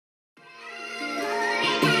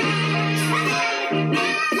This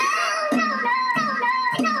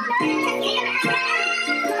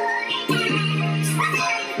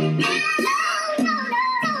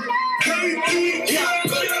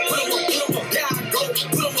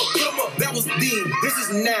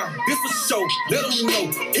is now, this for show, let them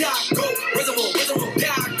know. Here I go, reservoir,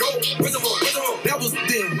 here I go, reservoir. That was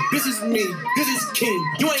them, this is me, this is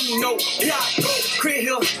King, you ain't know. Here I go, Crit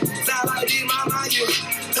Hill, sound like this, my mind, yeah.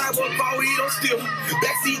 Type of car we don't steal,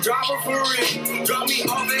 backseat driver for real. Drop me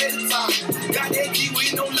off at the top, got that key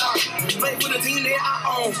with no lock. Play for the team that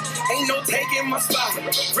I own, ain't no taking my spot.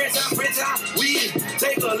 Franchise, we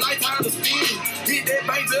take a lifetime to speed. Hit that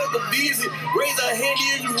bank to the visit, raise a hand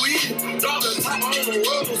if you will. Drop the top on the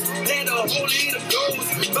rubbers, and a whole lead of goals.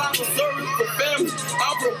 Bible service for family,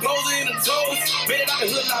 I'm proposing a toast. Man, I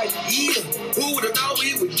hood like, yeah, who would've thought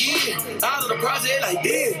we would get out of the project like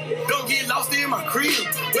that? Don't get lost in my crib,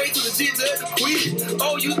 wait till the shit to the queen.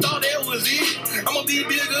 Oh, you thought that was it? I'ma be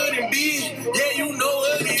bigger than big, yeah, you know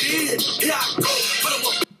what it is. Here I go,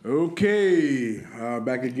 Okay,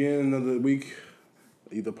 back again another week,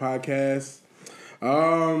 Ether Podcast.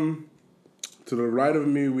 To the right of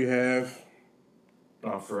me we have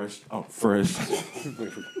Fresh. and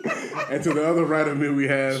to the other right of me we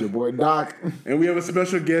have it's your boy Doc. And we have a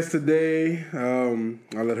special guest today. I'll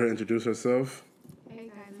let her introduce herself. Hey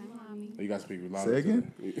guys, I'm Lami. You guys speak loud. Say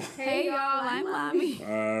again? Hey y'all, I'm Lami.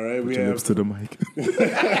 All right, Put your lips to the mic.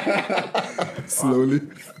 Slowly.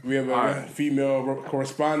 We have a female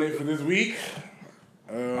correspondent for this week.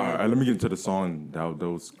 All right, let me get into the song.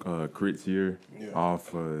 Those Crits here. Yeah.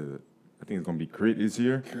 Off, I think it's going to be Crit is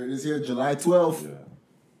here. Crit is here, July 12th. Yeah.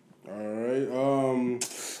 All right.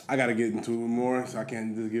 I gotta get into it more, so I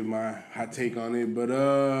can't just give my hot take on it. But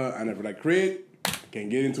I never like Crit. Can't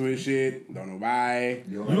get into his shit. Don't know why.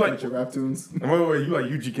 You like your rap tunes? Wait, you like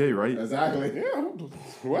UGK, right? Exactly. Yeah.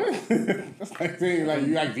 What? That's like saying like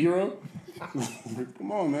you like Zero.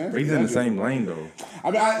 Come on, man. But he's in the same lane, though.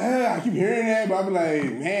 I keep hearing that, but I be like,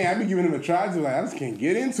 man, I be giving him a try to like I just can't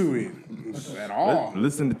get into it at all.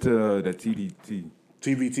 Listen to the TDT.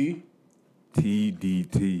 TVT.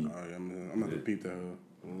 TDT. Oh, yeah, I'm gonna repeat that.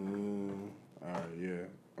 All right,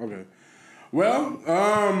 yeah, okay. Well,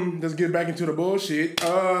 let's get back into the bullshit.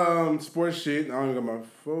 Sports shit. I don't even got my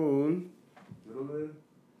phone.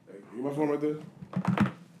 Hey, you my phone right there?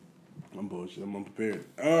 I'm bullshit. I'm unprepared.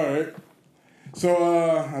 All right. So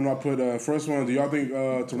I know I put first one. Do y'all think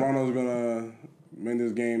Toronto's gonna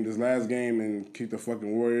win this last game, and keep the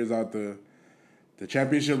fucking Warriors out the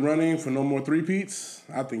championship running for no more three-peats?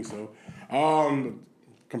 I think so.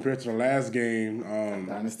 Compared to the last game,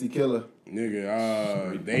 Dynasty killer.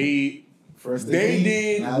 nigga, they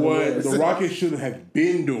did now what the Rockets should have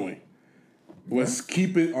been doing. Was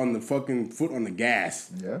keep it on the fucking foot on the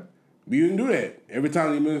gas. Yeah. We didn't do that. Every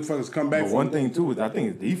time the motherfuckers come back. But one thing, too, is I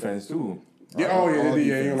think it's defense, too. Yeah,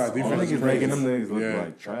 they ain't gonna lie. Defense is making them crazy. niggas look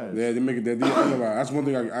like trash. Yeah, they make it that. That's one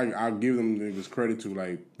thing I give them niggas credit to.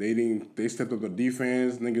 Like they stepped up the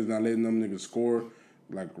defense. Niggas not letting them niggas score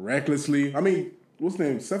like recklessly. I mean, what's the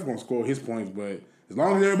name? Steph gonna score his points, but as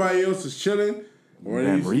long as everybody else is chilling, or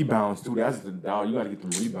and rebounds too. That's the dog. You gotta get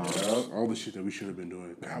them rebounds. All the shit that we should have been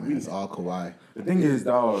doing. God, It's all Kawhi. The thing is,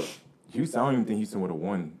 dog, Houston. I don't even think Houston would have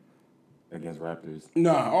won against Raptors.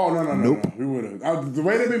 Nah. Oh no. Nope. No. We would have. The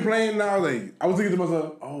way they've been playing now, like I was thinking to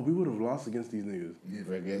myself, oh, we would have lost against these niggas. You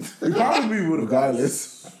forget. We probably would have.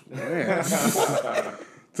 Regardless. Man.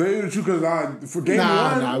 Tell you the truth, because for game one.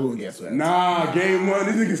 I wouldn't guess that. Game one,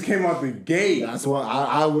 these niggas came out the gate. That's why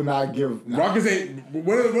I would not give. Rockets ain't.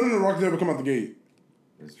 When did the Rockets ever come out the gate?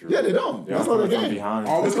 It's true. Yeah, they don't. That's all they're getting.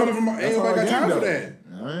 Always coming from. Ain't nobody got time for that.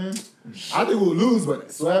 I think we'll lose,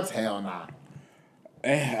 but swept? Hell nah.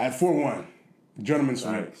 At 4-1. Gentlemen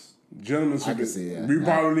sweep. Nice. Gentlemen I sweep. can see that. We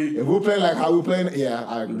probably. If we're playing like how we're playing, yeah,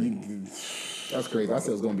 I agree. That's crazy. I said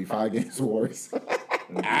it was going to be 5 games for Warriors. You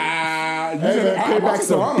Hey, said man, payback's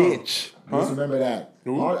a Toronto. bitch. Just remember that.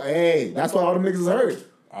 Hey, that's why all the niggas is hurt.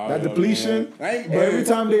 That depletion. Every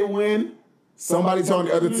time they win, somebody's on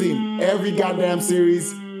the other team. Every goddamn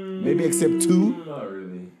series, maybe except 2. Not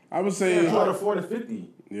really. I would say. 4 to 50.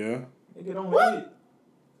 Yeah. Nigga don't What?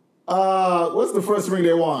 What's the first ring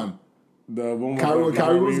they won? The one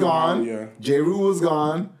Kyrie was gone. Yeah. J. Rue was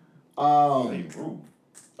gone. Hey, Drew.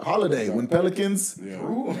 Holiday when Pelicans. Yeah. I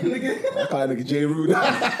call that nigga J. Rue.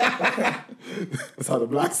 That's how the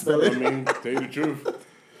blacks spell it. I mean, tell you the truth.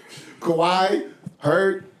 Kawhi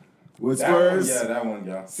hurt with Spurs. That one,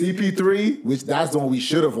 yeah. CP3, which that's the one we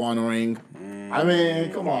should have won a ring. I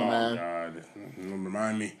mean, come on, man. God, don't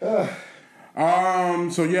remind me.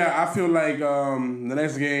 So yeah, I feel like the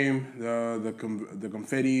next game, the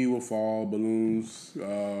confetti will fall, balloons.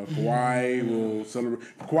 Kawhi will celebrate.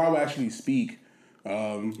 Kawhi will actually speak.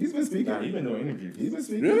 He's been speaking. Nah, he's been doing interviews. He's been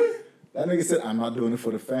speaking. Really? That nigga said, "I'm not doing it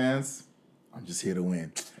for the fans. I'm just here to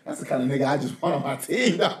win." That's the kind of nigga I just want on my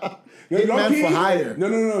team. Hitman for hire. No.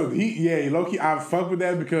 Low key, I fuck with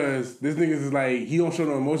that because this nigga is like he don't show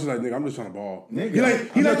no emotions. Like nigga, I'm just trying to ball. Nigga,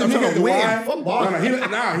 He like the nigga at the win. Y. Fuck ball. He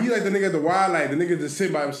like the nigga at the Y. Like the nigga just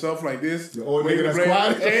sit by himself like this. The old waiting nigga to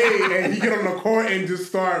that's play. quiet. Hey, and he get on the court and just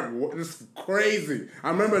start just crazy. I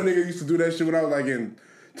remember a nigga used to do that shit when I was like in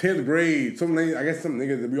 10th grade. Some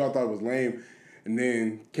nigga that we all thought was lame, and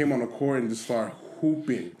then came on the court and just started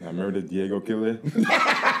hooping. I remember the Diego Killer.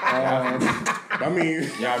 I mean,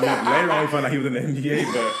 Yeah, I mean, later on we found out he was in the NBA,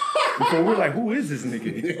 but before we were like, who is this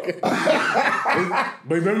nigga?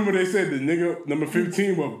 but remember when they said the nigga number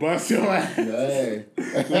 15 will bust your ass? Hey. The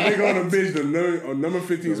nigga on the bench, the number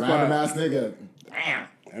 15 spot. Random ass nigga.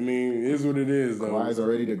 I mean, it is what it is, though. Kawhi's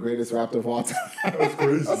already the greatest Raptor of all time. That's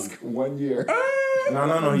crazy. That's 1 year.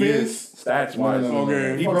 No, he is. Stats wise. No.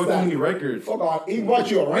 Okay. He Fuck broke too that. many records. Fuck off. He brought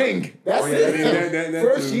you a ring. That's yeah, it. that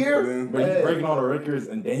First too. year. Yeah. But he's breaking all the records,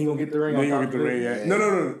 and then he gonna get the ring. Then he on gonna top get the of it. ring, yeah.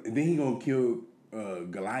 No. Then he gonna kill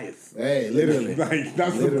Goliath. Hey, literally. Like,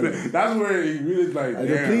 that's Literally. that's where he really, like, A damn.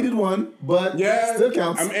 depleted one, but Yeah, still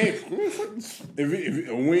counts. I mean, hey, if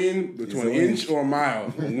a win between a an win. inch or a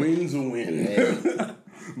mile, a win's a win.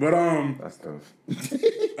 But That's tough.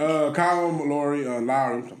 Kyle Lowry,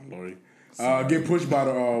 get pushed by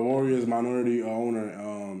the Warriors minority owner.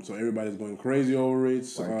 So everybody's going crazy over it.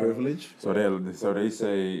 White privilege. So they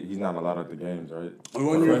say he's not allowed at the games, right?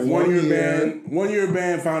 One year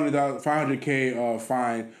ban, found out $500K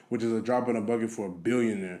fine, which is a drop in a bucket for a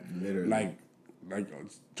billionaire. Literally. Like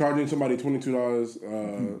charging somebody $22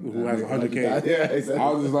 who has $100K. Yeah, exactly. I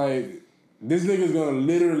was just like, this nigga's gonna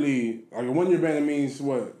literally like a 1 year ban. That means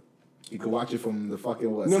what? You can watch it from the fucking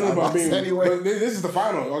what? No, but I Starbucks mean, anyway. but this is the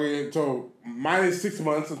final. Okay, so minus 6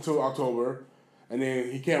 months until October, and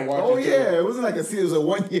then he can't watch. Oh it till- yeah, it wasn't like it was a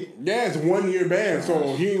 1 year. Yeah, it's a 1 year ban,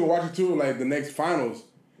 so he ain't gonna watch it till like the next finals.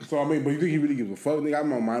 So I mean, but you think he really gives a fuck? Nigga,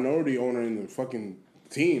 I'm a minority owner in the fucking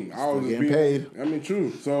team. I was just getting paid. I mean,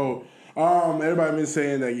 true. So everybody been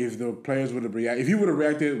saying that if the players would have reacted, if he would have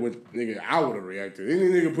reacted, nigga, I would have reacted. Any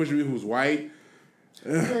nigga push me who's white.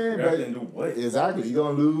 Man, Reacting to what? exactly. You're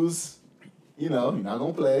gonna lose. You know, you're not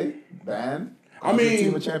gonna play. Ban. I mean,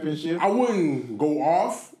 team a championship. I wouldn't go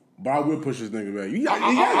off, but I would push this nigga back. You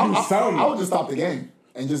gotta do something. I would just stop the game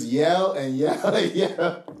and just yell and yell and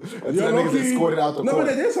yell until the niggas get escorted out the No, court.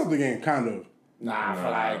 but they did something again, kind of. Nah, for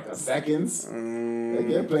like seconds. They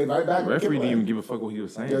get played right back. The referee didn't even give a fuck what he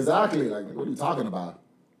was saying. Exactly. Like, what are you talking about?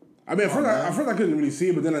 I mean, at first I couldn't really see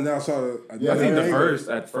it, but then I saw it. Yeah, I think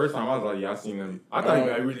Yeah. at first time I was like, yeah, I seen him. I thought he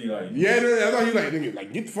got really like. Yeah, I thought he like, nigga,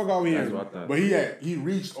 like get the fuck out of here. That's what I thought. But he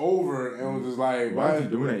reached over and was just like, Why is he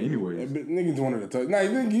doing that anyways? Niggas wanted to touch. Nah,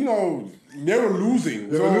 you know, they were losing.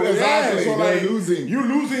 They were losing. Exactly. so They were like, losing. You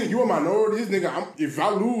losing. You a minority. This nigga, if I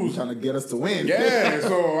lose, Trying to get us to win. yeah.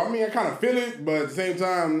 So I mean, I kind of feel it, but at the same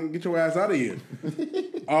time, get your ass out of here.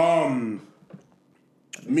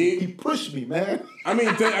 He pushed me, man. I mean,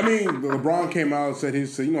 LeBron came out and said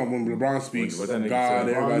you know, when LeBron speaks, What that nigga God,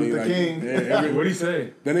 said? everybody Luther like, King. What'd he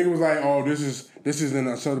say? That nigga was like, oh, this is an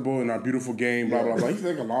unacceptable in our beautiful game, blah, blah, blah. He's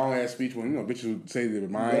like a long ass speech when, you know, bitches would say they were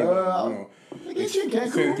mine, you know, Nigga, shit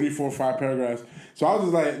can't saying go. 3, 4, 5 paragraphs. So I was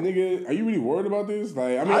just like, nigga, are you really worried about this?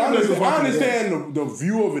 Like, I mean, I I understand the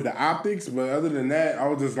view of it, the optics, but other than that, I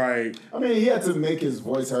was just like, I mean, he had to make his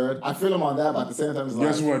voice heard. I feel him on that, but at the same time, it's like,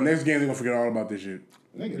 guess what? Next game, they're gonna forget all about this shit.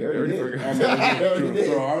 nigga, they already did. I mean, They already did.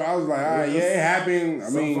 so I was like, all right, yeah, it happened. I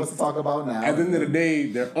Something mean, for us to talk about now. at the end of the day,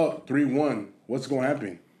 they're up 3-1. What's gonna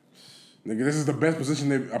happen? Nigga, this is the best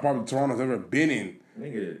position probably Toronto's ever been in.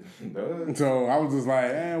 Nigga, duh. So I was just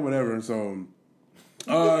like, whatever. So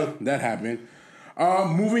that happened.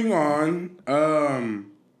 Moving on.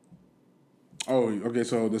 Okay.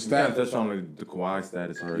 So the Yeah, stat. touched on the Kawhi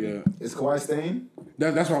status already. Yeah, Is Kawhi staying?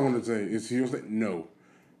 that's what I wanted to say. Is he was like, no.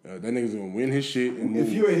 That nigga's gonna win his shit and move.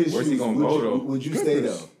 If you're in his Where's he shoes, gonna go, though? would you stay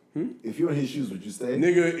Clippers. though? If you're in his shoes, would you stay?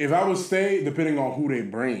 Nigga, if I would stay, depending on who they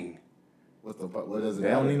bring. What does it They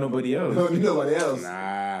don't need nobody else. They don't need nobody else.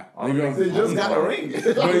 Nah. Nigga, They just got a ring.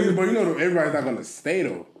 but you know, everybody's not gonna stay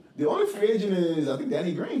though. The only free agent is, I think,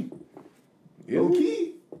 Danny Green. Yeah. Low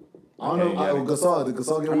key. I don't know. Gasol. Did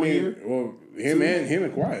Gasol get I 1 mean, year? well, him and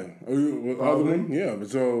Kawhi. Other one, yeah. But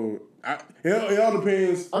so it all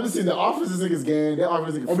depends. I'm just saying the offers this nigga's game. They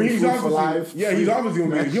offers nigga I mean, free he's food for obviously life. he's obviously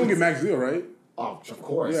gonna get. He don't get max deal, right? Oh, of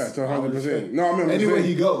course. Yeah, to 100%. No, I mean, anywhere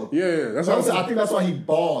he go. Yeah. That's So what I think that's why he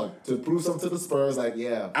balled to prove something to the Spurs. Like,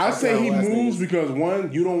 yeah. I say he moves because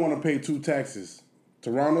one, you don't want to pay 2 taxes,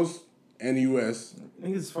 Toronto's and the U.S.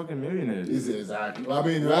 Niggas fucking millionaires. Exactly. Well, I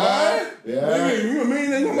mean, What? right? Yeah. Nigga, you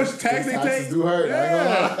know how much tax they Taxes take? do hurt.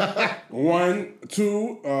 Yeah. 1,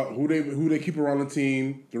 2, who they keep around the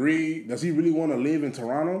team. 3, does he really want to live in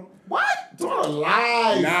Toronto? What? Toronto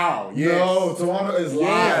live. Now, yes. No, Toronto is live.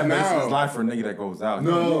 Yeah, Now now. it's life for a nigga that goes out.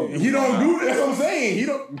 No. He don't do that. That's what I'm saying. He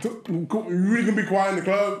don't. You really gonna be quiet in the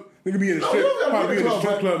club? Nigga be in the strip. you don't gotta Probably be be in in the the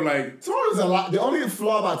strip club, club like. Toronto's a lot. The only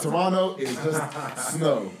flaw about Toronto is just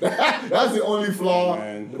snow. That's the only flaw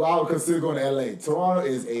Man. I would consider going to LA. Toronto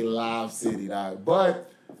is a live city, dog. But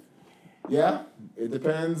yeah, it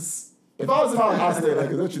depends. If I was I'd stay there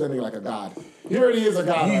because they treat that nigga like a god. He already is a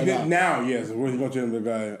god. He right did now. now, yes. We're gonna tell him the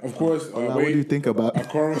guy. Of course, Now, what do you think about? a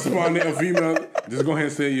correspondent, a female. Just go ahead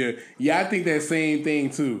and say yeah. I think that same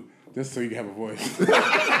thing too. Just so you can have a voice.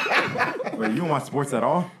 Wait, you don't watch sports at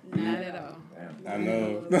all? Not at all. I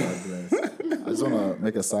know. I just want to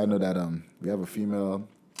make a side note that we have a female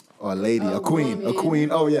or a lady, a queen, woman. a queen.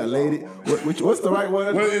 Oh yeah, lady. What's the right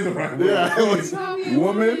word? What is the right word? Yeah, Call me a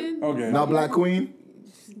woman. Okay. Not black queen.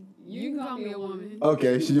 You can call me a woman.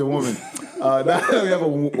 Okay, she's a woman. Now we have a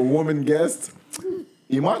woman guest.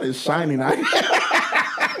 Iman is shining. He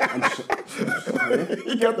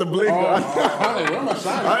got the blink. Oh, on. where am I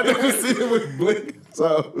shining? I never seen him with blink.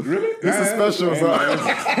 So Really? this is special. So.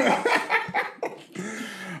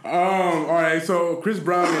 All right, so Chris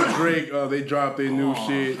Brown and Drake, they dropped their new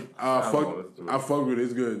shit. I fuck with it.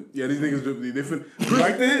 It's good. Yeah, these niggas, they fin- You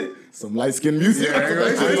liked it? Some light skin music. Yeah,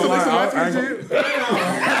 they some light skin shit.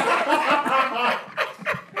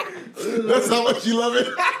 That's how much you love it.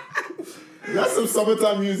 That's some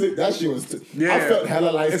summertime music. That shit was. Yeah, I felt hella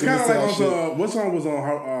light it's skin. kind of like on what song was on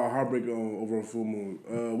Heartbreak over a Full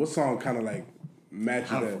Moon? What song kind of like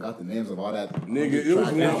matches I that? forgot the names of all that. Nigga, it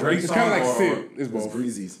was one. Drake It's kind of like song Sid. or- It's It's both.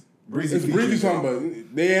 Breezy's. It's Breezy song,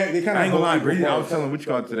 but they kind of. I ain't gonna lie, Breezy. I was telling what you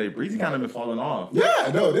called today. Breezy kind of been falling off.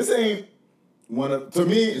 Yeah, no, this ain't one of. To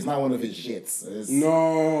me, it's not one of his shits. It's,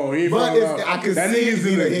 No, he ain't But falling it's- off. I can That see nigga's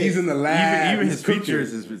it in the being a he's hit. in the lab. Even He's his cooking.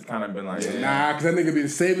 features is kind of been like, Nah, because that nigga been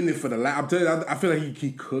saving it for the lab. I'm telling you, I feel like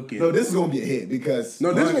he cooking. No, this is gonna be a hit because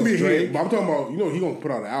No, this one, gonna be a it's hit. Drake. But I'm talking about, he gonna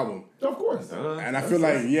put out an album. Of course. And I feel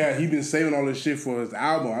like, he been saving all this shit for his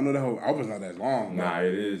album. I know that whole album's not that long. Nah,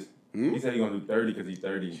 it is. He said he gonna do 30 because he's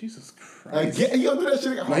 30. Jesus Christ. Again, you gonna do that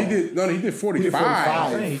shit again? No, he did 45.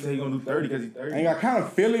 45. He said he gonna do 30 because he's 30. And I kind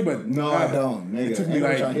of feel it, but No, I don't, nigga. It took me Ain't no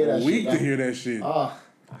like trying to hear a that week shit, to hear that shit. I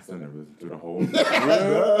still never listened to the whole.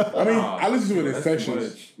 Yeah. I mean, I listen to it in That's too sections.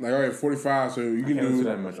 much. Like, all right, 45, so you can can't listen do to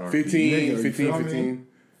that much R&B. 15, Nigga, you 15, feel me? 15.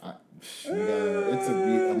 Nigga, it took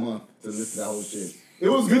me a month to listen to that whole shit. It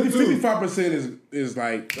was good too. 55% is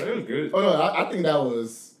like. So it was good. Oh no, I think that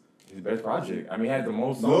was. His best project. I mean, he had the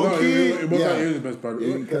most Low songs. No, key, it was yeah. the best part.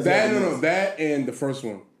 Yeah, because That, that no, is- that and the first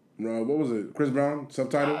one. No, what was it? Chris Brown,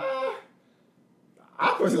 subtitle?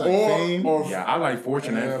 I personally like Fame. Or Yeah, I like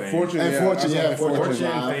Fortune and Fame. Fortune, And yeah. Fortune, I yeah, said Fortune. Fortune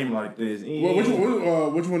and Live. Fame like this.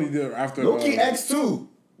 Well, which one he did after? Low key X2.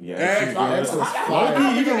 Yeah, X, X is X good. was fire.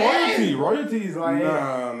 Royalty, even Royalty. Royalty's like,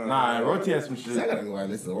 Nah. Royalty has some I shit. gotta go and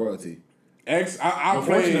listen to Royalty. X, I But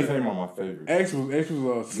Fortune and played. Fame are my favorite. X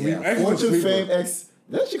was a sleep. Yeah, X was a Fortune, sleeper. Fame, X.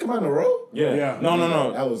 That shit come out in a row? Yeah. Yeah.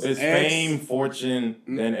 No. That was It's X. Fame, Fortune,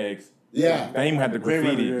 then X. Yeah. Fame had the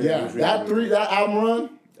graffiti. had the- Yeah, that album run.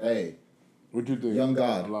 Hey, What you think? Young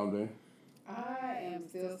God. Long day. I am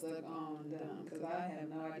still stuck on them because I have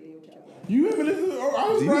no idea what y'all like. You haven't listened? I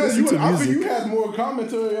was Do you surprised. listen to I think music? you had more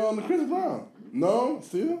commentary on the Chris Brown. No,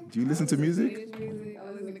 still. Do you listen to music? British music, I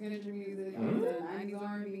listen to country music, I listen to 90s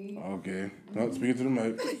R&B. Okay. No, speaking to the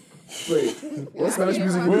mic. Wait, what Spanish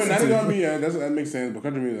music you Well, listen not to? gonna be. Yeah, that makes sense. But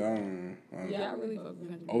country music, I don't know. Yeah, I really fuck with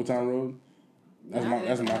country. Old Town Road. That's my I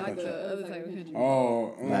country. like the other type of country.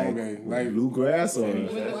 Oh, okay. Like bluegrass or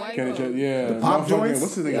With the white Kenny folks. Church, yeah. The pop Motherfucking- joints?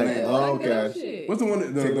 What's his nigga Like, name? Yeah, oh, I like that okay. shit. What's the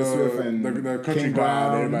one? Taylor Swift and the country King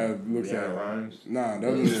guy that Brown. everybody looks Yeah, at. Rhymes. Nah, the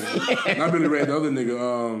other nigga. Not Billy Ray, the other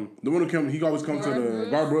nigga. The one who come, he always come to the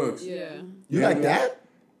Gar Brooks. Yeah. You like that?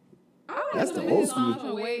 I like That's some the of old his school. songs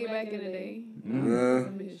from way back in the day. Yeah.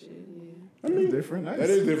 Some of his shit, yeah. I mean, Different. Nice. that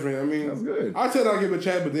is different. I mean, That's good. I said I'll give it a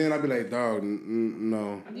chat, but then I'd be like, dog,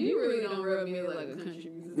 no. You really don't rub me like a country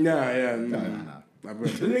music. Yeah. Nah. I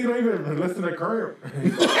This nigga don't even listen to current.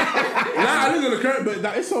 I listen to the current, but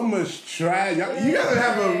dog, it's so much trash. You gotta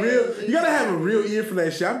have a real ear for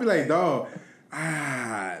that shit. I'd be like, dog,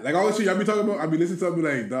 like all the shit y'all be talking about. I be listening to. I be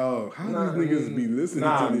like, dog, how do these niggas be listening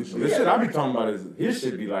Nah, to this shit? the shit I be talking about is his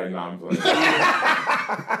shit be like, nah, I'm playing.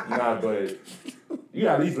 Nah, but you You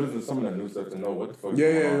at least listen to some of the new stuff to know what the fuck.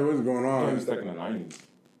 Yeah, what's going You on? stuck in the 90s.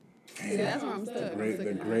 See, that's where I'm stuck.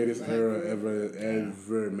 The greatest era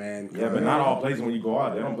ever, man. Yeah, but not all places when you go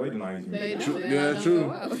out, they don't play the 90s They music. don't. Yeah,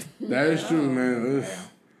 true. That is true, man. Ugh.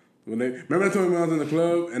 When remember I told me when I was in the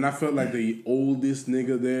club and I felt like the oldest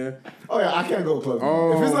nigga there. Oh yeah, I can't go club.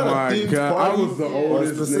 Oh if it's not my a themed god, party I was the or a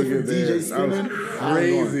oldest specific nigga there. DJ That was spinning,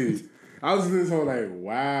 crazy. I was in this whole like,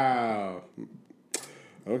 wow.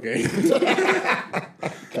 Okay.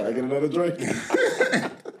 Can I get another drink?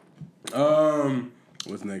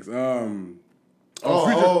 What's next? I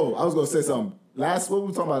was gonna say something. What we were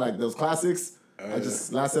talking about, like those classics.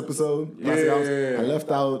 Last episode. Yeah. I left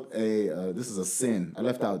out this is a sin. I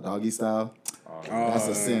left out Doggy Style. That's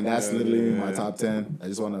a sin. That's literally in my top 10. I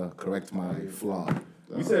just want to correct my flaw.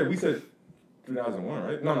 We said 2001,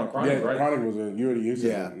 right? No, Chronic, right? Chronic was you already used to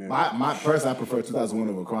Yeah. it. My personally, I prefer 2001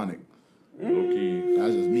 over Chronic. Okay.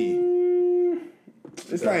 That's just me.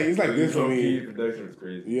 It's like this for me. Production is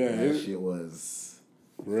crazy. Yeah, That it's shit was.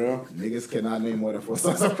 real. Niggas cannot name more than 4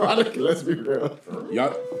 songs of Chronic. Let's be real.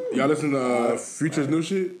 Y'all listen to Future's new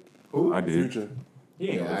shit? Who? I did. Future.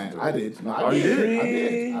 Yeah, I did. No, Oh, you did? I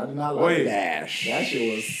did. I did not like Wait. it. That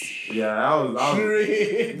shit was. Yeah,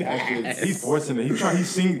 that was he's forcing it. He's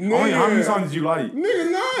singing. Only how many songs did you like?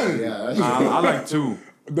 Nigga, none. Yeah, that shit. I like 2.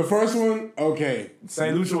 The first one, okay.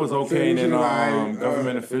 St. Lucia was okay, and then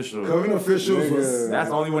Government Official. Government Officials Nigga. was. That's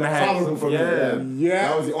the only one that had. Tolerable for me, Yeah. Yeah,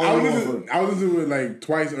 That was the only one for. I was listening to it like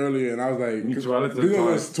twice earlier, and I was like, Me too, I listened to this it one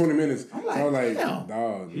twice. was 20 minutes. I'm So I was like, damn.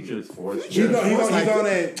 dog. He just forced He's it. on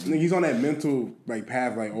like he's on that mental like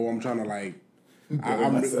path, like, oh, I'm trying to like,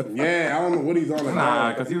 I'm myself. yeah, I don't know what he's on. Like,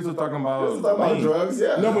 Nah, because he was just talking about. This is about lean. drugs,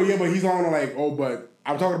 yeah. no, but he's on like, oh, but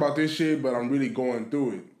I'm talking about this shit, but I'm really going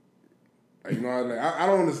through it. Like, you know, I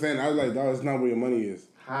don't understand. I was like, dog, that's not where your money is.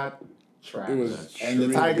 Hot trash. It was And the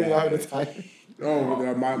straight Tiger, y'all heard the bad. Tiger?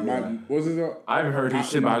 Oh, my what's it? I haven't heard his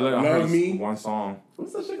shit, but I Love heard Me? one song.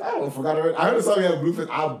 What's that shit? I don't forgot it. I heard the song he had with Blueface.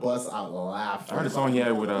 I bust out laughing. I heard a song he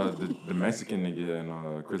had with the Mexican nigga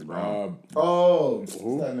and Chris Brown. Oh, what's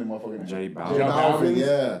that name, motherfucker? J J Balvin. Balvin,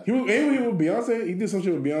 yeah. He was with Beyonce. He did some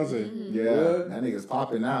shit with Beyonce. Yeah, that nigga's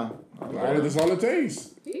popping now. That's all it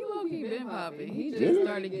takes. He low-key been popping. He just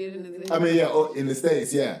started getting into this. I mean, yeah, in the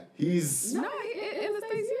States, yeah. He's... No, in the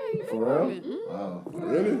States, yeah, he been For real? popping. Oh.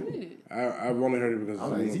 Really? I've only heard it because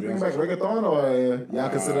I'm like, is he Beyonce. bringing back reggaeton or y'all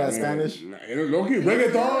consider that Spanish? Low-key, It's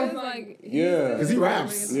reggaeton? like, Yeah. Because he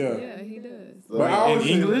raps. Yeah. Yeah, he does. But I In always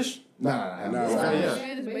think- English? Nah. Nah. Yeah.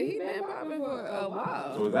 Spanish, but he been popping for a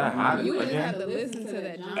while. So is that hot You just have again? to listen to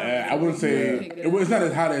that genre. I wouldn't say it's not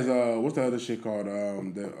as hot as what's the other shit called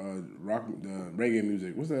the reggae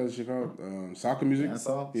music. What's the other shit called soccer music?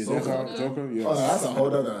 Dancehall? Yeah, Soca? soca. Yeah. Oh, no, that's a whole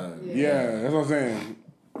other... Yeah, that's what I'm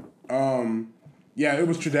saying. Yeah, it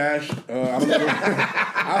was trash.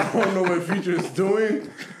 I don't know what Future is doing,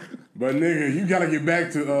 but nigga, you gotta get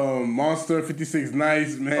back to Monster 56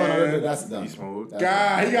 Nights, man. Oh, no, that's dumb. He's smooth.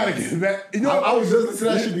 God, he gotta get back. You know, I was just listening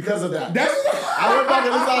to that shit because of that. that's I went back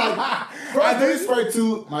and listened like... First, this part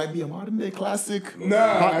 2 might be a modern day classic.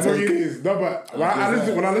 nah. Hot I know take. it is. No, but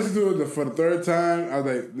when I listened to it for the third time, I was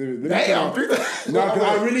like, Damn, no, because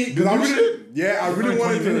I really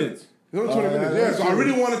wanted to. minutes. It was 20 minutes. Yeah, so I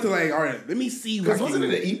really wanted to like, all right, let me see. Because wasn't it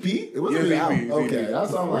an EP? It wasn't Yeah, really it's out. EP, Okay, EP.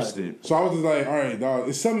 that's what I'm Forced like. it. So I was just like, all right, dog,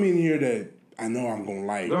 there's something in here that I know I'm gonna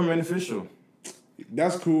like. Government Official.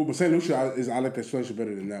 That's cool, but St. Lucia I like that special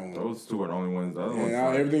better than that one. Those 2 are the only ones. The other ones And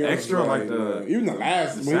like everything else extra, is like the. even the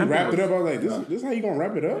last when he sample wrapped it was- up, I was like, this is how you gonna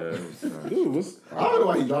wrap it up, Yeah, it was, dude. What's I don't know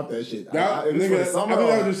why he dropped that shit. that? It was for Nigga, the I summer. think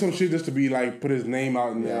that was just some shit just to be like put his name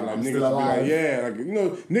out in there, Yeah, like I'm niggas to still be like, alive. yeah, like you know,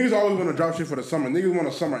 niggas always want to drop shit for the summer. Niggas want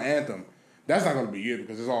a summer anthem. That's not gonna be it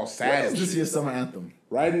because it's all sad. What and is this shit. year's summer anthem?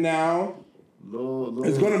 Right now,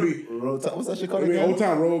 it's gonna be. What's that shit called I mean, again? Old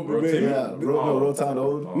Town Road, baby. Yeah, Road Town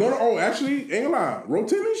Old. No, oh, actually, ain't gonna lie.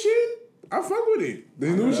 Rotating shit, I fuck with it. The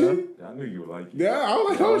new shit, I knew you would like it. yeah, I was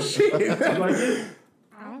like, oh shit. You like it?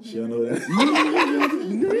 She don't know that.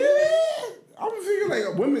 I'm thinking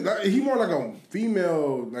like women. Like, he more like a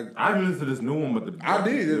female. Like I haven't listened to this new one, but the I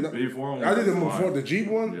did. the before one. I did the was before fine. the Jeep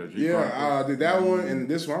one. Yeah, Jeep Yeah, Rocker. I did that one and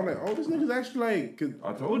this one. I'm like, oh, this nigga's actually like could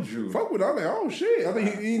I told you. fuck with it. I'm like, oh shit. I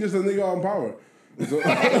think he ain't just a nigga on power. So,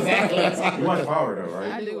 You watch Power though,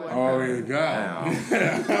 right? I do watch oh that. my god.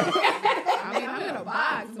 Damn. I mean, I'm in a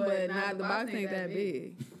box, but not the box ain't that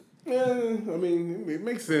big. Yeah, I mean, it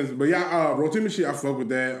makes sense. But yeah, Rotimi shit, I fuck with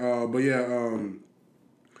that. But yeah,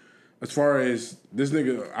 as far as this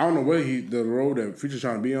nigga, I don't know what the road that Future's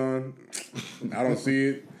trying to be on. I don't see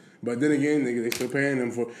it. But then again, nigga, they still paying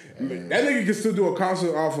him for that nigga can still do a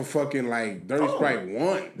concert off of fucking like Dirty Sprite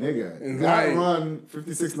 1. Nigga. And That like, run,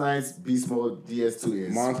 56 Nights, Beast Mode, DS2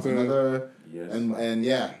 is Monster. another. Yes. And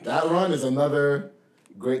yeah, that run is another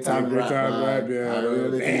great time to rap. Yeah. I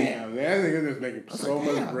really think. Damn, that nigga just making so like,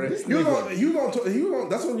 much damn, bread. this You don't.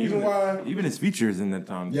 That's the reason why. Even his features in that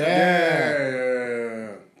time.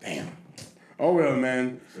 Yeah. Damn. Oh well,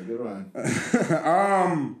 man. It's a good run.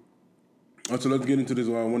 So let's get into this.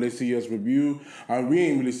 When they see us review, I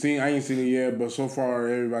ain't seen it yet, but so far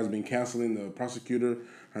everybody's been canceling the prosecutor.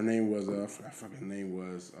 Her name was fucking name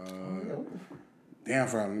was damn, I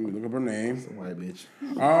forgot. Let me look up her name. Some white bitch.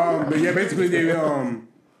 But yeah, basically they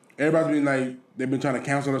everybody's been like they've been trying to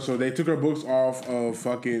cancel her, so they took her books off of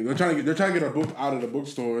fucking. They're trying to get her book out of the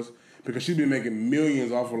bookstores because she's been making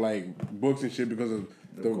millions off of like books and shit because of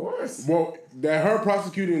Of course. Well, that her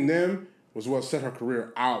prosecuting them was what set her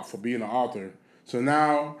career out for being an author. So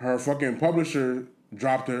now her fucking publisher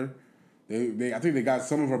dropped her. I think they got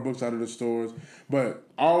some of her books out of the stores. But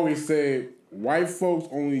I always say white folks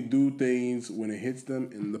only do things when it hits them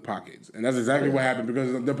in the pockets. And that's exactly what happened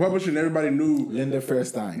because the publisher and everybody knew Linda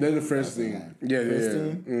Fairstein. Linda Fairstein. Yeah.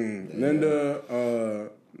 Fairstein? Linda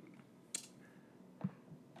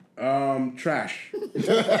trash. Is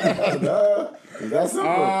that simple?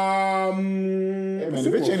 Hey man, the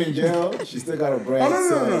bitch ain't in jail. She still got her bread.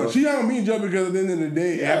 No. She not gonna be in jail because at the end of the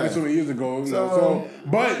day, it happened so many years ago.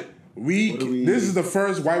 But this is the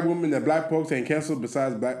first white woman that black folks ain't canceled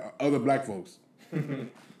besides other black folks.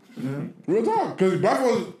 Real talk, because black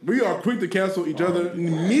folks we are quick to cancel each other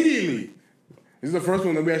immediately. This is the first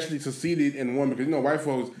one that we actually succeeded in one because white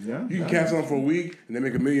folks you can cancel them for a week and they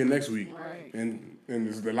make $1 million next week, Right. and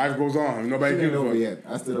the life goes on. Nobody She ain't gives a over fuck. yet.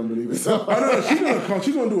 I still don't believe it. So.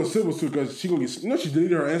 She's gonna do a civil suit because she gonna get. She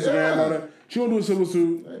deleted her Instagram and all that. She gonna do a civil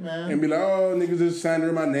suit man. and be like, oh niggas just signed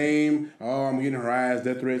her my name. Oh, I'm getting harassed,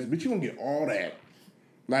 death threats. But you gonna get all that,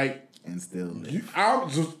 like. And still. I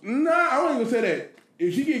don't even say that.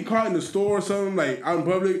 If she get caught in the store or something like out in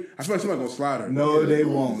public, I feel like somebody gonna slide her. No, they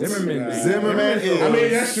won't. Zimmerman is. I mean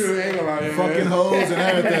that's true. I ain't gonna lie. Fucking hoes and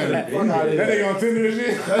everything. Fuck out of That here. nigga on Tinder and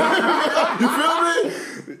shit. You feel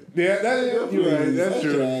me? Yeah, you're right. That's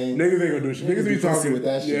true. Niggas ain't gonna do shit. Niggas be talking. With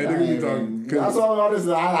that shit. Yeah, niggas be talking. That's all this.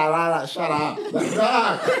 Shut up.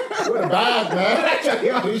 What a bag, man. Check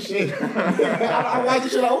out this shit. I watch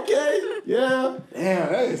this shit. Like, okay. Yeah.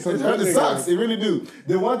 Damn, that is such It sucks. It really do.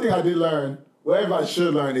 The one thing I did learn, what everybody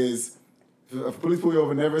should learn is, if police pull you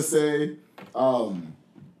over, never say, how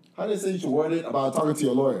do they say you should word it about talking to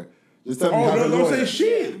your lawyer? Just tell me you have a lawyer. Don't say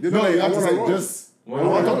shit. No, you have to say just. I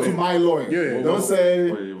want to talk to my lawyer. Yeah. Don't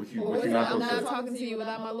say. I'm not talking to you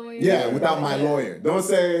without my lawyer. Yeah, without my lawyer. Don't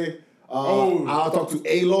say. I'll talk to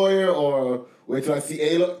a lawyer or wait till I see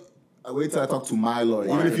a lawyer. Wait till I talk to my lawyer,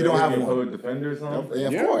 even if you don't have one. Defender or something? Yeah,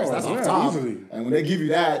 of course. That's off top. Easily. And when they give you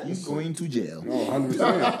that, you're going to jail.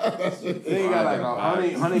 100%. They ain't got like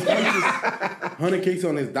 100 cases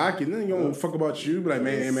on his docket. Then you don't fuck about you. Be like,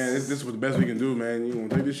 man, hey, man, this is what the best we can do, man. You gonna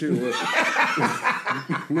take this shit? Or what?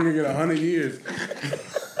 Nigga get 100 years.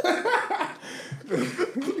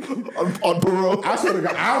 On parole. I swear to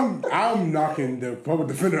God, I'm knocking the public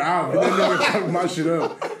defender out. That nigga fuck my shit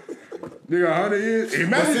up. Nigga, 100 years.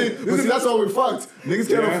 Imagine. But see, that's why we fucked. Niggas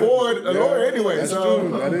can't afford a lawyer anyway. That's so,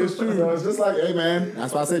 true. That is true. So it's just like, hey man,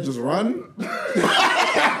 that's why I said just run.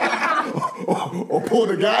 or pull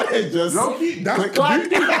the guy and just click, clack.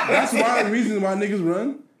 That's why the reason why niggas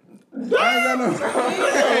run. I ain't got no.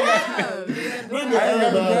 I ain't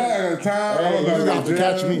got the time. Hey, you just have to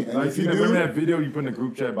catch me. And Like, if you remember do, that video you put in the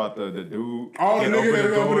group chat about the dude? All the niggas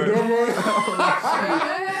that open the door for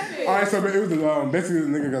What All right, so it was basically the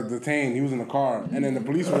nigga got detained. He was in the car, and then the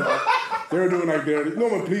police were doing like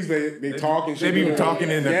when police they talk and shit. They be talking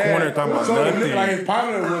in the corner talking about nothing. Like his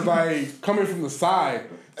partner was like coming from the side,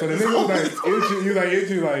 so the nigga was like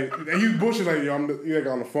itching, and he was bullshit like you like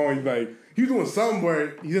on the phone. You like. He was doing something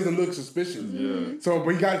where he doesn't look suspicious. Yeah. So,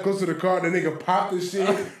 but he got close to the car. The nigga popped the shit,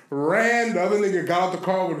 ran. The other nigga got out the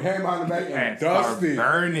car with hand behind the back and dusted.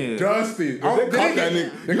 Burning. Dusted. they caught that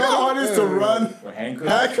nigga. You know how it is to run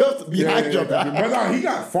handcuffed behind your back. But no, he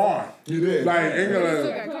got far. You did. Like, ain't Still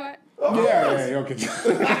gonna. got caught? Yeah, okay.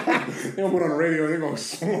 They gonna put on the radio. They gonna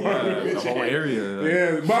swarm The whole area.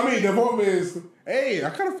 Yeah, but I mean, the point is, hey, I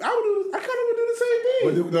kind of would do the same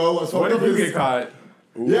thing. But no, what's What fucked if up you is get caught?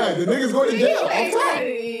 yeah, the niggas go to You jail. ain't Off top.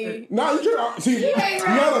 ready. No, you trying see? You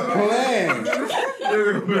have a plan.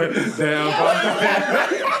 Damn.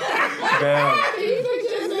 Damn. You could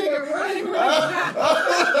just nigga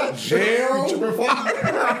running. Jail,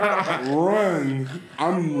 run.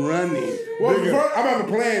 I'm running. Well, first, I'm having a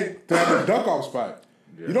plan to have a duck off spot.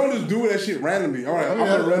 You don't just do that shit randomly. All right, I'm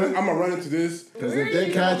gonna run into this. Because if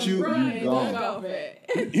they catch you, you gone.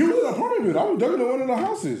 He was in an apartment building. I was ducking in one of the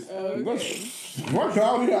houses. What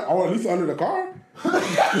car? Or at least under the car. I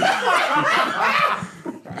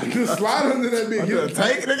just slide under that bitch. Under the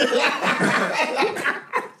tank, nigga.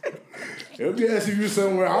 If you ask if you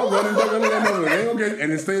somewhere, I'll run and duck under that motherfucker.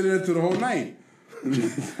 And then stay there until the whole night.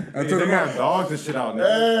 Until they got dogs and shit out there.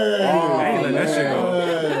 Hey, ain't letting that shit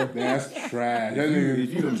go. That's trash.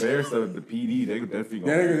 If you embarrass the PD, they definitely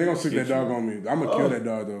they're gonna stick that dog on me. I'm gonna kill that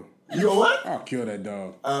dog though. You know what? I'll kill that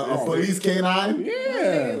dog. A police canine?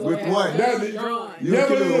 Yeah. With what? Yeah,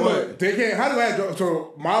 but what? They can't. How do I have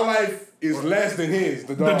so my life is less than his.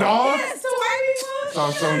 The dog. The dog? Yeah, so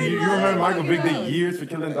why So you remember Michael Vick did years for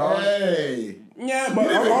killing dogs? Hey. Yeah, but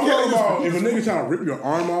I'm talking about if a nigga trying to rip your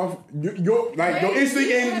arm off, your instinct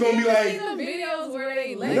ain't gonna be like. Videos where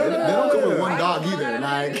they They don't come with one dog either.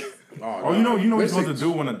 Like. Oh, you know what you're supposed to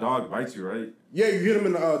do when a dog bites you, right? Yeah, you hit him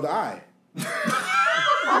in the eye.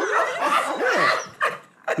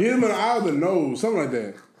 You hit him in the eye or the nose, something like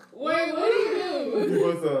that. Wait, what do you do?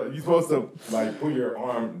 You're supposed to like put your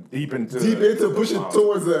arm deep into Push it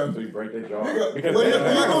towards them. so you break their jaw. Nigga, Because when they you're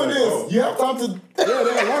have doing this, you have time to. Yeah,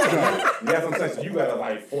 they got lots of You have some sense. So you gotta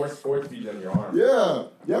like force feed in your arm. Yeah,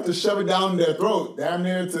 you have to shove it down their throat, damn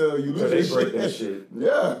near till you So lose they your break that shit.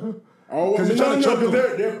 Yeah. Oh, Because you're trying to choke them.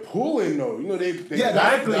 they're pulling though. You know they Yeah,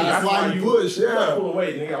 that's why you push. You gotta Yeah. pull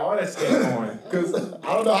away, nigga. All that skin going. Because I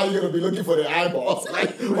don't know how you're gonna be looking for their eyeballs. Like,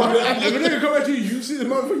 If a nigga come at you, you see the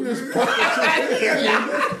motherfucker just pump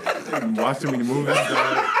that shit. Watch too many movies.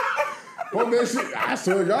 Pump that shit. I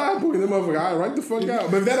swear to God, I'm putting them motherfucker eye right the fuck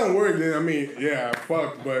out. But if that don't work, then I mean, yeah,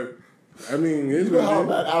 fuck. But I mean, it's you know how what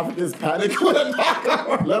bad Africans panic when a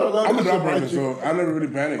dog let alone I'm a that dog shit bite person, you. so I never really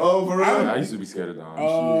panicked. Oh, for real? I used to be scared of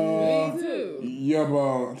dogs. Me too. Yeah,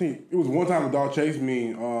 but I think it was one time a dog chased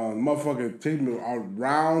me. Motherfucker chased me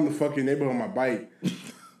around the fucking neighborhood on my bike.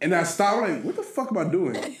 And I stopped, like, what the fuck am I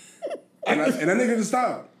doing? And that nigga just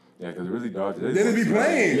stopped. Yeah, because really dogs. Then they be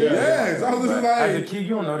playing. Yeah. So I was just As a like, kid, you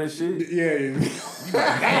don't know that shit. yeah.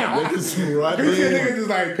 Damn, they just right You see a there. nigga just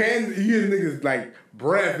like pan, you hear the niggas like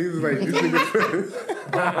breath. He's just like, this nigga.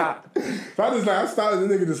 So I stopped, the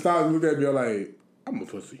nigga just stopped and looked at me, I'm like, I'm a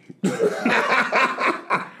pussy.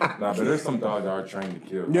 Nah, but there's some dogs that are trained to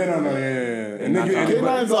kill. Yeah. And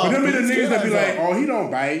but them be the niggas that be like, oh, he don't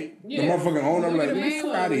bite. Yeah. The motherfucking owner, I'm like, The get the main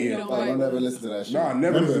fuck one, out of you here. don't Oh, don't never listen to that shit. Nah, I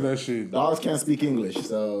never listen to Remember, that shit. dogs can't speak English,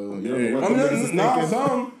 so you don't know Yeah. what I the mean, niggas is nah, thinking.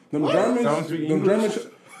 some. Them Some Germans. speak Them English? Germans.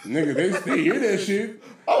 Nigga, they hear that shit.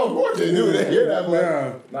 Oh, of course they do. They hear that, but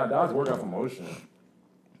Yeah. Nah, dogs work off emotion.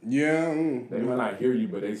 Yeah. They might not hear you,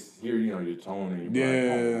 but they hear your tone and you're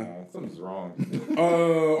Yeah. like, oh, something's wrong.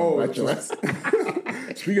 Bite your ass.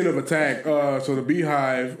 Speaking of attack, so the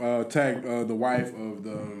Beehive attacked the wife of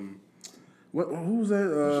the who was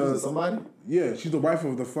that? She's somebody? Yeah, she's the wife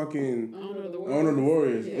of the fucking Owner of the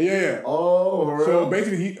Warriors. Yeah. Oh, for real? So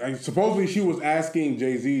basically, supposedly she was asking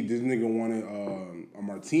Jay-Z, this nigga wanted a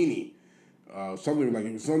martini,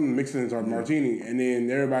 something mixed into a martini, and then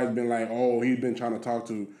everybody's been like, oh, he's trying to talk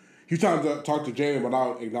to Jay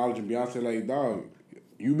without acknowledging Beyonce. Like, dog,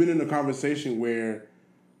 you've been in a conversation where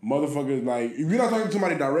motherfuckers, like, if you're not talking to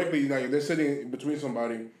somebody directly, like they're sitting between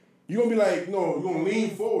somebody, you're gonna be like, no, you're gonna lean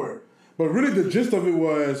forward. But really, the gist of it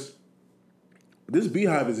was, this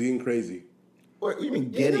Beehive is getting crazy. What you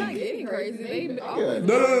mean They're getting? not getting crazy. They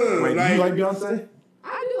No. Wait, do you like Beyonce?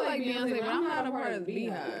 I do like Beyonce, but I'm not a part of the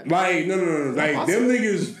Beehive. Like, no. Like, them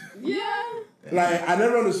niggas, Yeah. like, I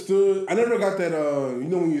never understood. I never got that,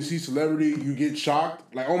 when you see celebrity, you get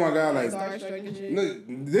shocked. Like, oh my God, like, Starstruck and shit. no,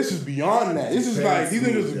 this is beyond that. This is like, these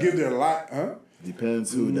niggas give their life, huh?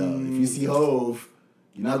 Depends who, though. If you see Hove,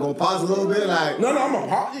 you're not gonna pause a little bit, like. No, I'm a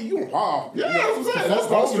pop. You gonna pop. Yeah, that's what I'm saying. That's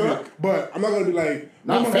starstruck. But I'm not gonna be like,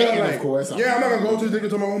 Not oh my faking, God, like, of course. Yeah, I'm not gonna go to this nigga and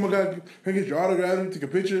tell my, oh my God, can I get your autograph, take a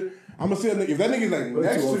picture? I'm gonna say, if that nigga's like We're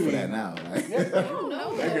next too to old me, for that now. Like. I don't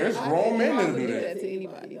know. Nigga, it's I grown think men I that would do do that. that to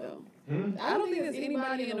anybody though. I don't think there's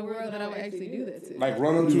anybody in the world that I would actually do that to. like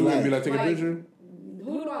run up to and be like, take a Like, picture.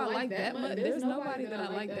 Who do I like that much? There's nobody that I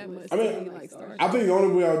like that much. I mean, to be like Starstruck. I think the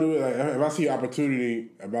only way I'll do it, like, if I see opportunity,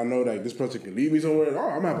 if I know that this person can lead me somewhere, I'm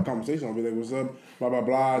gonna have a conversation. I'll be like, what's up? Blah, blah,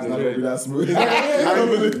 blah. It's not gonna be that smooth.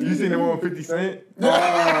 You seen the one with 50 Cent?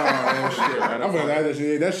 I'm gonna like that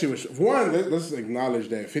shit. That shit was, one, let's acknowledge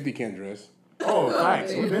that 50 can't dress. Oh,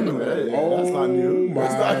 facts. We've been doing that. That's not new. my.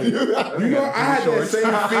 That's not new. You know, I had that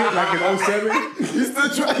same fit like in 07. He's still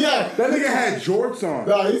trying. Yeah. That nigga had jorts on.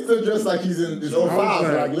 Nah, he's still dressed like he's in his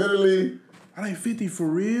 05. Like literally. I like 50 for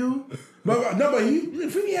real? But he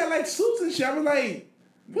 50 had like suits and shit. I was like,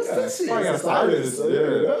 What's that shit? Probably got a stylist.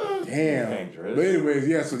 Yeah. Damn. Dangerous. But anyways,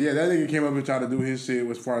 yeah. So yeah, that nigga came up and tried to do his shit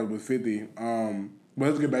as far as with 50. But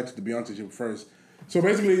let's get back to the Beyonce shit first. So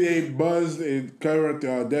basically, they buzzed, they covered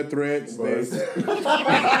death threats. They, you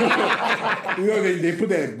know, they put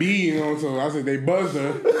that B, you know. So I said they buzzed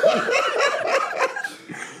her.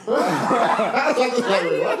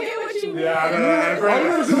 I get what you mean. Yeah, I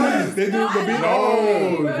know. They do the beat.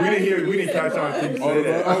 No, we didn't catch on. Things say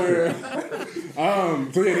that.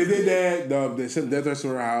 So yeah, they did that. They sent death threats to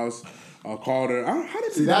her house. Called her. How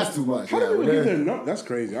did See, that's too much. How did people get their number? That's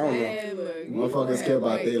crazy. I don't know. Man, look, Motherfuckers care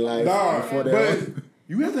about their life Dog, before but they.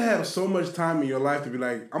 you have to have so much time in your life to be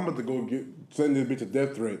like, I'm about to go send this bitch a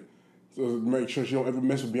death threat. So make sure she don't ever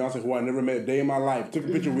mess with Beyonce, who I never met a day in my life. Took a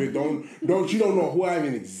picture with, she don't know who I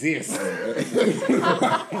even exist.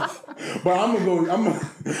 But I'm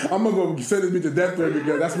gonna go send this bitch a death threat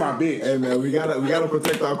because that's my bitch. Hey man, we gotta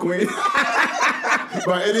protect our queen.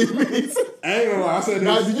 By any means. I ain't gonna lie, I said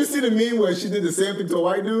Now, this. did you see the meme where she did the same thing to a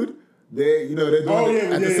white dude? They're doing it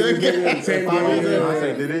at the same game. Same Five game. years I in.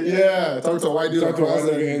 said, did it? Yeah, talking to a white dude Talk to a across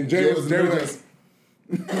white nigga, and Jay was just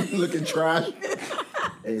looking trash.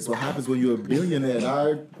 Hey, it's what happens when you're a billionaire,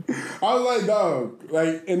 dog. I was like, dog,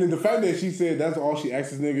 like, and then the fact that she said that's all she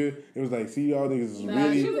asked this nigga, it was like, see, y'all niggas is Nah,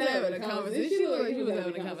 really. she was having a conversation. She looked like she was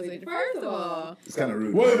having a conversation. First of all, It's kind of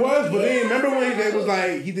rude. Well, it was, but then remember when they was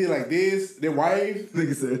like, he did like this, their wife?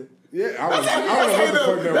 Nigga said. Yeah, I don't know what the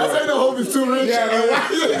fuck that That's was. how the hope is too rich. Yeah,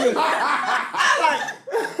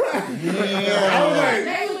 I was like,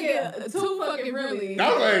 they look at too fucking really. I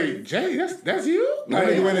was like, Jay, that's you? That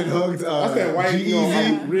nigga went and hugged That's that white, you know,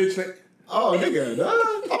 G-Eazy. rich. Like, Oh, nigga.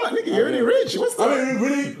 I'm like, nigga, you're already rich. What's that? I mean,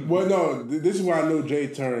 really? Well, no, this is why I know Jay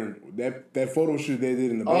turned. That photo shoot they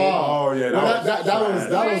did in the bed. Oh yeah, Well, that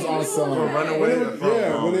was on some. Runaway.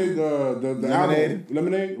 When they the Lemonade? album,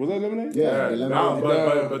 Lemonade? Was that Lemonade? Yeah, the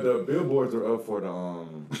lemonade. But the billboards are up for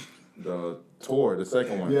the tour, the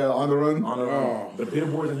second one. Yeah, on the run. On the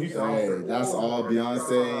billboards in Houston. Hey, that's all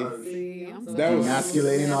Beyonce See, I'm so That was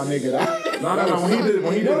emasculating our nigga. No.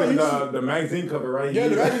 When he did the magazine cover, right? Yeah,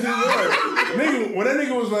 the magazine. Yeah. Nigga, when that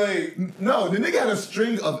nigga was like, No, the nigga had a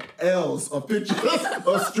string of L's, of pictures,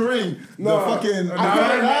 a string. No. The fucking.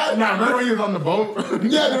 remember when he was on the boat?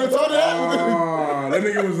 Yeah, they were told that. that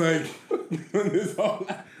nigga was like, this all.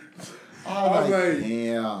 I was like,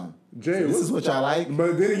 damn. Jay, This is what y'all like?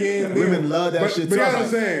 But then again, Women love that shit But too. you know what I'm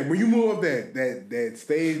saying? When you move up that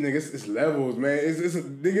stage, nigga, it's levels, man. It's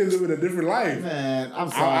niggas living a different life. Man, I'm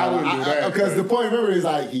I sorry. wouldn't do that. Because the point, remember, is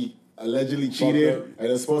like he allegedly cheated, and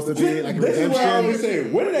it's supposed to be like a This is what I always redemption. say.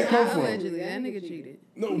 Where did that come Not from? allegedly, that nigga cheated.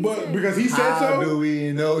 No, but because he said How so. do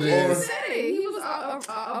we know He this? said it. He was Oh,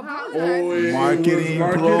 apologizing. yeah, Marketing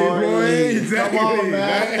marketing ploy. Exactly. Come on,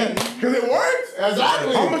 man. Because it works.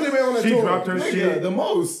 Exactly. How much they made on that She tour? dropped her Nigga, shit. the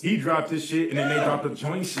most. He dropped his shit, and then they dropped the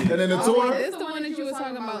joint shit. And then the Oh, tour. it's the one that you was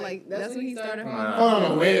talking about. Like that's when he started. Oh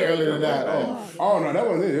no, way earlier than that. Oh. Oh no, that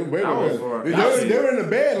wasn't it. It was way That was more. for- They were in the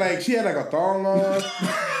bed like she had like a thong on.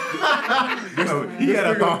 He had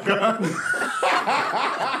a thong.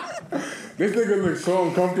 This nigga looks so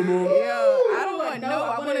uncomfortable. Yo, I don't want no.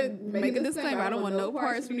 I want to make a disclaimer. I don't want no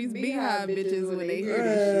parts from these beehive bitches when they hear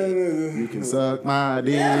this shit. You can suck my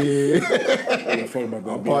dick. I'm fuck about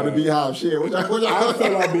that. I'm part of Beehive shit. What y'all I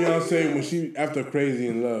felt like Beyonce when she after Crazy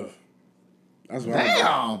in Love. That's what Damn.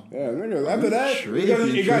 Yeah, nigga. After that,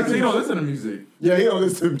 Trippy, it got You too. don't listen to music. Yeah, he don't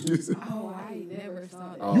listen to music. Oh, I never saw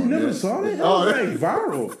that. Oh, You never yeah. saw that? That Oh, was like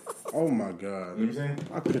viral. Oh my god. You know what I'm saying?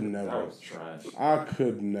 I could That never. was trash. I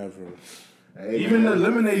could never. Hey, Even the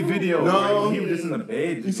Lemonade video, No. like, he was just in the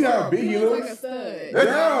bed. You see how big he He looks like a looks? stud.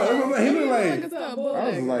 Yeah, it was like, he He looked looks like. like a stud I was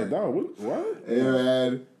bulldog. like, dog, what? Hey,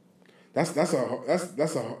 man. That's a But you that's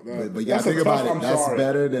gotta think a about tough, it. I'm That's sorry.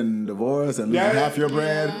 better than divorce and losing Yeah. half your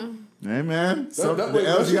brand. Hey, man. So That- the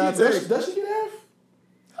else you gotta take. Does she get half?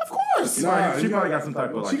 Of course. Nah, She probably got some type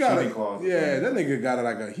of like She got cheating a, clause. yeah, that nigga got it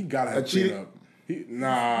like he gotta have cheating- clean up.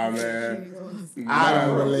 Nah, man. I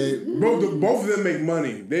don't relate. Both of them make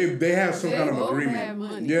money. They have some They kind of both agreement. have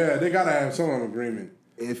money. Yeah, they gotta have some kind of agreement.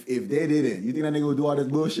 If they didn't, you think that nigga would do all this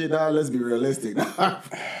bullshit, dog? Let's be realistic. I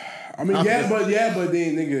mean, but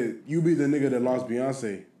then nigga, you be the nigga that lost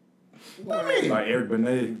Beyonce. I mean, Like Eric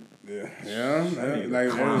Benet. Yeah,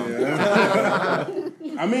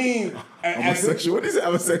 I mean, homosexual. What is it?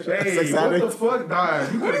 Homosexual. Hey, Sex what the addict. fuck,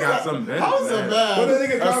 dog? You could have got something better. How is than it bad? But that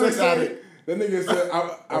nigga A sex comment said, addict. that nigga said,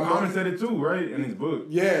 Common said it too, right? In his book.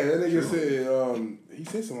 yeah, that nigga said, he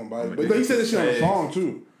said something about it, but he said this shit on the song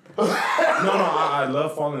too. No, I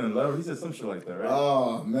love falling in love. He said some shit like that, right?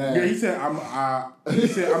 Oh man. Yeah, he said, I'm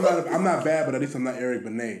not bad, but at least I'm not Eric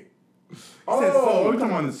Benet. oh, we're talking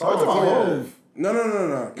about the song. Oh, No.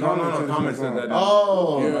 No. Comment said that.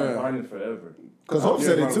 Oh. Yeah. Find it forever. Because Hope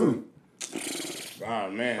said it too. Oh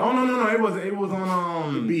man. Oh no. It was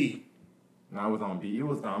on B. No, it was on B. It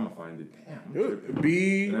was. I'm gonna find it. Damn.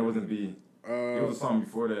 B. And it wasn't B. It was a song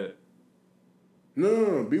before that.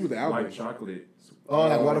 No. B was the album. Like chocolate. Oh,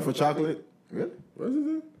 like Water for Chocolate? Really? What is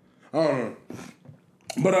it? I don't know.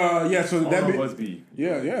 But yeah, so that was B.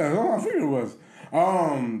 Yeah. I figured it was.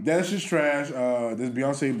 That's just trash. This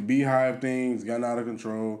Beyonce Beehive thing's gotten out of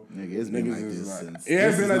control. Nigga, it's been like this since. It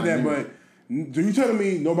has this been is like that, not but do you telling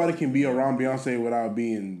me nobody can be around Beyonce without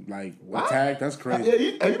being like attacked? That's crazy. Yeah,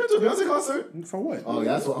 have you been to a Beyonce concert? For what? Oh,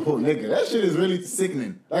 that's what. Oh, nigga, that shit is really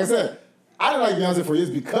sickening. Like I said, I didn't like Beyonce for years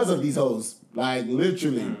because of these hoes. Like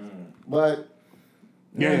literally, but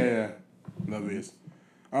yeah. Love is.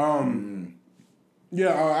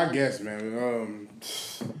 Yeah, I guess, man.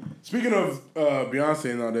 Speaking of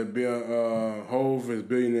Beyonce and all that, Hove is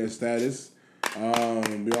billionaire status. We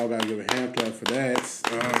all gotta give a hand clap for that.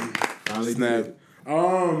 Finally Snap. did it. I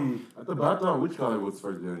thought which color was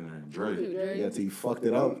first billionaire? Drake. Yeah, till you fucked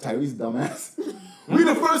it up, Tyrese dumbass. We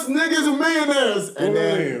the first niggas and millionaires, and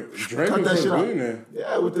then Drake cut was that first shit off. billionaire.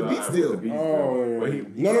 Yeah, with the beats deal. Oh,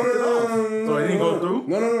 But no. So it didn't go through?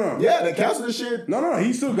 No. Yeah, they canceled the shit. No,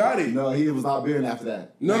 he still got it. No, he was not billionaire after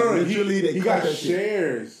that. No. Literally, they He cut got that shit.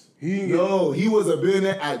 shares. He didn't get. No, he was a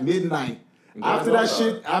billionaire at midnight. After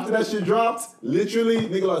that shit dropped, literally,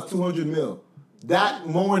 nigga lost 200 mil. That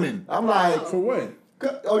morning. I'm like, For what?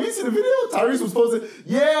 oh, you see the video? Tyrese was supposed to,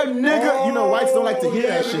 yeah, nigga. You know, whites don't like to hear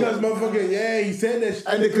that shit. Because motherfucker, he said that shit.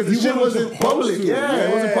 And because the shit wasn't public. Yeah,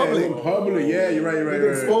 it wasn't public. It wasn't public. Yeah, you're right.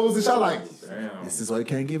 Nigga exposed the shit. Like, Damn. this is why you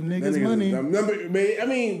can't give niggas That nigga's money. dumb. No, but, I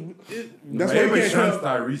mean, that's why It you makes can't sense,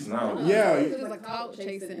 tell. Tyrese now. Yeah. It was a clout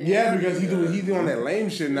chasing. Yeah, because he doing that lame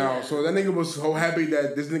shit now. So that nigga was so happy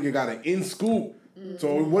that this nigga got an in scoop.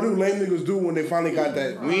 So what do lame niggas do when they finally got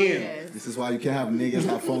that win? This is why you can't have niggas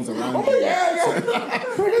have phones around Oh my you. God, I got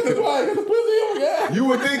the pussy, oh my God. You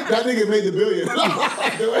would think that nigga made the billion.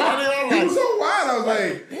 He was so wild. I was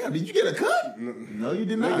like, damn, did you get a cut? No, you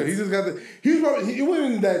did not. nigga, he just got the. He was probably. It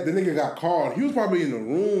wasn't that the nigga got called. He was probably in the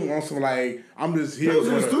room on some like, I'm just here. He was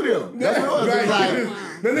in the studio. That's what it was. It was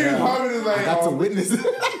like, the nigga probably just like. I got to witness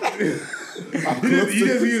it. He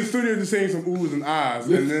just in the studio just saying some oohs and ahs,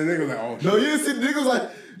 and then the nigga was like, oh shit. No, you didn't see the nigga was like,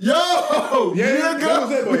 yo, Yeah, that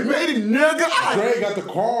was it, nigga, we but- made it, nigga. Dre got the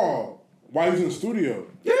call while he was in the studio.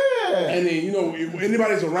 Yeah. And then, you know, if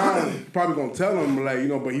anybody's around, probably gonna tell him, like, you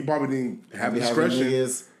know, but he probably didn't have discretion.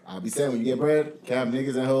 Niggas, I'll be saying when you get bread, can't have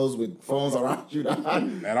niggas and hoes with phones around you.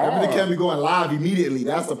 At all. Everything can't be going live immediately.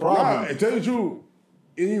 That's the Nah, problem. and tell you the truth,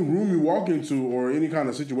 any room you walk into or any kind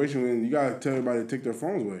of situation, when you gotta tell everybody to take their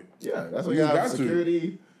phones away. Yeah, that's what You you got got to.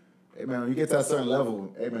 security. Hey man, when you get to a certain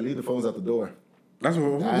level, hey man, leave the phones at the door. That's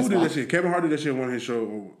what. That's Who did not- that shit? Kevin Hart did that shit on one of his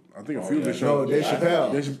show. I think a few of his No, shows. Dave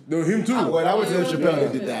Chappelle. No, him too. When I was in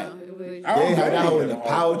Chappelle, they did that. They had that hoe in the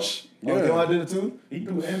pouch. Yeah. Oh, you know I did it too? He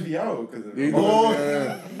threw envy out because He Oh.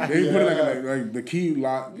 He put it like the key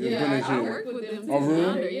lock. Yeah, put that I shit. worked with them. Oh, really?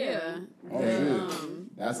 Under, yeah. Oh,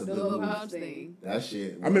 shit. That's a The good little move. pouch thing. That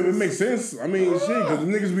shit. I mean, it makes sense. I mean, shit, because the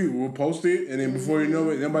niggas will post it, and then before you know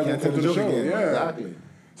it, everybody's Can't gonna take come to the the joke show. again. Yeah. Exactly.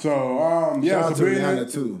 So, Shout yeah, out so to billionaire.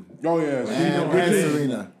 Rihanna too. Oh yeah, And richest,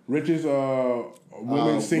 Serena. richest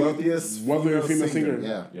woman singer, wealthiest wealthier female singer.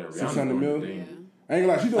 Yeah. Yeah, Rihanna 600 mil. damn. I ain't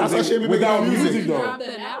gonna lie, she doing That's why she things ain't been without making music music. though. Dropped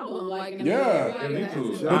an album like in Yeah. Yeah, me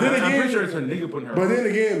too. But then I'm again- pretty sure it's her nigga putting her But on. then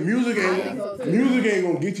again, music I think so, ain't too. music ain't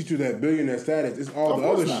gonna get you to that billionaire status. It's all Of the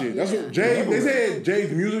course other not. shit. That's what Yeah. Jay. They said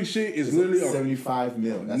Jay's music shit is literally 75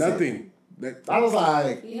 mil. That's nothing. It. That I was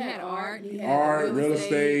like, He had art. He had art, real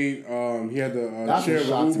estate. He had the that's share what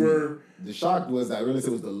shocked with Uber. me. The shock was that real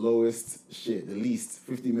estate was the lowest shit, the least,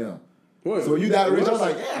 50 mil. What? So when you that rich, I was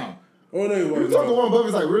like, damn. Oh no, You talk to Warren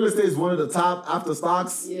Buffett's like real estate is one of the top after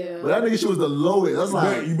stocks. Yeah. But that nigga shit was the lowest. I was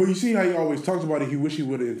like, But you see how he always talks about it. He wish he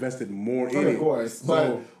would have invested more in it. of course. So,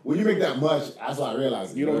 But when you make that much, that's what I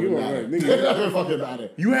realized. You don't give a matter. fuck, nigga. It doesn't fucking matter.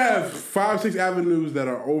 you have 5-6 avenues that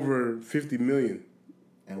are over 50 million.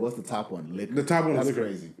 And what's the top one? Liquor. The top one That's is liquor.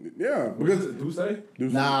 crazy. Yeah, because Do say?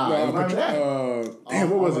 Nah, it's not that. damn,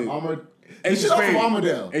 what was it? Ace Ace of of Spades. Spades.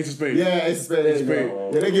 Armadale. Ace of Spades. Yeah, Ace of Spades. There you Spades.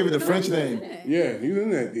 go. Yeah, they give it the French name. Yeah, he was in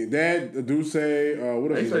that. That Duce,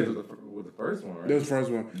 what else? Ace he Spades did? was the first one, right? That was the first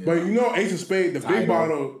one. But you know, Ace of Spades, the big Title.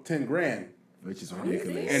 bottle, 10 grand, Which is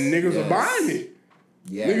ridiculous. and niggas Yes. are buying it.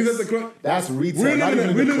 Yes. Niggas at the club. That's retail. We not live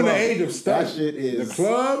even in the club. age of stuff. That shit is. The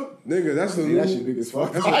club, nigga. That's the Yeah, new. that shit big as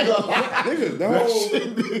fuck. That's I ain't what- gonna lie. Nigga, the That whole.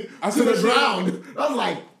 shit big. I To see the that shit. ground. I was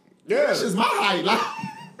like, Yeah. that shit's my height. Like,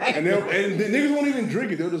 And the niggas won't even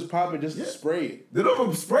drink it. They'll just pop it just to spray it. they don't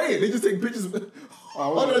even spray it. They just take pictures.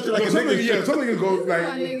 Oh, that shit like a nigga shit. Some niggas go My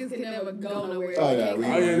like. niggas can never go nowhere. Oh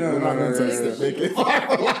yeah, no. This is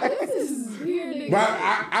weird. Nigga. But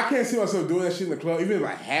I can't see myself doing that shit in the club, even if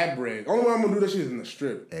I had bread. Only way I'm gonna do that shit is in the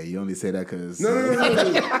strip. Hey, you only say that because No.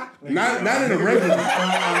 Not in a regular.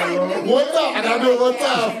 What's up? I gotta do it one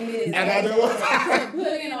time. I gotta do it one time.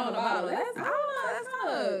 Putting on the bottle. That's, I don't know. That's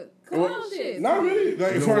kind of clown shit. Not really.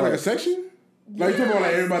 Like as far as like a section. Like you talking about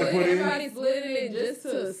like everybody put in. Everybody split it just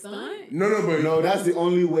to stunt. No, that's the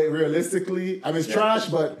only way. Realistically, I mean it's trash,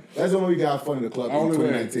 but that's the only way we got fun in the club in Only way.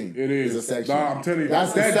 2019. It is a section. Nah, I'm telling you,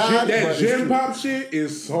 That's that sad, that but gym it's pop shit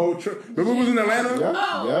is so true. Remember we was in Atlanta? Yep.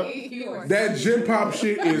 Oh, Yep. you are That gym pop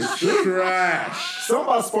shit is trash. Some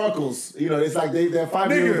about sparkles. You know, it's like they're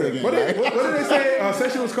 5 years Nigga, again. what Right? did they say?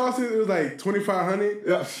 Section was costing? It was like $2,500.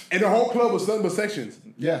 Yeah. And the whole club was nothing but sections.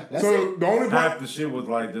 Yeah. That's So it. the only Half part, the shit was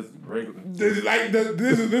like just regular. this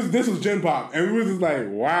was gym pop, and we was just like,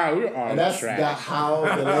 wow, we are And that's trash. how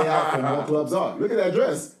the layout for more clubs are. Look at that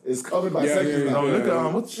dress. It's covered by sections. yeah, now. No, look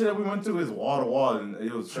at what shit we went to is wall to wall, and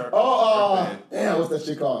it was sharp. Damn, what's that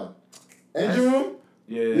shit called? Engine room?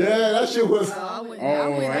 Yeah. Yeah, that shit was. I went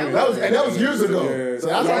That was years ago. Yeah. So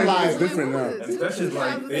that's No, why I'm like, it's different now. That shit's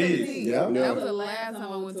like this. Yeah. That was the last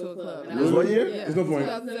time I went to a club. It was what year? Yeah. There's no point.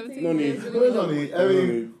 2017. No need. There's no need. I mean,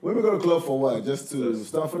 need. women go to club for what? Just to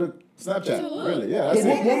stuff for the Snapchat. look. Really? Yeah, that's The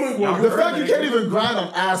it. woman, The fact you can't even grind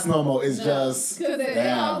on ass no more is just. Because they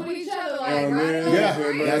all with each other, like, Oh, right? man. Yeah,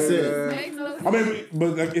 that's it. Makes no sense. I mean,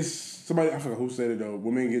 but like it's somebody, I forgot who said it though.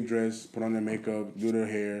 Women get dressed, put on their makeup, do their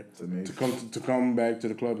hair amazing. to come back to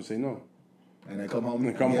the club and say no. And then come home.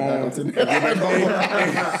 And come get home. back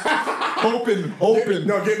onto hoping.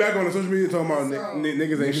 No, get back on the social media talking about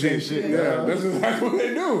niggas ain't shit. Yeah, that's exactly what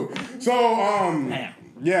they do. So,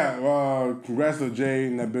 congrats to Jay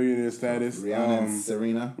and that billionaire status. Rihanna and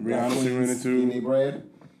Serena. Rihanna, Serena too. You need bread?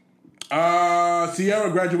 Sierra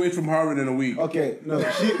graduates from Harvard in a week. Okay, no,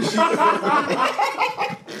 she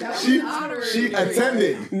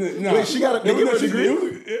attended. No, Wait, she got they give her a degree?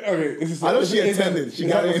 Okay, I know she attended. She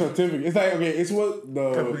got a a certificate. It's like, okay, it's what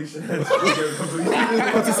the...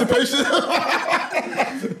 participation.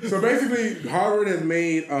 So basically, Harvard has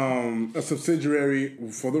made a subsidiary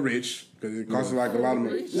for the rich, because it costs like a lot of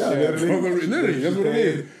money. Yeah, literally, that's what it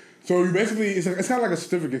is. So you basically, it's kind of like a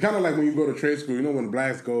certificate, kind of like when you go to trade school. You know when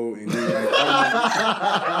blacks go and do like,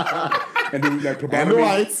 and do like And the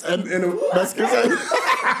whites and the Mexicans.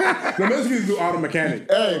 The Mexicans do auto mechanic.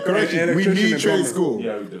 Hey, correction. We need trade school.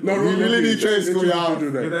 Yeah, we do. No, We really need trade school, y'all. At the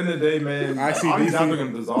end of the day, man, I see all these DC. jobs are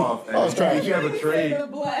gonna dissolve. Oh, it's trash. If you have a trade, The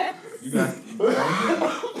black. you got.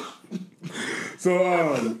 So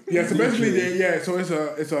so basically, so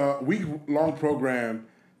it's a week-long program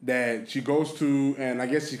that she goes to, and I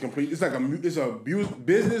guess she completes. It's like a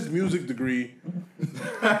business music degree.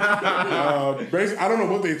 Basically, I don't know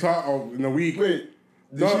what they taught in a week. Wait,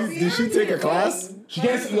 did she take a class? She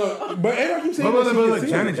can't. No, but everyone keeps saying But that she can sing.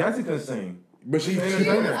 Janet Jackson can sing. But she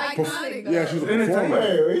Iconic, though. yeah, she was a Entertainer.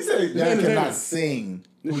 performer. Wait, he said Janet cannot sing.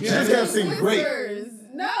 She just can't sing great. Whispers.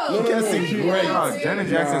 No. She can't sing great. No, Janet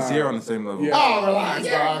Jackson and Sierra on the same level. Yeah. Oh, relax,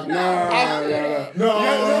 dog. No.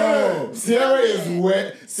 No. Sierra is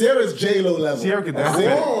wet. Sierra is J-Lo level. Sierra can dance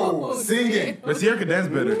better. Whoa, singing. But Sierra can dance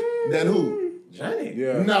better. Than who? Janet.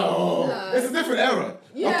 Yeah. No. It's a different era.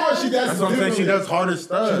 Yeah. Of course she dances That's what I'm saying. She does harder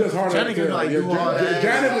stuff. She does harder. Janet can like do all that.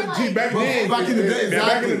 Janet, back then. Back in the day,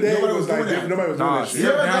 Back in the day, nobody it was like doing that. nobody was doing Nah, that shit.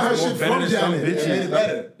 Sierra got her dance shit more better from than some Janet. bitches. Made it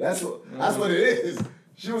better. That's what it is.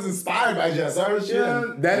 She was inspired by Janet. So her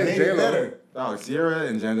shit That is made it J-Lo. better. Dog, Sierra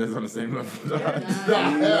and Janet is on the same level.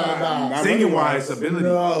 Nah. Singing wise, ability.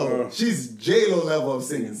 No, she's J-Lo level of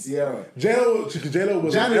singing. Sierra. J-Lo was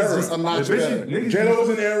Janet an is just a era. notch better. J-Lo was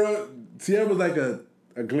an era. Sierra was like a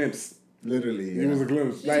glimpse. Literally. It was a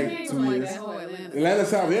glimpse. Like Came from like that whole Atlanta. Atlanta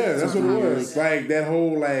South, yeah, that's what it was. Like that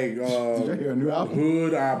whole Did you hear a new album?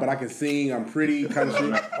 hood, but I can sing, I'm pretty kind of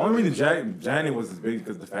shit. Only reason Janet was as big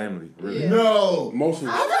because the family. Really. Yeah. No.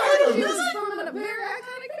 Mostly. She was from a very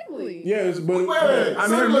iconic family. Yes, but Wait, I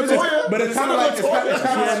mean, her music- but it's kind of like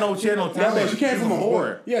She had no talent. Yeah, she came from a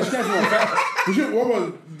whore. Yeah, she came from a fat.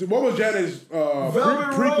 What was Janet's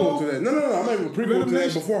prequel to that? No. I'm not even prequel to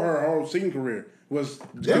that. Before her whole singing career was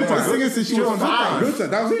Janet been singing since she was 5. Good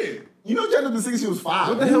Time. That was it. You know Janet been singing since she was 5.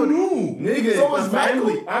 What the hell? knew? Nigga, So was the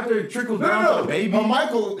family. Michael. After it trickles No, down no, to the baby.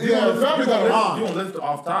 Michael, yeah, the family got it You wrong. don't lift it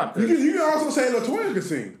off top. You can also say LaToya can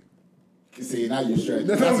sing. See, now you stretch.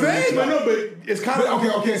 That's what I'm saying. But no, but it's kind of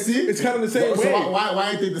Okay, see? It's kind of the same So way. why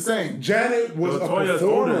ain't they the same? Janet was a LaToya's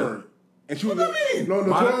performer. older. And she was What do you mean? No,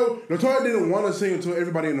 LaToya didn't want to sing until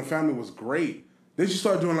everybody in the family was great. Then she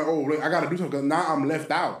started doing like, oh, look, I gotta do something because now I'm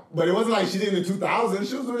left out. But it wasn't like she did in the 2000s.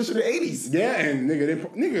 She was doing shit in the 80s. Yeah, and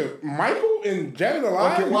nigga, Michael and Janet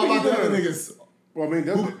alive. Okay, what about the other niggas? Well, I mean,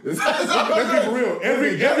 let's be for real.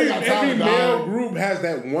 Every male group has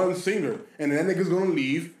that one singer, and then that nigga's gonna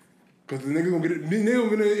leave because the nigga's gonna get it. The nigga's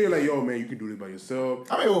gonna get like, yo, man, you can do this by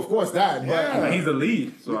yourself. I mean, well, of course that. But I mean, he's the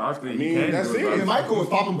lead, so obviously he can. That's it. and Michael was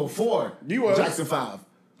popping before Jackson 5.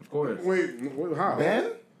 Of course. Wait, how?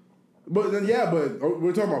 Ben? But then,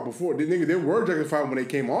 we're talking about before. The nigga, they were Jackson 5 when they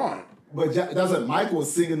came on. But doesn't Michael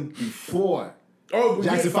was singing before. Oh,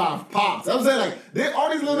 Jackson 5 pops. I'm saying like all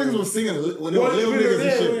these little niggas were singing when they were little niggas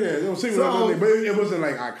and shit. Yeah, they were singing little niggas, but it wasn't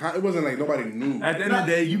like it wasn't like nobody knew. At the end of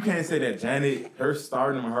the day, you can't say that Janet, her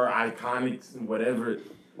stardom, her iconics, and whatever.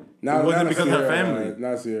 Now, it wasn't because of her family.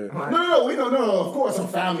 Not Sierra. No. Of course, her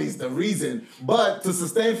family's the reason. But to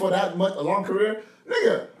sustain for that much a long career,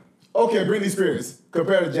 nigga. Okay, Britney Spears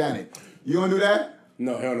compared to Janet. You gonna do that?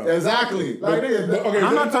 No, hell no. Exactly. Like, nigga,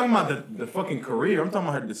 I'm not talking about the fucking career. I'm talking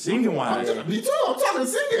about the singing wise. Me too. I'm talking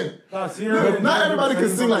singing. Sierra, Not everybody can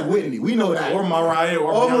sing like Whitney. We know that. Or Mariah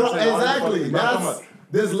or Beyonce. Exactly.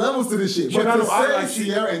 There's levels to this shit. But to say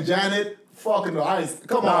Sierra and Janet, fucking the ice.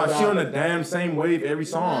 Come on, she on the damn same wave every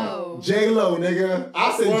song. No. J-Lo, nigga.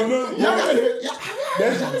 I said, y'all gotta hear.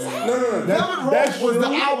 That was the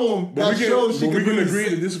album that showed she could. We can agree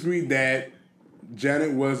to disagree that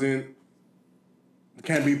Janet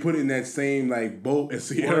can't be put in that same like boat as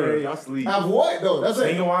Sierra. Y'all sleep. Have what though? That's it.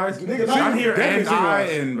 Singing wise, Nigga, I'm here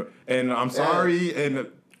definitely and I'm sorry and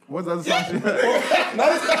what's the other song? Fuck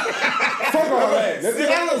all that.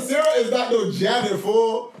 Sierra is not no Janet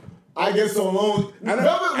fool. I get so alone. I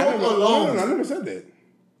never said that.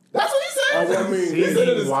 That's what he said. Well, I mean, he said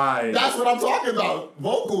it is, wise. that's what I'm talking about.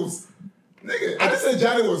 Vocals. Nigga, I just said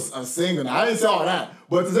Janet was a singer. I didn't say all that.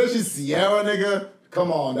 But to say she's Sierra, nigga,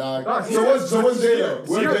 come on, dog. So what's J-Lo?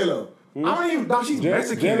 Where's J-Lo? I don't even know she's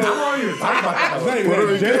Mexican. I don't even talk about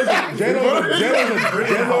that.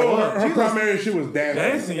 J-Lo, her primary shit was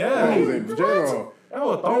dancing. Dancing, J-Lo. That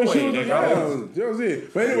was a throwaway. That was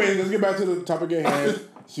it. But anyway, let's get back to the topic at hand.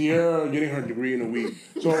 Sierra getting her degree in a week.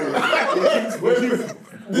 So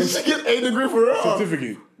did she get a degree for real?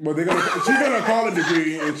 Certificate. But she's gonna call it a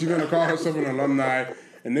degree and she's gonna call herself an alumni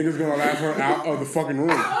and niggas gonna laugh her out of the fucking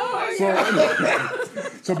room.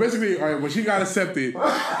 So basically, all right, when she got accepted,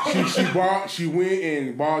 she went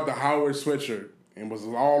and bought the Howard sweatshirt. And was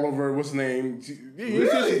all over, what's the name?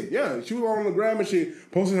 Really? She was all on the gram and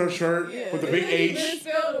shit, posting her shirt with the big H.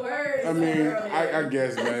 Spell the words. I mean, I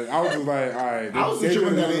guess, man. I was just like, all right. I was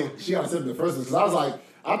tripping that she got accepted first because I was like,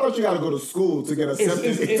 I thought you got to go to school to get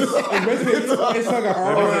accepted. It's like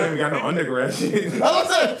I don't even got no undergrad shit. That's what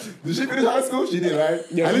I said. Did she finish high school? She did, right?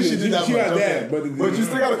 Yeah, at least she did that. She got that, but you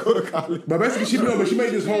still got to go to college. But basically, she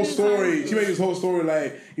made this whole story. She made this whole story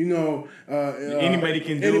like, you know, anybody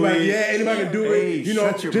can do it. Yeah, anybody can do it. You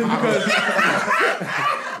know,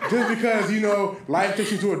 just because, you know, life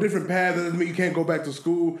takes you to a different path doesn't mean you can't go back to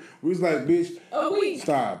school. We was like, bitch, a week.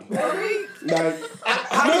 Stop. A week. Like,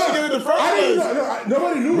 how did she get in the first place?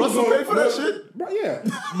 Nobody knew. Russell paid for that shit? But yeah.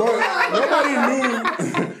 But nobody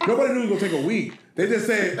knew it was going to take a week. They just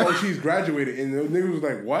said, oh, she's graduated. And the nigga was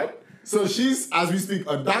like, what? So she's, as we speak,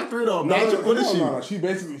 a doctorate or a bachelor? What is she? No. She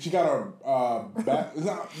basically, she got her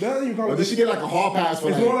they don't even call it. Or did she get like a hall pass for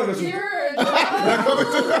it's like? More like a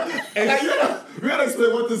we gotta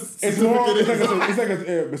explain what this certificate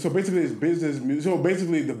is. So basically it's business. So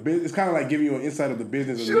basically it's kind of like giving you an insight of the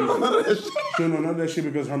business. She don't know none of that shit. She don't know none of that shit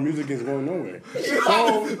because her music is going nowhere.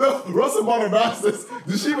 No, Russell bought her masters.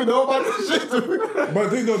 Did she even know about this shit? But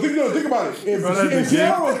think about it. If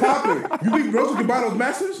Sierra was popping, you think Russell could buy those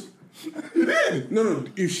masters? He did. No.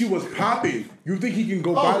 If she was popping, you think he can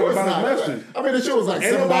go buy his masters? I mean, the shit was like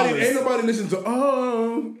 $7. Ain't nobody listen to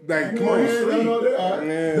like come on.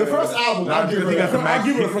 The first album, I give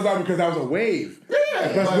it the first album because that was a wave. Yeah,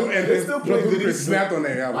 and still Ludacris snapped on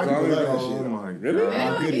that album. Oh my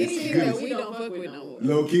god, really? We don't fuck with no more.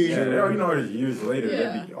 Low key. Yeah, you know, years later.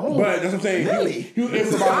 Yeah. But that's what I'm saying. Really? He was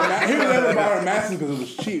able to buy her masters because it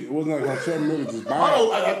was cheap. It wasn't like on 7 million just buying.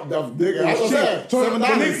 Nigga, I was saying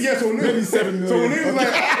 $7. Maybe 7 million. So when he was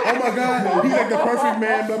like, oh my god, he's like the perfect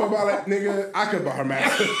man, blah blah blah. Like nigga, I could buy her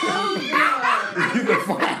masters. Get the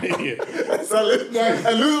fuck out of here.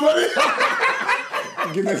 And lose money.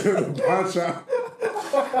 Get that to the pawn shop.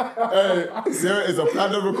 Hey, Sarah is a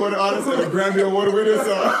platinum recording artist and a Grammy Award winner,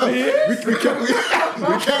 so we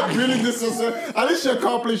can't really disrespect. At least she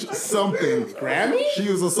accomplished something. Grammy? She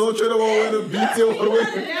was a Soul Train Award winner, BT Award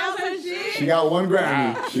winner. She got one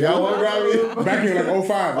Grammy. Back in like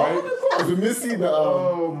 05, right? Was it Missy? The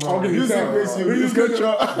Okay, music Missy. Who you Good good?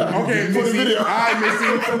 job. Okay, For the Missy. video. All right, Missy.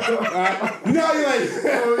 You know how you like.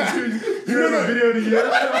 You know the video of the year?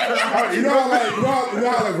 You know how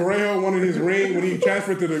like Correjo wanted his ring when he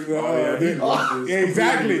transferred to the.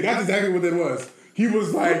 Exactly. That's exactly what that was. He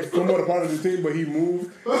was like somewhat a part of the team, but he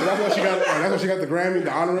moved. So that's why she got. That's why she got the Grammy,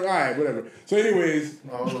 the honor. All right, whatever. So, anyways,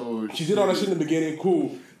 she did all that shit in the beginning.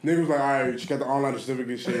 Cool. Nigga was like, all right, she got the online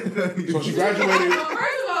certificate shit. So she graduated.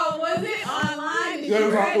 First of all, was it online? Yeah,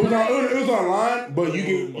 it was online, but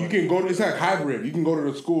you can go to, it's like hybrid. You can go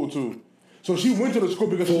to the school too. So she went to the school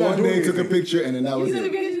because she's not doing anything. Took a picture and then that was You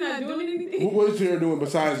it. said she's not doing anything? What is she doing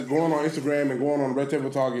besides going on Instagram and going on Red Table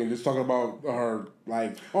Talk and just talking about her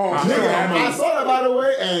like, oh, she's so happy. I saw that by the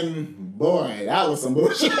way, and boy, that was some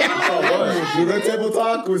bullshit. The Red Table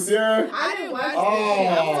Talk with Sarah. I didn't watch it.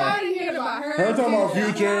 I'm tired of hearing about her. Her talking about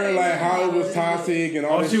Future, like how it was toxic and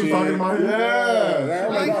all that shit. She was talking about it? Yeah.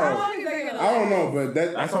 Like, how long is that gonna I don't know, but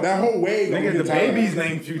that whole wave. Nigga, the baby's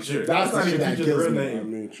named Future. That's not the shit even that Future's kills real me. name. I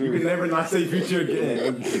mean, true. You can never not say Future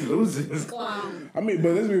again. He loses. Clown. I mean,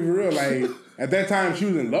 but let's be for real. Like at that time, she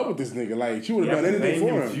was in love with this nigga. Like she would have done anything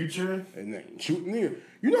for him. Future? And then shoot, nigga.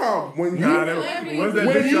 You know how when you What's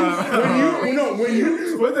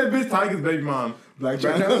that bitch Tiger's baby mom? Like She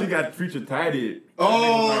got Future tatted.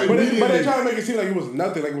 Oh, but they trying to make it seem like it was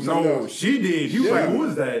nothing, like it was something No, else. she did. He was like, who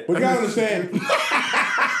is that? But you gotta understand.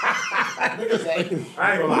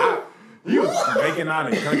 I ain't gonna lie. He was making out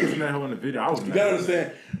and kissing that hoe in the video. I was You gotta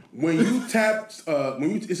understand when you tap,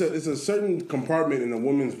 it's a certain compartment in a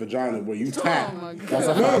woman's vagina where you tap. Oh my God. That's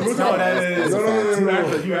a No, fact. we're talking- that is.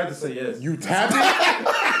 No. You had to say yes. You tap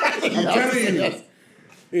it. I'm telling you,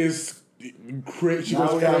 it's crazy. She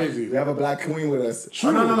goes crazy. We have a black queen with us.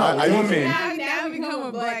 No. Woman. Now become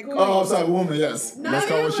a black queen. Oh, I'm sorry, woman. Yes. No, Let's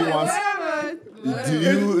call what she wants. Whatever. Do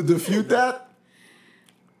you defute that?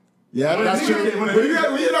 Yeah, that's true. When you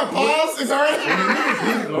get a pause, it's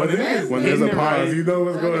alright. When there's a pause, you know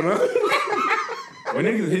what's going on. When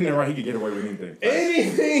niggas hitting it right, he could get away with anything.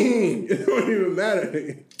 Anything. It don't even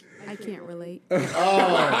matter. I can't relate. So you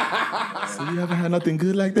haven't had nothing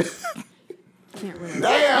good like that? Can't relate.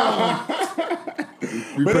 Damn.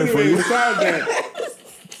 We But pray for anyway, you.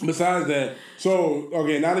 besides that, so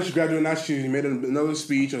okay, now that she graduated, now she made another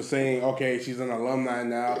speech of saying, okay, she's an alumni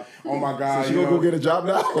now. Oh my God, She gonna go get a job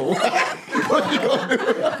now? What you gonna do?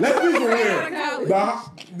 Let's be for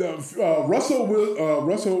real.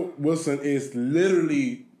 Russell Wilson is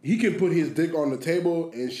literally, he can put his dick on the table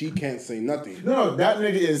and she can't say nothing. No, that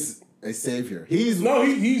nigga is a savior. He's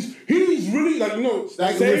He's really like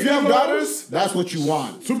like savior if you have mode, daughters, that's what you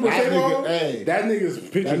want. Super that savior nigga, mode, hey, that nigga's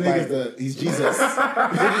picture that nigga's like he's Jesus.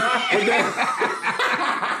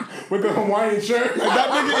 with the Hawaiian shirt. Like, that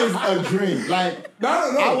nigga is a dream. Like No.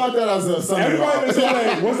 I want that as a son. Everybody been saying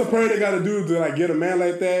like, what's the prayer they gotta do to like get a man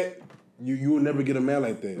like that? You will never get a man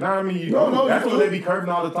like that. Nah, I mean, No, that's you what do. they be curving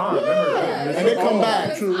all the time. And they come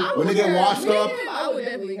back. When they get washed up. I would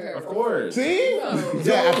definitely hurt. Of course. See? Yeah,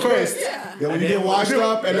 at first. Yeah, when you get washed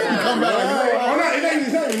up and then you come back. Like,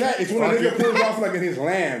 It's not even that. It's when a nigga pulls off like in his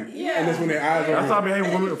lamb. Yeah. And that's when their eyes That's are. why I be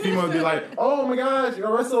hating women, females be like, oh my gosh,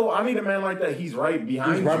 Russell, I need a man like that. He's right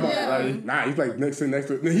behind He's you. right behind. Nah, he's like next to.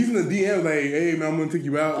 He's in the DM like, hey man, I'm gonna take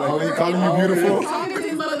you out. oh, Like, they calling you beautiful. Talking to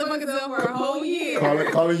these motherfuckers up for a whole year.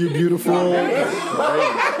 Calling you beautiful.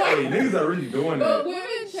 Hey, niggas are really doing But that. women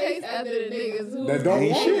chase after the niggas who That don't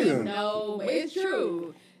want really them. know. It's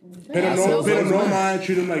true. pay them no mind,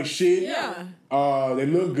 treat them like shit. Yeah. They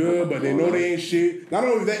look good, but they know they ain't shit. Not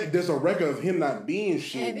only that, there's a record of him not being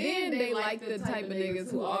shit. And then they like the type of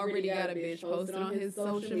niggas who already got a bitch posted on his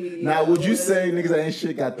social media. Now, would you say niggas that ain't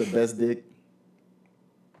shit got the best dick?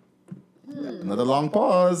 Another long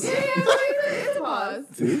pause. Yeah, it's a pause.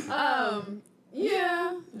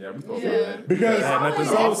 Yeah. Yeah, we supposed to Yeah. do that. Because Had nothing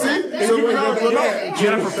So, to see? That's So what we're I'm not saying. You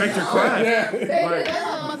gotta perfect your craft. That's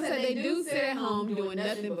what I'm saying. They do sit at home doing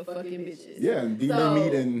nothing but fucking bitches. Yeah, and beating So- their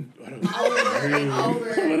meat and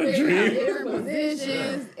Over different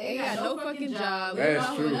positions. They got no fucking job. They That's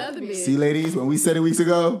off true. with another bitch. see, ladies, when we said it weeks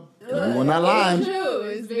ago, we were not lying. It's true.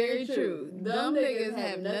 It's very true. Dumb niggas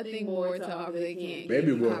have nothing more to offer. They can't Baby give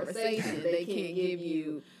you boy. conversation. They can't give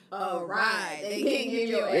you a ride. They can't give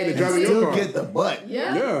you They a drive your Still car. get the butt.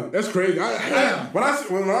 Yeah. Yeah, that's crazy. When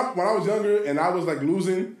I was younger and I was like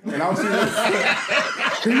losing and I was seeing,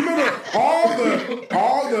 can you remember all the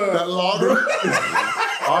That logger.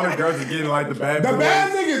 All the girls are getting like the bad boys.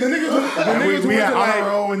 bad niggas, the niggas who We went had to like, honor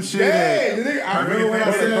roll and shit. yeah, the nigga, I remember when I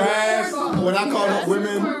Perfect said class. class. When I called up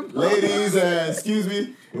women, ladies, and excuse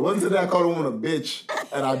me, it wasn't today I called a woman a bitch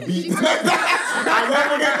and I beat. I never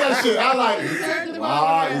forget that shit. I like,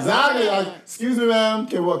 wow, exactly. Like, excuse me, ma'am.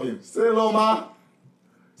 Keep walking. Say hello, ma.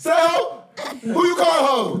 Say hello. Who you call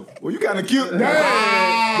ho? Well, you kind of cute.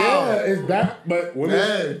 Yeah, it's back. But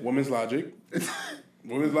women's logic.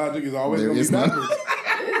 Women's logic is always going to be backwards.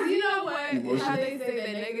 You know what? How they say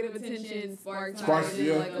that negative attention sparks like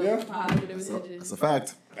positive attention. That's a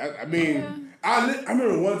fact. I mean, I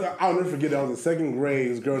remember one time, I'll never forget, I was in second grade,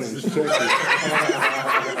 this girl named Chelsea.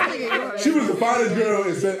 She was the finest girl,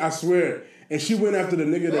 and said, I swear. And she went after the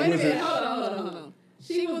nigga that was Hold on.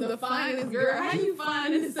 She was the finest girl. How you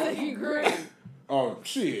find in the second grade? Oh,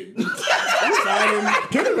 shit.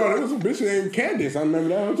 Kindergarten, there was a bitch named Candace. I remember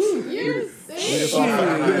that one, too. You're sick. You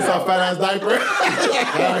saw fat ass diaper.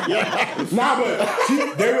 Nah,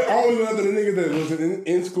 but they were always went after the nigga that was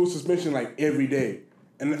in school suspension like every day.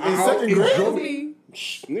 And in second grade?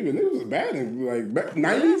 Niggas was bad in like back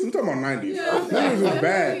 90s. I'm talking about 90s. Niggas was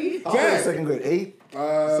bad. Second grade, 8?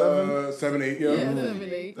 7, 8, yeah. 7,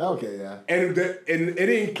 8. Okay, yeah. And it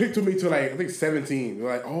didn't click to me till like I think 17.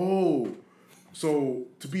 We're like, oh, so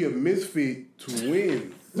to be a misfit to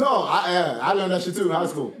win. No, I learned that shit too in high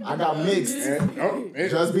school. I got mixed.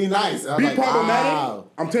 Just be nice. Be like, problematic. Wow.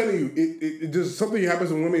 I'm telling you, it just something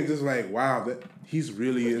happens to women. Just like, wow, that he's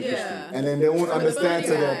really interesting. Yeah. And then they won't understand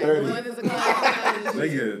till they're 30. They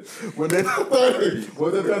good. When they turn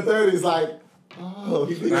 30, it's like, oh,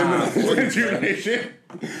 he did shit.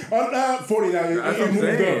 40 now. It moved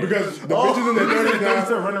up because the bitches in their 30s now.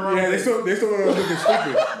 Still running around. Yeah, they still looking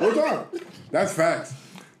stupid. What's up? That's facts.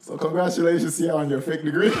 So congratulations, Sia, on your fake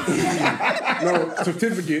degree. No,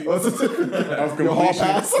 certificate of completion. Your hall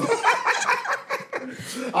pass.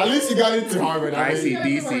 At least you got into Harvard.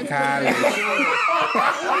 ICDC college.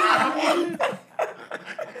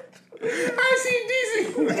 ICDC.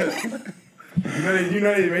 You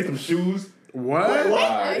know they made some shoes. What?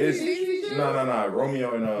 No.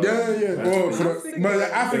 Romeo and Yeah. Well,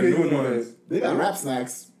 but I figured you would know that. They got rap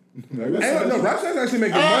snacks. No, rap snacks actually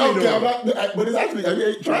making money though. But it's actually, have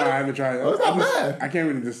you tried it? I haven't tried it. Oh, it's not bad. I can't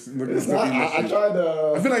really just look It's not. I tried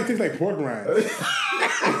I feel like it tastes like pork rinds.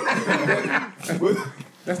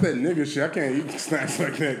 That's that nigga shit. I can't eat snacks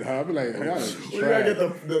like that. I be like, y'all you gotta get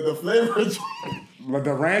the flavor. Like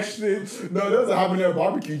the ranch shit. No, there was a habanero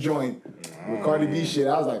barbecue joint with Cardi B shit.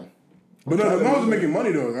 I was like, but no, the was making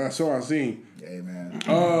money though. That's all I seen. Hey man.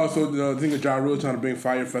 So the thing of Ja Rule trying to bring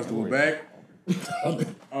Fire Festival back.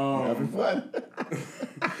 Having fun.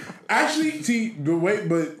 Actually, see the way,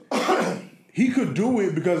 but he could do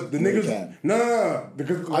it because the niggas. No.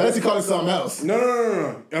 Because unless he called it something else.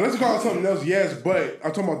 No. Unless he called it something else, yes. But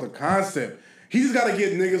I'm talking about the concept. He just got to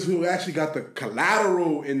get niggas who actually got the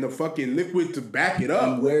collateral in the fucking liquid to back it up.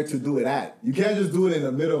 And where to do it at. You can't just do it in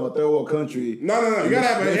the middle of a third world country. No. You gotta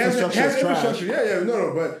have infrastructure. Yeah.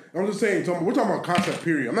 No. But I'm just saying, we're talking about concept,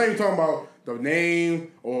 period. I'm not even talking about the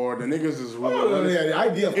name or the niggas is. The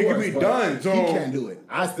idea, of course. It can be done. So he can't do it.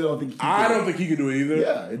 I still don't think he can. I don't think he can do it either.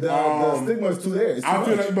 Yeah, the stigma is too there. I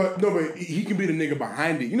feel like, but he can be the nigga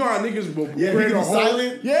behind it. You know how niggas will create a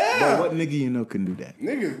silent. Yeah. But what nigga you know can do that?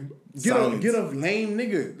 Nigga, get a lame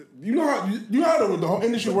nigga. You know how the whole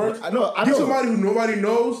industry works. I know. Get somebody who nobody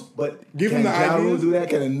knows. But give him the idea. Can Ja Rule do that?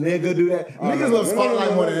 Can a nigga do that? Niggas love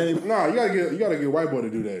spotlight more than anything. No, you gotta get white boy to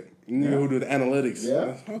do that. You know who do the analytics.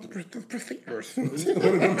 Yeah. The procedures. One of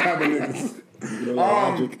them type of niggas.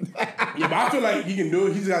 Yeah, but I feel like he can do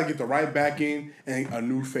it. He's got to get the right backing and a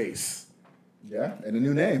new face. Yeah, and a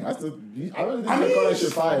new name. I really think they call that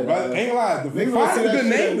shit Fire. But ain't lie, the Fire is a good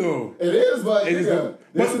name though. It is, but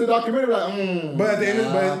this is the documentary. But at the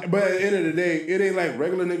end of the day, it ain't like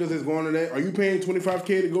regular niggas that's going to that. Are you paying $25K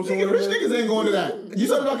to go somewhere? Rich niggas ain't going to that. You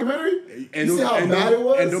saw the documentary? And you see how bad it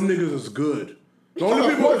was? And them niggas is good. The only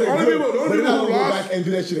but people they're not who gonna go lost back and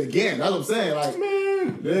do that shit again. That's what I'm saying. Like,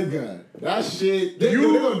 man, they're gonna that shit. They're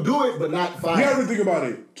gonna do it, but not Fire. You have to think about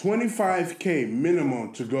it. $25K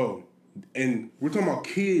minimum to go. And we're talking about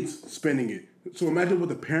kids spending it. So imagine what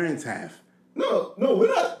the parents have. No,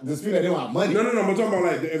 we're not disputing that they don't have money. No. I'm talking about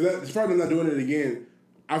like as far as not doing it again.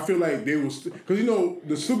 I feel like they will because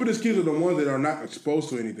the stupidest kids are the ones that are not exposed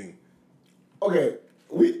to anything. Okay,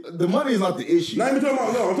 the money is not the issue. Not even talking about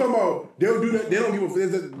I'm talking about they'll do that. They don't give a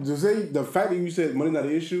to say the fact that you said money's not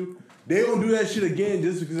the issue. They don't do that shit again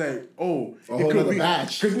just because it could be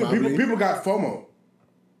because people got FOMO.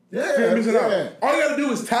 Yeah, missing out. All you gotta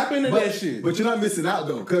do is tap into that shit. But you're not missing out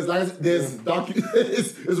though, because there's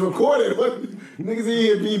it's recorded. Niggas in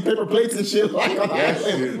here being paper plates and shit like that.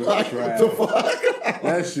 Shit was trash. What the fuck?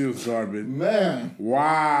 That shit was garbage. Man.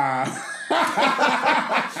 Wow.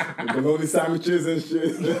 The bologna sandwiches and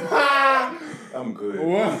shit. I'm good.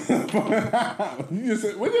 What? You just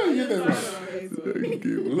said, what did you get that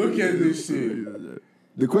from? Look at this shit.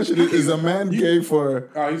 The question is a man gay for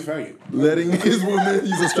he's faggot. letting his woman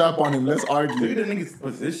use a strap on him? Let's Look at argue. the nigga's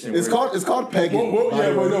position. It's called pegging. We'll by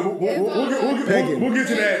the way. We'll get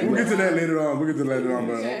to that. We'll get to that later on.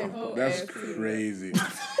 But that's crazy. We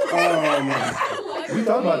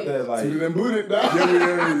talked about that, like. Then boot it down.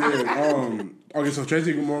 Yeah. Okay, so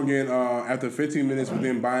Tracy Morgan, after 15 minutes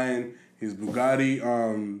within buying his Bugatti,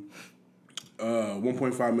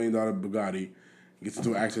 $1.5 million Bugatti, gets into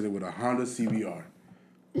an accident with a Honda CBR.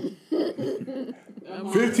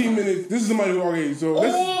 15 minutes. This is somebody who so.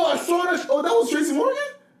 I saw that. Oh, that was Tracy Morgan?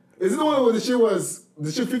 Is it the one where the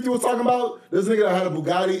shit 50 was talking about? This nigga that had a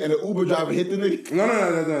Bugatti and an Uber driver hit the nigga? No.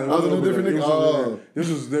 That was a different nigga? Oh. This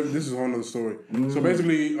is a whole nother story. So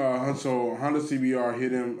basically, Honda CBR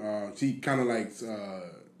hit him. She kind of like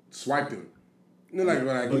swiped him. But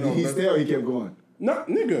did he stay or he kept going? No,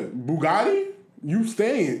 nigga. Bugatti? You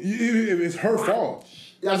staying. It's her fault.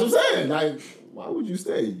 That's what I'm saying. Like, why would you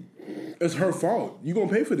stay? It's her fault. You gonna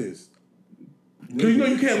pay for this. Cause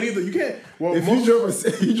you can't leave you can't. Well, if you drove a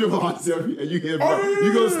Honda CRV and you hit you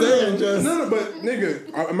gonna stay and just. No, but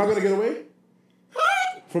nigga, am I gonna get away?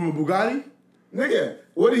 From a Bugatti? Nigga,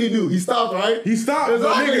 what did he do? He stopped, right? He stopped.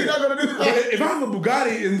 Exactly. Nigga, He's not gonna do that. If I have a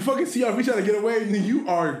Bugatti and fucking CRV trying to get away, then you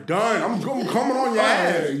are done. I'm coming on your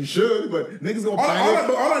ass. You should, but niggas gonna panic.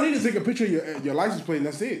 All I need is take a picture of your license plate and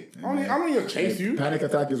that's it. I don't need to chase you. Panic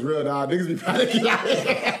attack is real, dog. Niggas be panicking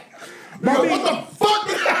like But what the fuck?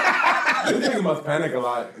 This nigga must panic a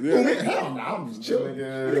lot. Yeah. Hell no, I'm just chilling.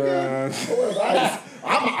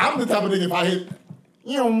 I'm the type of nigga if I hit.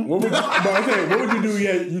 What would you do?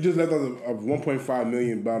 Yeah, you just left out a $1.5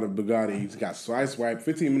 million Bugatti. He got swiped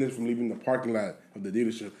 15 minutes from leaving the parking lot of the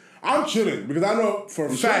dealership. I'm chilling because I know for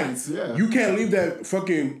a fact you can't leave that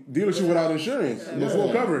fucking dealership without insurance,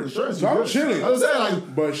 full coverage. So I'm chilling. I was saying,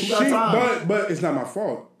 like, but it's not my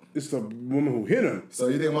fault. It's the woman who hit him. So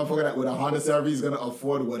you think motherfucker that with a Honda CRV is gonna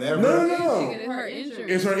afford whatever? No. It's her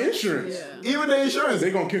insurance. It's her insurance. Yeah. Even the insurance.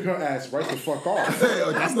 They gonna kick her ass right the fuck off.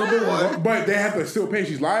 That's number one. But they have to still pay.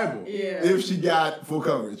 She's liable. Yeah. If she got full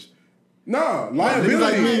coverage. No, liability. Niggas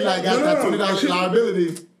like me, like got that $20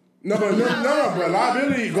 liability. No, but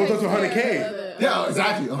liability goes up to $100K. Yeah,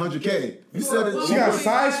 exactly, $100K. You said it. She got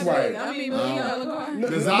sideswiped. I mean,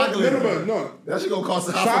 $1,000,000. Exactly. No. That shit gonna cost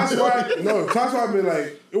a sideswipe. No, sideswipe be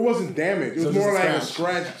like it wasn't damage. It was more like a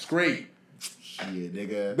scrape. Shit,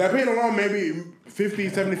 nigga. That paint alone maybe 50,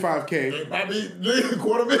 75K. Might be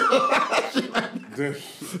 $250,000.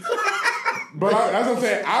 But that's what I'm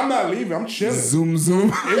saying. I'm not leaving. I'm chilling. Zoom.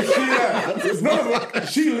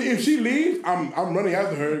 If she leaves, I'm running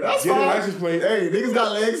after her. That's get fine. a license plate. Hey, niggas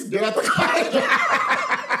got legs. Get out the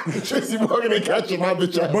car. Tracy Morgan ain't catching my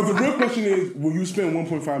bitch ass. But the real question is, will you spend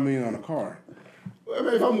 $1.5 million on a car? I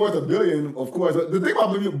mean, if I'm worth $1 billion, of course. But the thing about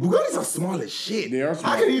Bugattis are small as shit. They are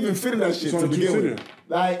small. I could even fit in that shit It's to only begin with. two-seater.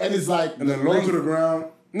 Like, and it's like And then low to the ground.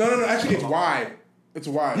 No. Actually, it's wide. It's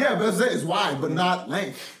wide. Yeah, but it's wide, but not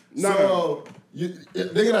length. No. So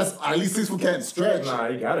nigga that's at least 6 foot can't stretch. Nah,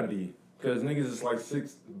 he gotta be. Because niggas is like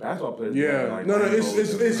 6 basketball players. Yeah. Like, No.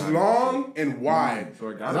 It's long and wide. So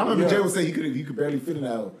it I gotta remember Yeah. Jay would say he could barely fit in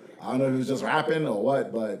that. I don't know if it was just rapping or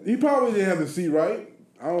what, but He probably didn't have the seat right.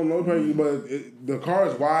 I don't know, probably, but the car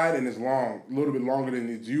is wide and it's long, a little bit longer than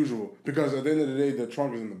it's usual. Because at the end of the day, the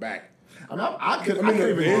trunk is in the back. I mean, I could The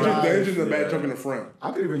engine's in the back, Yeah. trunk in the front.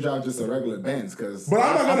 I could even drive just a regular Benz because But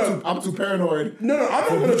I'm not gonna- I'm too paranoid. No, I'm not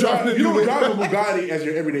For gonna drive. driving You don't you- drive a Bugatti as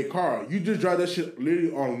your everyday car. You just drive that shit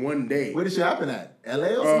literally on one day. Where did shit happen at? LA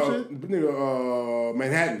or some shit? Nigga,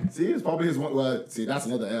 Manhattan. See, it's probably his one. Well, see, that's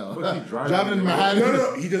another L. But he driving Driving in it. Manhattan.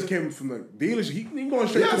 No, he just came from the dealership. He going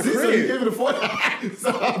straight Yeah, to see, the so he crib. gave it a 40.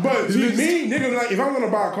 So, But he see, just- me, nigga, like if I'm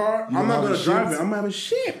gonna buy a car, I'm not have gonna a drive shit? it. I'm gonna have a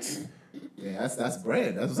shit. Yeah, that's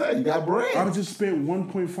bread. That's what I'm saying. You got bread. I just spent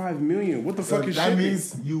 $1.5 million. What the So fuck is that shipping?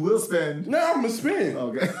 means you will spend. No, I'm gonna spend.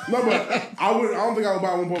 Okay. No, but I don't think I would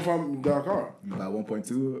buy a $1.5 million car. You buy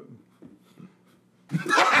 1.2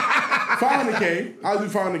 $500K. I'll do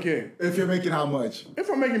 $500K. if you're making how much? If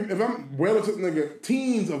I'm well into nigga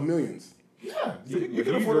teens of millions. Yeah, you But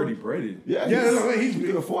can he's afford already it. braided. Yeah, Yeah, that's what I'm saying. he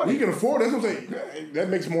can afford it. He can afford it. That's what I'm saying. That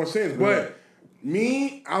makes more sense. But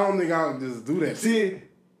me, I don't think I'll just do that. See,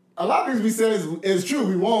 a lot of things we say is true.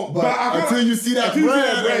 We won't, but I kinda- until you see that until you see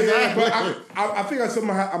bread, that bread, yeah, exactly. but I think I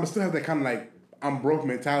somehow I'm still have that kind of like I'm broke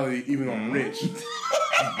mentality even though I'm rich.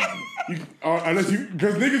 Unless you,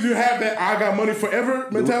 because niggas you have that I got money forever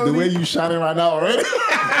mentality. the way you shining right now already.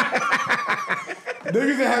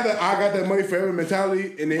 Niggas that have that I got that money forever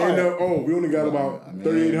mentality, and they end up, we only got about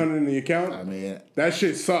 3,800 in the account. I mean, that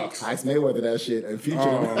shit sucks. Ice Mayweather that shit and feature.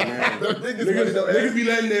 Oh man, niggas be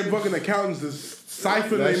letting their fucking accountants just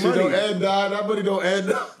siphon their money. Don't end, dog. That money don't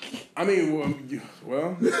end. I mean,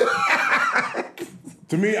 well.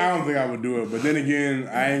 To me, I don't think I would do it. But then again,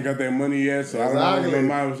 I ain't got that money yet, so I don't know what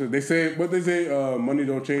my mind. They say, money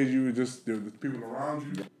don't change you, it's just the people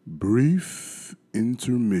around you. Brief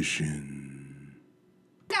intermission.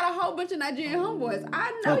 Got a whole bunch of Nigerian homeboys.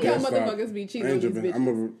 I know y'all motherfuckers be cheating on these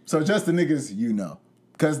bitches. So just the niggas you know.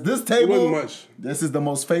 Because this table, wasn't much. This is the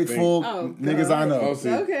most faithful niggas I know.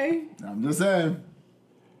 Okay. I'm just saying.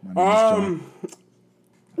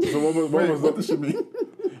 So what this should be?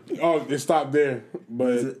 Oh, it stopped there, but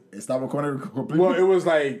it stopped recording completely. Well, it was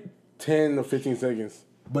like 10 or 15 seconds.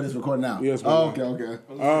 But it's recording now. Yes. Okay.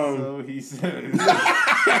 So he said,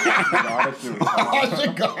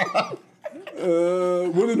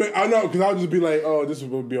 I know, because I'll just be like, this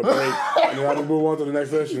will be a break, and then I'll just move on to the next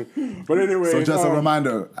session. But anyway. So just a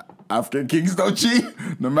reminder, African kings don't cheat,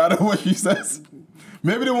 no matter what she says.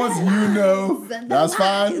 Maybe the ones you know, that's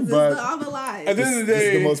fine, but all the lies. At the end of the day, this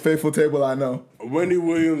is the most faithful table I know. Wendy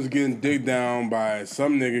Williams getting digged down by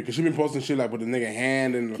some nigga, because she been posting shit like with the nigga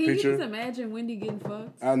hand in the picture. Can you just imagine Wendy getting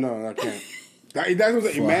fucked? I know, I can't. That's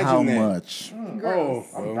what imagine how that. How much?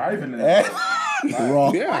 I'm diving in that.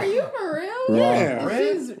 Raw. Yeah. Are you for real? Raw. Yeah.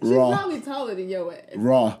 She's probably taller than your ass.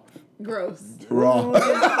 Raw. Gross. Raw.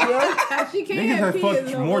 She can't Niggas have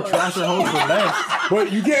fucked more trasher hoes for less.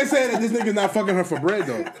 But you can't say that this nigga's not fucking her for bread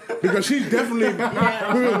though, because she's definitely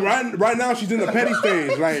right now she's in the petty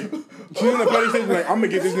stage. Like she's in the petty stage. Like I'm gonna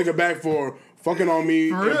get this nigga back for fucking on me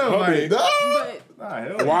For in real, public.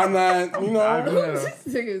 But Why not? You know. this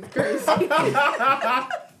nigga's crazy.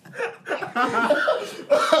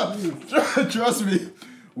 Trust me,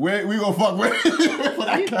 we gonna fuck with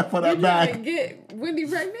for that you bag. Get Wendy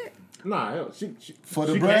pregnant? Nah, hell, she For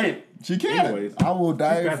the bread, she can. Anyways, I will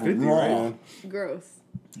die got for 50, raw. right? Gross.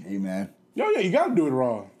 Hey man, Yeah, you gotta do it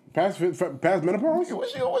raw. Past menopause. what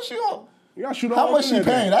she on? You gotta shoot How all much in she that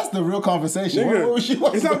paying? thing. That's the real conversation. Nigga, What was she?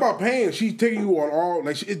 it's not about paying. She's taking you on all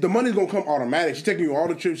the money's gonna come automatic. She's taking you all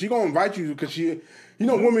the trips. She gonna invite you because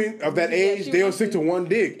women of that age they'll stick to one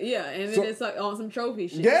dick. Yeah, and then it's like on some trophy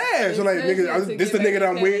shit. Yeah, so like nigga, this the nigga that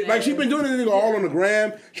I'm with. Like she been doing this nigga all on the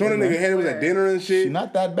gram, showing the nigga head was at dinner and shit. She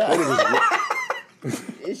not that bad.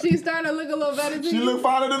 She's starting to look a little better than She you. look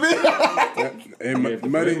finer than me.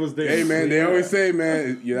 Hey man, they always say,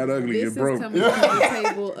 man, you're not ugly, This you're is broke. coming from the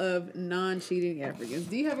table of non-cheating Africans.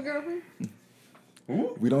 Do you have a girlfriend?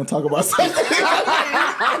 We don't talk about sex.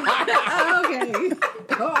 Okay.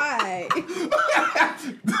 All right.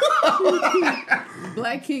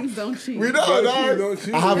 Black kings don't cheat. We Black don't. kings don't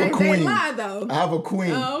cheat. I have a They queen. lie though. I have a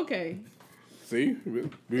queen. Oh, okay. See?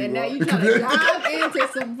 And now you trying to dive into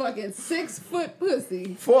some fucking 6-foot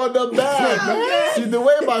pussy. For the bag. Okay. See, the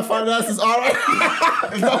way my finances are,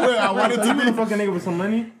 it's not where I want it to You be. fucking nigga with some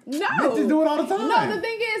money? No. Bitches do it all the time. No, the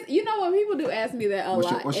thing is, you know what? People do ask me that a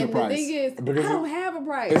lot. what's your and price? the thing is, Because I don't have a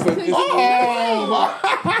price. it's a- it's-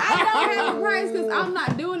 I don't have a price because I'm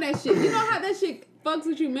not doing that shit. You know how that shit fucks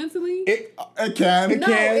with you mentally? It can. No,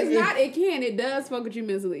 it's not. It can. It does fuck with you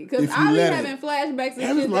mentally. Because If you I be let having flashbacks and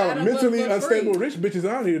There's shit a that lot I of don't mentally fuck for unstable free. rich bitches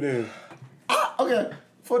out here then. Okay,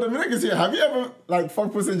 for the niggas here, have you ever, like,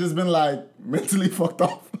 fuck pussy and just been, like, mentally fucked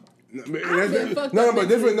off? No, been fucked no, up but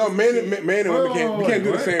different. No, men and women we can't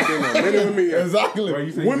do the same thing. No. Men and women, Exactly. Bro,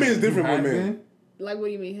 you said women you- is different you from have men. been? Like, what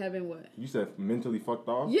do you mean, having what? You said mentally fucked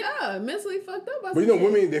off? Yeah, mentally fucked up. But you know,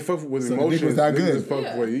 women they fuck with So the dick emotions. was that Niggas good? just fuck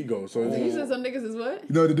Yeah. with ego. So it's You said some niggas is what?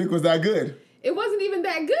 You know, the dick was that good. It wasn't even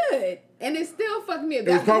that good. And it still fucked me up.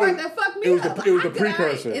 was That's the probably- part that fucked me it was up. the- it was I the could- I-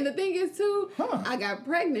 precursor. And the thing is, too, I got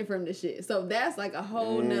pregnant from the shit. So that's like a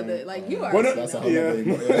whole nother, like, you are. Well, no- That's a whole Yeah. other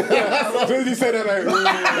thing. as soon as you say that, like,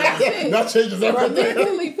 That's it. That changes everything.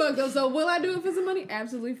 Mentally fucked up. So will I do it for some money?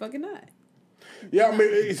 Absolutely fucking not. yeah, I mean,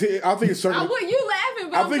 I think it's I would. You laughing,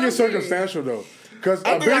 but I think it's so serious. circumstantial though, because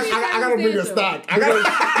I gotta bring a stock. I gotta.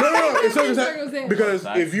 no, it's circumstantial Circumstantial. because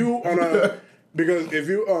if you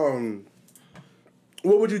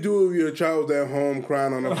what would you do if your child was at home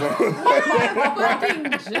crying on the phone?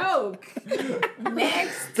 Fucking joke.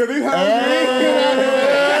 Next. Because these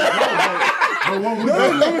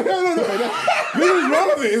This is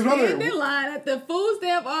relevant. It's In relevant. the line at the food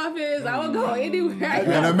stamp office, I would go anywhere.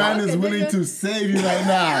 And a man is willing to save you right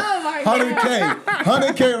now. Oh my 100K.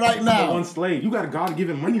 100K right One now. slave. You got a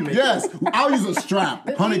God-given money maker. Yes, I'll use a strap.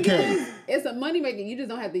 100K. it's a money maker. You just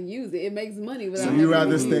don't have to use it. It makes money without. So you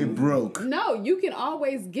rather stay broke? No, you can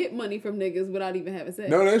always get money from niggas without even having sex.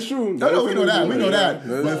 No, that's true. No, we know that. We know that.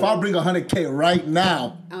 But if I bring $100K right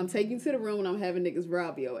now, I'm taking you to the room and I'm having niggas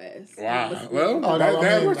rob your ass. Wow. Well, oh,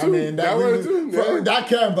 that works too. that works too. Yeah. That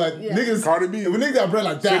can, but niggas, Cardi B. when niggas got bread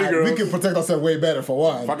like City that, girls. we can protect ourselves way better for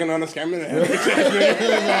one. Fucking on a scamming. Hey,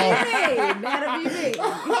 that'll be me.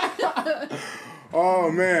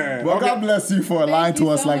 Oh man. Well, Okay. God bless you for lying to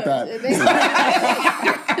us so like much.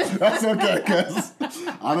 that. That's okay, cause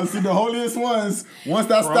I don't see the holiest ones. Once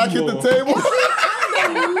that stack hit the table,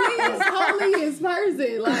 I'm the least holiest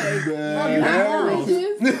person. Like,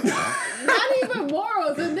 not even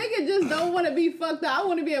morals. The nigga just don't want to be fucked up. I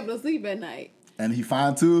want to be able to sleep at night. and he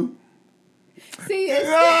fine too. See, it's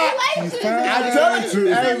stipulations. I'm telling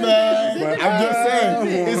you, hey man. I'm just saying,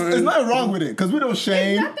 It's it's nothing wrong with it because we don't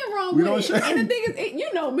shame. nothing wrong We with don't it. shame. And the thing is,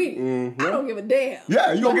 you know me. I don't give a damn.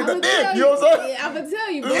 Yeah, you gonna But get the I'ma dick. tell You know what I'm saying? Yeah, I'm gonna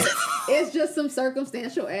tell you, but it's just some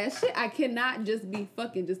circumstantial ass shit. I cannot just be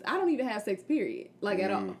fucking just. I don't even have sex, period. Like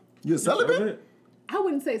at all. You a celibate? I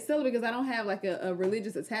wouldn't say celibate because I don't have like a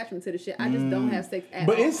religious attachment to the shit. I just don't have sex at all.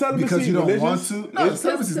 But in celibacy, Because you don't religious, want to? No,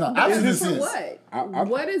 celibacy is not. Abstinence For is. what? I-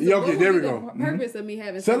 What is yeah, what okay, would there be we the go. purpose of me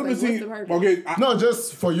having sex? Like, Celibacy. what's the purpose? Okay. No,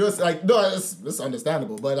 just for your like. No, it's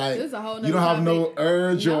understandable, but like This is a whole you nother don't have no topic.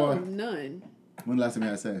 urge No, or. none. When the last time you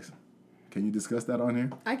had sex? Can you discuss that on here?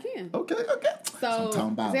 I can. Okay. So, I'm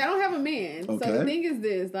talking about. see, I don't have a man. So Okay. the thing is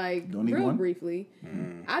this, like, Don't need real one? briefly,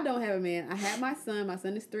 I don't have a man. I had my son. My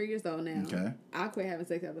son is 3 years old now. Okay. I quit having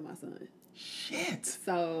sex after my son. Shit.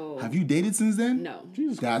 So, Have you dated since then? no.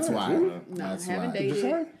 That's why. No, That's haven't why.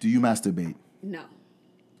 dated. Do you masturbate? No.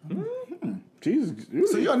 Jesus.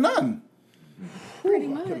 So you're none. Pretty I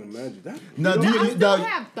much. can imagine that. No, do I you? still no,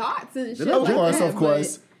 have thoughts and shit of like course, that, of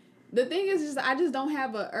course. but the thing is just I just don't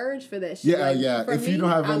have an urge for that shit. Yeah, Like, yeah. For If me, you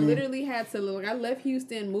don't have I any- literally had to look. I left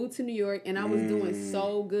Houston, moved to New York, and I was doing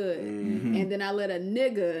so good. And then I let a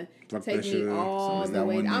nigga Fuck take that shit me up. all So it's the that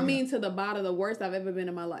way. one I nigga. mean, to the bottom, the worst I've ever been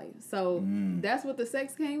in my life. So that's what the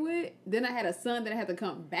sex came with. Then I had a son that I had to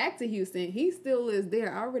come back to Houston. He still is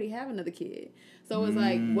there. I already have another kid. So it's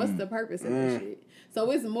like, what's the purpose of this shit? So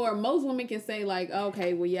it's more, most women can say like,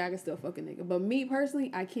 okay, well, yeah, I can still fuck a nigga. But me personally,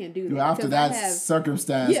 I can't do that. After 'cause I that have-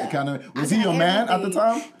 circumstance, Yeah. it kind of was I he got your man at the everything.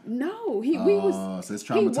 time? No, we was. So it's He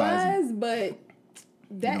traumatizing. was, but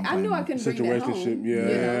that don't I knew blame I him. couldn't bring that home. Situationship, you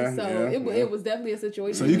yeah, know? So yeah. it was definitely a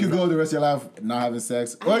situation. So you could go the rest of your life not having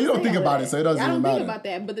sex. I Well, you don't say think all about that. it, so it doesn't I even don't think matter. about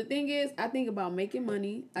that. But the thing is, I think about making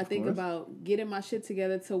money. I think course. about getting my shit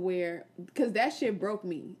together to where, because that shit broke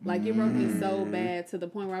me. Like, it broke me so bad to the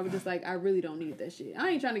point where I was just like, I really don't need that shit. I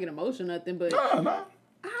ain't trying to get emotional or nothing, but No.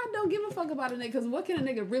 I don't give a fuck about a nigga, because what can a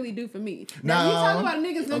nigga really do for me? No, Now, you talk about a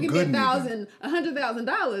nigga's gonna a give me good nigga.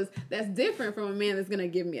 $100,000, that's different from a man that's gonna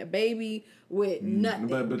give me a baby with nothing.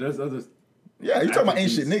 But there's other. Yeah, you talking about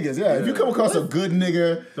ancient niggas. Yeah, if you come across a good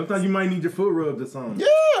nigga, Sometimes you might need your foot rubbed or something.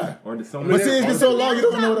 yeah. Or the something. But see, it's been so long, you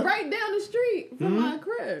don't even know Shop what. right down the street from my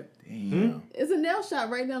crib. Damn. It's a nail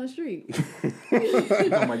shop right down the street. You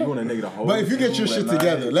want a nigga to hold. But if you get your at shit night.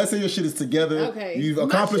 together, let's say your shit is together, Okay, you've My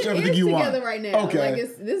accomplished shit everything is you want. together right now. Okay. Like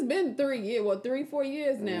this been 3 years, 3-4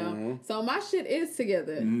 years now. So my shit is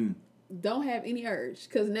together. Don't have any urge,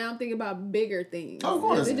 because now I'm thinking about bigger things. Of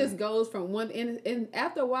course. It just goes from one, and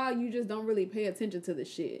after a while, you just don't really pay attention to the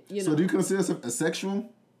shit. You know, So do you consider yourself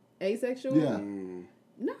asexual? asexual? Yeah.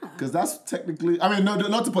 Nah. Because that's technically, I mean, no,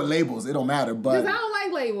 not to put labels, it don't matter, Because but I don't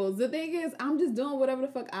like labels. The thing is, I'm just doing whatever the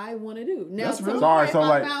fuck I want to do. Now, That's real. tomorrow, Sorry, so, if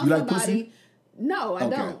like, I found you like somebody, pussy? no, I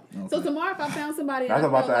Okay, don't. okay. So tomorrow, if I found somebody, I was I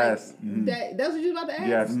about felt to like ask. that's what you was about to ask.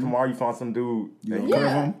 Yeah, tomorrow you find some dude. you that don't you- curve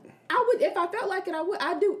Yeah. them. I would, if I felt like it, I would.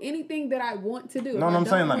 I'd do anything that I want to do. No, If no, I I'm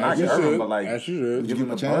saying don't like have- not you curve should. him, but like As you should. give Give him him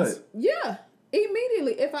the a chance? butt. Yeah,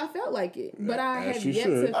 immediately if I felt like it. But I As have you yet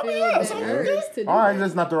should. to I feel yeah, that so urge to do All right, that.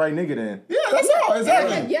 that's not the right nigga then. Yeah, that's all, I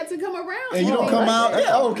exactly. have yet to come around. And you to don't it come like out. that.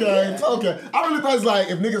 Yeah, okay. I really thought it's like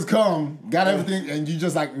if niggas come, got everything, and you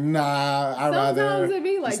just like, nah, I'd rather Sometimes it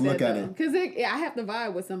be like just that look at though, it. because I have to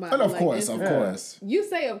vibe with somebody. And of like, course, it's- of course. You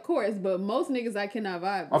say of course, but most niggas I cannot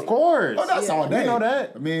vibe with. Of course. Oh, that's Yeah. all day. We know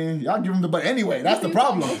that. I mean, y'all give them the butt anyway. That's the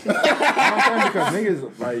problem. I'm saying because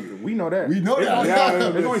niggas like we know that. We know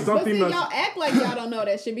that. There's only some But see, females. y'all act like y'all don't know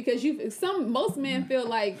that shit because most men feel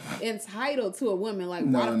like entitled to a woman. Like,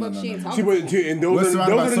 why the No, fuck no, she no, ain't no. talking See, to but me? and We're those are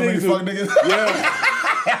surrounded by the so many niggas. fuck niggas. Yeah.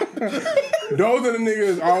 Those are the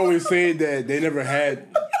niggas always say that they never had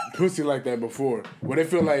pussy like that before. Where they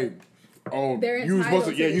feel like, oh, They're you was supposed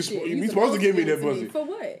to, entitled yeah, this you shit. supposed to give me it that pussy. For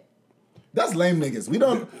what? That's lame niggas. We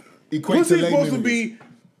don't equate Pussy's to lame supposed to niggas. be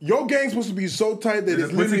your gang's supposed to be so tight that The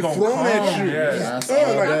it's pussy literally gonna thrown at come, you. yeah. That's Yeah,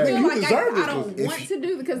 all like, day. I feel you like deserve this I don't pussy. want to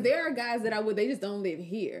do because there are guys that I would. They just don't live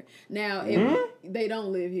here. Now, if they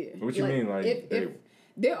don't live here, What you mean, like, if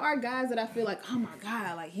there are guys that I feel like, oh my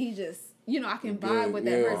god, like he just, I can vibe with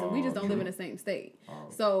that yeah. person. We just don't live in the same state.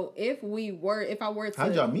 So if I were to,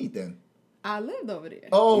 How'd y'all meet then? I lived over there.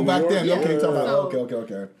 Oh, back then. Yeah. Okay, talk about So-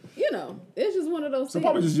 okay. It's just one of those So things.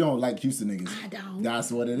 probably just you don't like Houston niggas. I don't.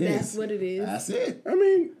 That's what it is. That's what it is. That's it. I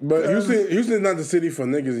mean, but Houston's not the city for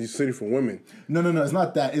niggas. It's the city for women. No, it's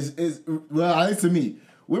not that. It's well, I think to me,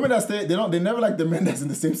 women that stay, they never like the men that's in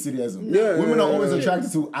the same city as them. Yeah, women yeah, are always yeah.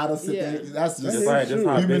 attracted to out of city. Yeah. That's just Just like true.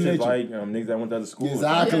 how Human bitches nature. like niggas that went to other school.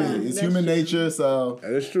 exactly. Yeah, It's that's human true. nature. So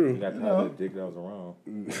That is true. You got to have that dick that was around.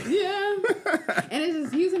 Yeah, and it's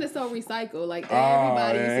just Houston is so recycled. Like Oh,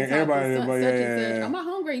 everybody yeah, used to talk everybody- to such yeah, and yeah, such. yeah. Oh, my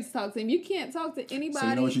homegirl used to talk to him. You can't talk to anybody. so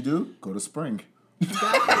you know what you do? Go to Spring.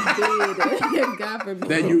 God forbid. God forbid.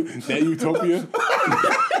 That utopia.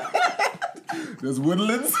 There's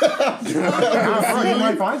woodlands. You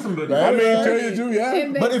might find somebody. I mean, tell you too, yeah.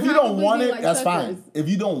 And they But if you don't probably want be it, like that's suckers. fine. If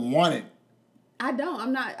you don't want it, I don't.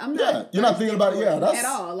 I'm not. Yeah, you're not thinking about it. Yeah, that's- at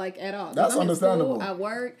all. Like at all. 'Cause that's I'm in understandable. School, I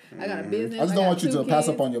work. I got a business. I just don't got want you 2 to pass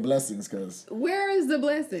kids. up on your blessings because Where is the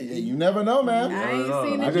blessing? you never know, man. I ain't No,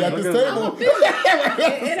 seen I it just yet. At this look at- table.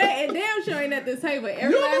 It damn sure ain't at this table.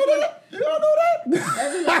 Every You last don't one. know that? You don't know that?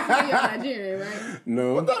 Every last one you're Nigerian, right?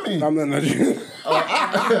 No. What that mean? I'm not Nigerian.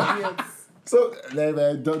 Yes. So, hey,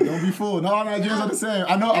 man, don't be fooled. Not all Nigerians are the same.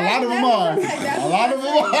 I know a lot of them are. That's A lot of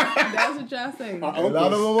them are. That's what y'all saying. A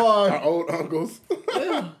lot of them are. Our old uncles.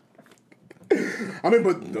 I mean,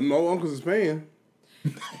 but the old uncles is paying.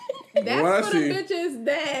 That's What I for see. the bitches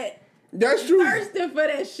that That's true. thirsting for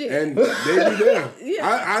that shit. And they be there.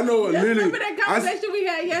 Yeah. I know Just literally. remember that conversation we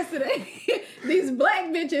had yesterday? These black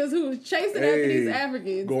bitches who chasing after these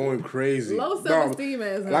Africans. Going crazy. Low Dog, self-esteem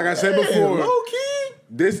as like I said Hey, before, low key.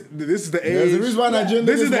 this is the There's age. a reason why Nigerian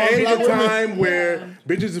This is niggas the want age black of women. time where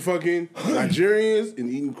bitches are fucking Nigerians and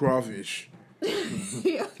eating crawfish.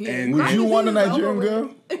 Yeah. And Would you want a Nigerian Over girl?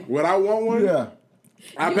 Would I want one? Yeah.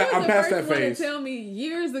 I'm You was past the that first one phase. to tell me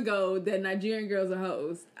years ago that Nigerian girls are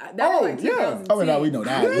hoes. That Oh, was like yeah. 2010. Oh, no, we know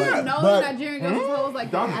that. I didn't know but Nigerian girls were hoes like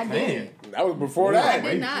that. I did. That was before that.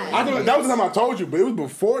 I did not. I thought that was the time I told you, but it was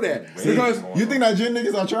before that. Because you think Nigerian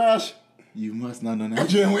niggas are trash? You must not know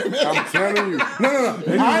Nigerian women. I'm telling you. No.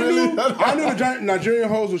 I knew the Nigerian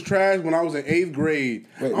hoes was trash when I was in 8th grade.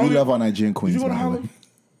 Wait, Only- we love our Nigerian Did queens. you go to by the way. Harlem?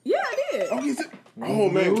 Yeah, I did. Oh, is it? Oh,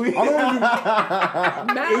 man. I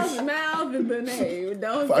don't know. Mouth is the name.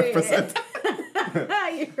 Don't say 5%.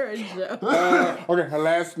 it. You're a joke. Okay, her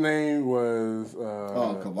last name was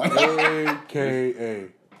Oh, come on. AKA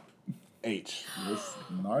H.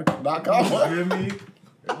 Narc.com. Hear me?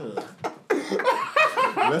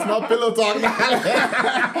 Let's not pillow talk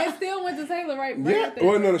now. It still went to Taylor right Yeah. after.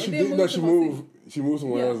 Well, no, It she didn't did. move No, to she Mosaic. moved. She moved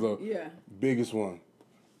somewhere else though. Yeah. Biggest one.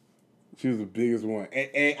 She was the biggest one,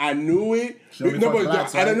 and I knew it. She only fucked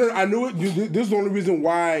blacks, right? I knew it. This is the only reason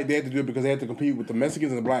why they had to do it, because they had to compete with the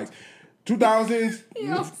Mexicans and the blacks. 2000s.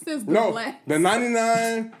 Yo, since the No, blacks. the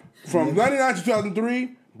 99 from 99 to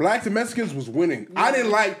 2003. Blacks and Mexicans was winning. I didn't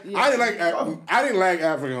like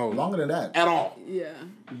African hoes Longer than that. at all. Yeah.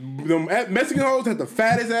 The Mexican hoes had the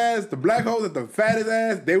fattest ass. The black hoes had the fattest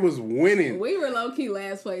ass. They was winning. We were low key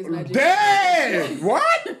last place, Nigeria. Damn!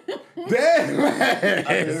 What? Damn!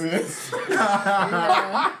 But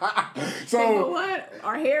So what?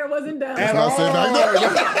 Our hair wasn't done. at what I all,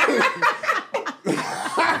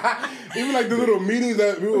 even like the little meetings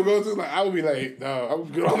that we would go to, like I would be like, no, I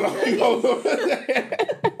would get on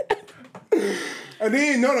And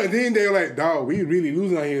then then they were like, dog, we really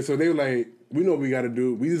losing out here. So they were like, we know what we got to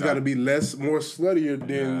do. We just got to be more sluttier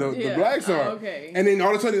than the Yeah. blacks are. Oh, okay. And then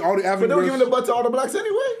all of a sudden, all the But African they were girls. giving the butt to all the blacks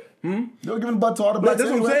anyway. They were giving the butt to all the But blacks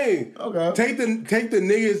that's what I'm anyway. saying. Okay. Take the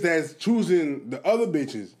niggas that's choosing the other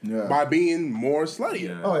bitches Yeah. by being more slutty.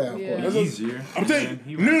 Oh, yeah, of Yeah. course. Easier. I'm telling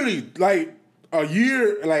you, literally, like a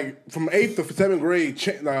year, like from 8th to 7th grade,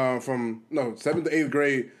 7th to 8th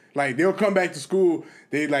grade, like they'll come back to school.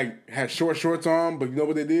 They like had shorts on, but you know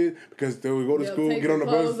what they did? Because they would go to They'll school, take get on the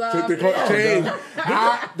their bus, clothes take their off. clothes, change.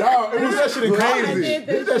 Dog, it They was did that shit in college. crazy. did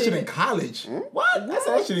They did that shit in college. What? I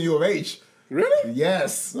saw that shit in U of H. Really?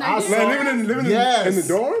 Yes. I Like, saw Like living Yes. in the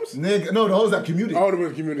dorms? Nigga, no, the hoes at community. Oh, the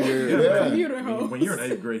community area. Yeah. Computer hoe. When you're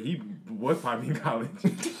in 8th grade, he was probably in college.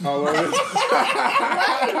 Oh, wait.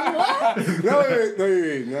 No, wait.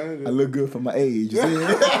 I look good for my age. You see? You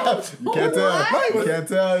can't tell. You can't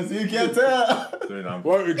tell. See, you can't tell. So, you know,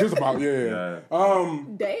 Well, just about, yeah. Damn. I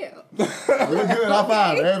look good. High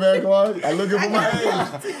five. Hey, man, come on. I look good for my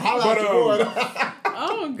age. Holla But, at your boy.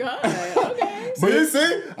 Oh God. Okay. But you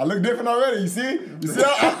see, I look different already. You see?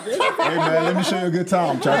 Hey man, let me show you a good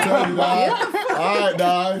time. I'm trying to tell you, dog. All right,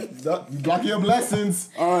 dog. You block your blessings.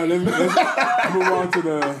 All right, let's move on to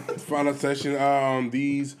the final session.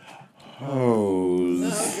 These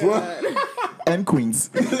hoes. And queens.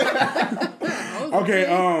 Okay,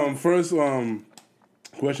 first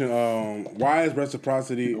question. Why is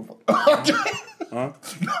reciprocity... Huh? I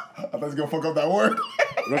thought you gonna fuck up that word.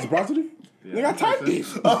 Reciprocity? Nigga, I typed it.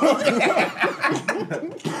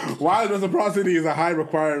 Why is reciprocity is a high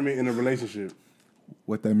requirement in a relationship?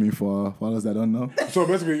 What that mean for those that don't know? So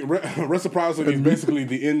basically, reciprocity is basically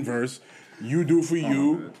the inverse. You do for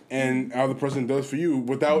you, and other person does for you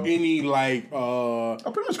without any like. I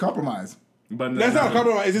pretty much compromise. But that's not a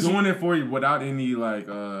compromise. It's just doing it for you without any like.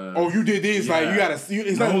 Oh, you did this. Yeah. Like you gotta.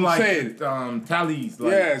 It's no, not like said. Tallies.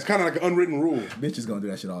 Like, yeah, it's kind of like an unwritten rule. Bitches gonna do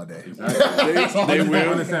that shit all day. Exactly. they will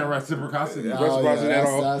understand reciprocity. Reciprocity at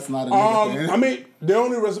all. That's not a thing. I mean, they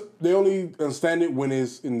only understand it when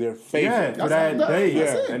it's in their favor. Yeah, for that day.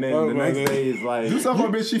 Yeah, and then the next day is like do something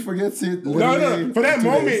for a bitch. She forgets it. No. For that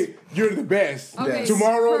moment, you're the best. Okay,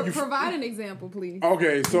 tomorrow, provide an example, please.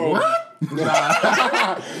 Okay, so what?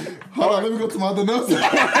 Hold on, let me go to my other notes.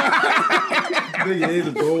 Nigga,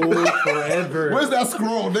 it'll go forever. Where's that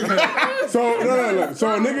scroll, nigga? So no.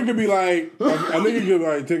 So a nigga could be like,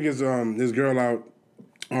 take his girl out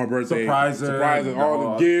on her birthday, surprise her,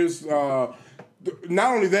 all the gifts.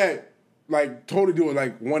 Not only that, like totally do it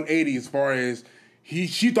like 180 as far as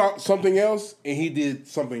she thought something else and he did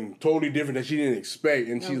something totally different that she didn't expect,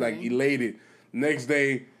 and she's like elated. Next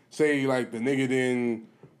day, say like the nigga didn't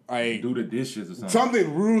like do the dishes or something.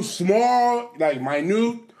 Something real small, like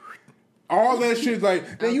minute. All that shit's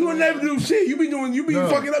like, man, you will never do shit. You be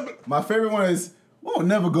fucking up. My favorite one is, we'll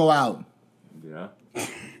never go out. Yeah.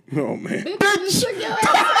 Oh, man.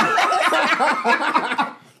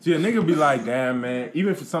 See, a nigga be like, damn, man,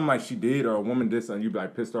 even for something like she did or a woman did something, you be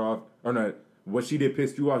like pissed her off. Or not, what she did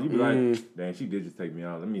pissed you off, you be like, damn, she did just take me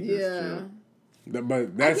out. Let me just chill.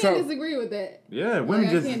 But that's I can't disagree with that. Yeah, women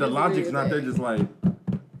just, the logic's not there, just like...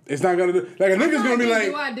 It's not gonna do. Like a nigga's gonna be like.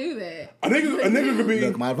 Do I do that? A nigga could be.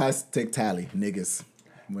 Look, my advice: take tally, niggas.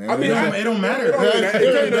 I mean, it don't matter. It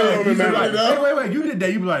don't matter. Wait, you did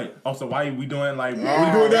that. You be like, oh, so why we doing like? We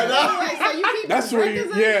doing that now? Wait, so you keep that's where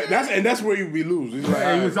you, that's where you be lose. It's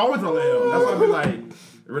like, it's always a L. That's why I be like,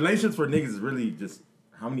 relationships for niggas is really just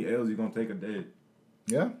how many L's you gonna take a day.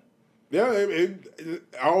 Yeah. Yeah.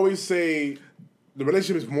 I always say. The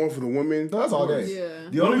relationship is more for the women. No, that's all day. Yeah.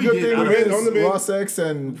 The only good thing is raw sex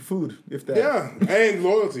and food, if that. Yeah, and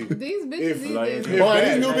loyalty. These bitches these new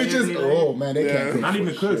bitches, oh man, they can't. Not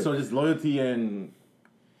even cook, so just loyalty and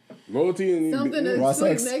something to raw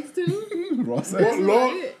sleep sex. next to. Raw sex.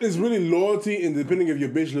 It's really loyalty, and depending if your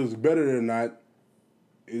bitch looks better or not.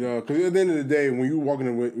 You know, because at the end of the day, when you walking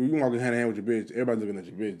hand in hand with your bitch, everybody's looking at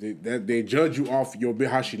your bitch. They judge you off your bitch,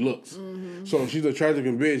 how she looks. Mm-hmm. So if she's a tragic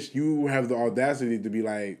bitch, you have the audacity to be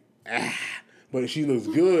like, But if she looks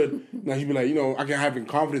good, now she be like, I can have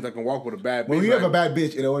confidence. I can walk with a bad bitch. When you have a bad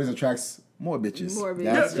bitch, it always attracts more bitches.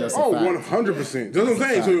 That's just a fact. 100%. That's what I'm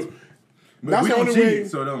saying. So that's the only way.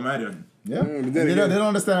 So it don't matter. Yeah, they don't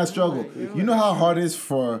understand that struggle. You know how hard it is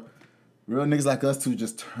for real niggas like us to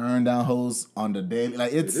just turn down hoes on the daily.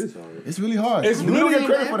 Like it's really hard. It's really don't get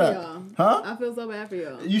credit for that. Huh? I feel so bad for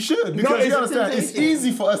y'all. You should, because you understand it's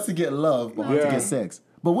easy for us to get love but hard to get sex.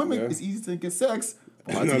 But women, it's easy to get sex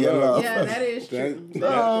but hard to get love. Yeah, that is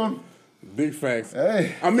true. Big facts.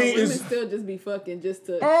 Hey, I mean, women still just be fucking just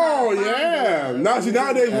to. Oh yeah.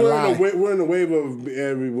 Nowadays we're in the wave of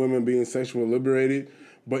every woman being sexually liberated,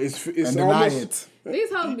 but it's almost.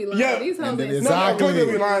 These hoes be lying. Yeah, these hoes be be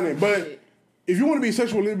lying. But if you want to be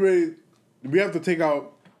sexually liberated, we have to take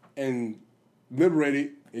out and liberate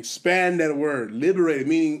it. Expand that word, liberated,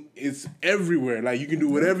 meaning it's everywhere. Like you can do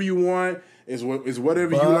whatever you want. It's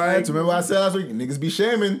whatever you like. Remember what I said last week? Niggas be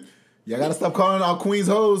shaming. Y'all gotta stop calling our queens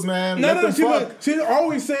hoes, man. She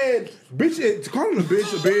always said, bitch, calling a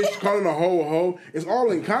bitch, calling a hoe. It's all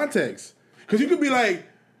in context. Because you could be like,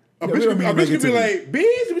 a bitch could be like,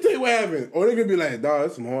 bitch, let me tell you what happened. Or they could be like, dog,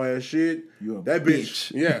 that's some whole ass shit. That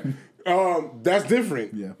bitch. Yeah. That's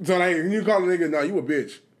different. Yeah. So like, when you call a nigga, nah, you a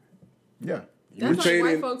bitch. Yeah. That's like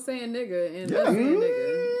white folks saying nigga and saying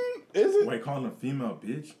nigga. Is it? Wait, calling a female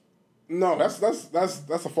bitch? No, that's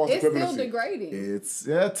a false equivalency. It's still degrading. It's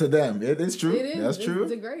to them. It is true. That's true.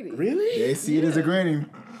 It's degrading. Really? They see it as degrading.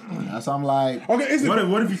 That's why I'm like. Okay,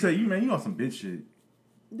 what if you say you on some bitch shit?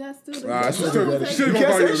 That's still degrading. You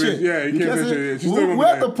can't say shit. Yeah, you can't say shit. We're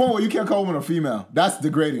at the point where you can't call a woman a female. That's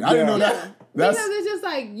degrading. I didn't know that. Because it's just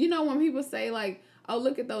like, when people say like, oh,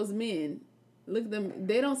 look at those men. Look at them.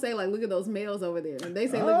 They don't say like, look at those males over there. They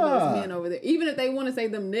say, look at those men over there. Even if they want to say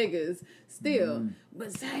them niggas, still.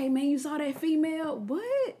 But say, man, you saw that female?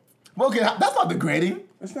 What? Well, okay, that's not degrading.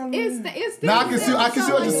 That's not really... It's still. Now I can see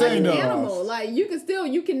what you're saying though. Animal. Like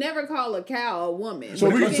you can never call a cow a woman. So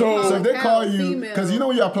if they call you, because you know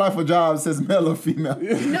when you apply for jobs, it says male or female. No,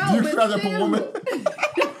 do you scratch up a woman?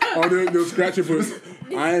 Oh, they'll scratch it for.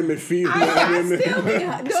 I am a female. I still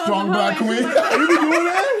be Strong black queen. You be doing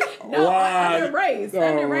that? No, Why? under race.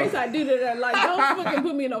 Under race, I do that. Like, don't fucking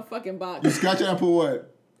put me in no fucking box. You scratch it and put what?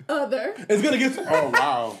 Other. It's gonna get. Oh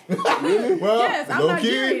wow. Really? Well, Yes, I'm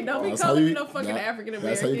Nigerian. Don't be calling me no fucking African American.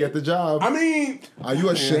 That's how you get the job. I mean, are you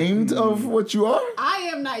ashamed of what you are? I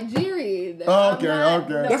am Nigerian. Okay.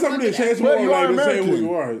 That's not really a chance. Well, you are to say American. who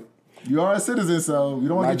you are. You are a citizen, so you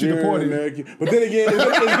don't want to get you Nigerian, deported. American. But then again,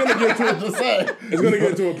 it's gonna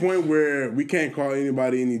get to a point where we can't call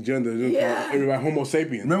anybody any gender. Just call everybody Homo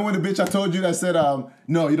sapien. Remember when the bitch I told you that said,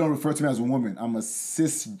 no, you don't refer to me as a woman. I'm a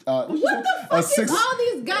cis. What the fuck is all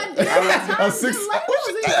these goddamn cisgender.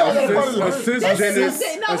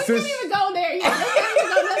 No, we can't even go there yet.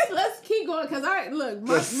 Let's keep going because look,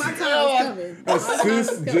 my time is coming. A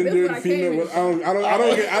cisgendered female.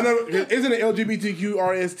 I don't get. Isn't it LGBTQ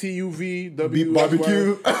RSTUV W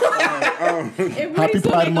barbecue? If Happy we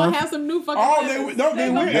Pride gonna Month. have some new fucking. Oh, they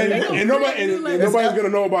will. And nobody's gonna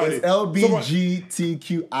know about It's it.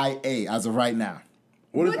 LBGTQIA as of right now.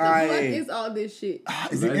 What What is the fuck IA? is all this shit?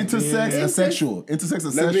 Is it intersex, asexual? Intersex,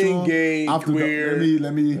 asexual. Lesbian, gay, queer.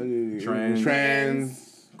 Let me.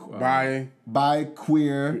 Trans. Bi,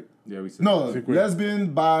 queer. Yeah, we said No, queer.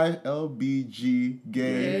 lesbian, bi, LBG,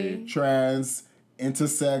 gay, trans,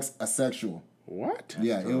 intersex, asexual. What?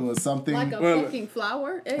 Yeah, it was something. Like a fucking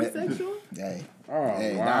flower, asexual. Hey, Oh,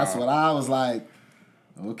 hey, wow. that's what I was like.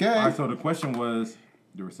 Okay. All right, so the question was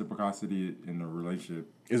the reciprocity in the relationship.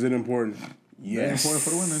 Is it important? Yes. Important for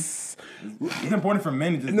the women. It's important for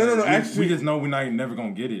men. No. Actually, we just know we're never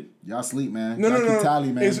gonna get it. Y'all sleep, man. No. Keep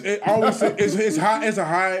tally, man. It's high. It's a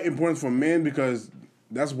high importance for men because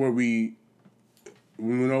that's where we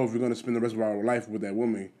know if we're gonna spend the rest of our life with that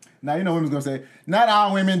woman. Now you know women's gonna say, not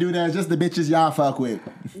all women do that, just the bitches y'all fuck with.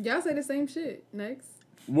 Y'all say the same shit. Next.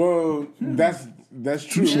 Well, that's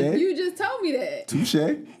true. Touche. You just told me that. Touche.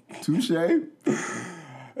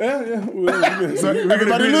 Yeah. So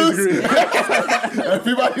everybody lose.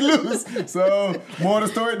 Everybody lose. So more of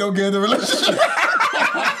the story, don't get in the relationship.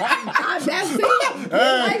 That's it.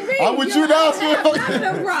 Hey, Like me. I'm with you now, Slim. None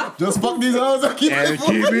of the problem. Just fuck these hoes and keep it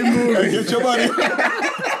moving. and get your money.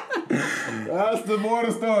 That's the more of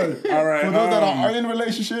the story. All right. For those that are in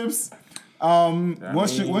relationships,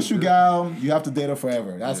 once you gal, you have to date her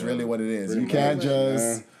forever. That's really what it is. You can't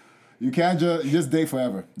just date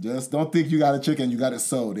forever. Just don't think you got a chick and you got it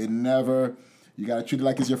sold. You gotta treat it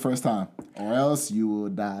like it's your first time, or else you will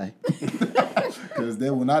die. Because they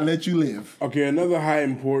will not let you live. Okay, another high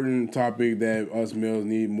important topic that us males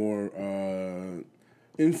need more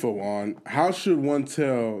info on. How should one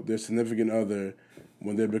tell their significant other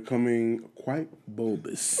when they're becoming quite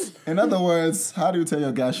bulbous? In other words, how do you tell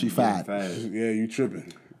your guy she fat? Yeah, you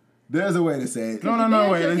tripping. There's a way to say it. No.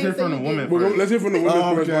 Wait, let's hear from the woman Well, first. let's hear from the women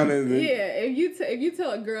Oh, first. okay. Yeah, if you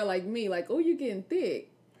tell a girl like me, like, oh, you getting thick,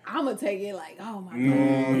 I'm gonna take it like, oh my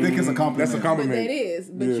god. I think it's a compliment. That's a But compliment. that is,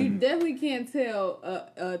 but Yeah. you definitely can't tell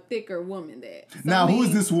a thicker woman that. So Now, I mean, who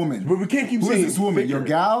is this woman? But we can't keep Who saying is this woman? thicker. Your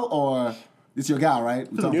gal or it's your gal, right?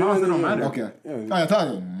 It don't matter. Okay. Yeah. Oh, yeah,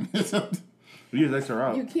 tell you. You just her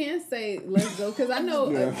out. You can't say let's go because I know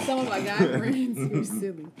some of my guy friends. You're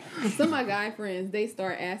silly. Some of my guy friends they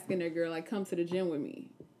start asking their girl like, "Come to the gym with me."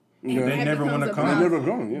 And Yeah. They that never becomes wanna a come. They problem.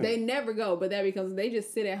 never go, yeah. They never go, but that becomes they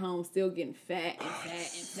just sit at home still getting fat and fat and fat.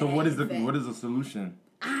 So what is and fat. what is the solution?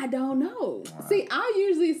 I don't know. See, I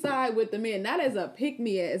usually side with the men, not as a pick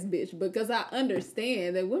me ass bitch, because I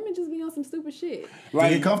understand that women just be on some stupid shit.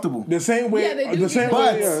 Like, get comfortable. The same way. Yeah, they do the same get way.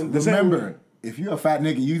 But Yeah, the same way. remember, if you're a fat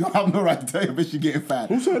nigga, you don't have no right to tell your bitch you getting fat.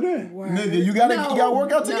 Who said that? Nigga, you gotta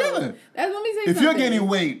work out together. That's let me say If something. you're gaining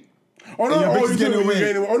weight, Oh no! And your Oh, bitch you is getting talking- away. you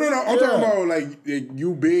getting- oh no! I'm Yeah. talking about like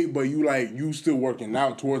you big, but you still working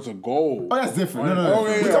out towards a goal. oh, that's different. No. Oh, yeah,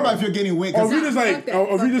 We're yeah. talking about if you're gaining weight. Oh, 'cause if you just like, Fuck that, oh, if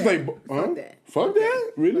fuck you just that, like, huh? fuck that. Fuck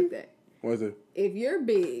that? Really? Fuck that. What's it? If you're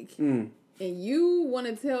big and you want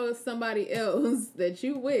to tell somebody else that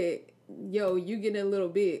you with, yo, you getting a little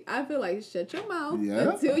big. I feel like shut your mouth Yeah.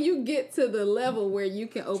 until you get to the level where you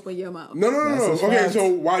can open your mouth. No. That's a Okay, fact. so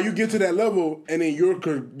while you get to that level and then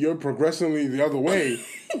you're progressively the other way,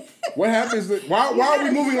 what happens? Why are we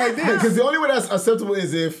moving like this? Because the only way that's acceptable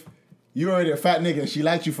is if you're already a fat nigga and she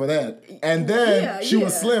liked you for that. And then Yeah, she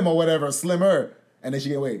was yeah. slim or whatever, slimmer, and then she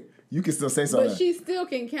get weight. you can still say something. But she still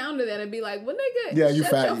can counter that and be like, "Well, nigga, Yeah, you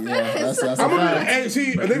shut fat. your Yeah, fat that's ass a up." fact. And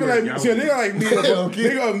see, a nigga like me,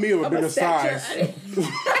 nigga of me of a bigger size.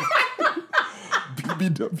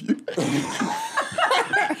 BBW. Did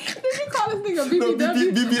you call this nigga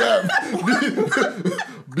BBW? BBM.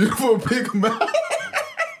 Beautiful big man.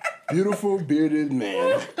 Beautiful bearded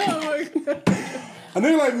man. Oh my god. A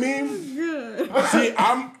nigga like me, Good. see,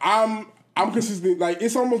 I'm consistent. Like,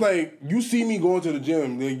 it's almost like you see me going to the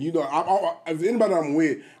gym. Like, you know, if anybody I'm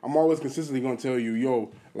with, I'm always consistently gonna tell you,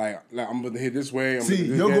 yo, like I'm gonna hit this way. See,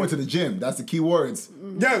 you're going to the gym. That's the key words.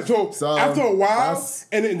 Yeah, so after a while, that's-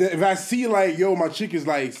 and then if I see like, yo, my chick is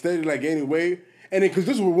like steady like gaining weight, and then because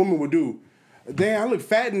this is what women would do. Damn, I look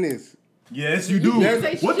fat in this. Yes, you do. You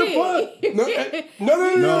say What the shit. fuck?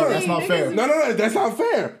 No, that's not fair. No, that's not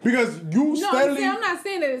fair because you No, steadily. I'm not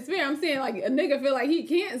saying that it's fair. I'm saying like a nigga feel like he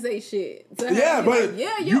can't say shit. So Yeah, he but like,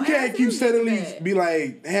 yeah, you your can't ass keep is steadily fat. be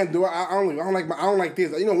like, damn, I don't like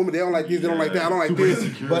this. You know, women they don't like this, they don't like that, I don't like Super this.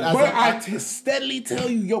 insecure. But as But a- I steadily tell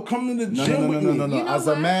you, yo, come to the gym with me. You know As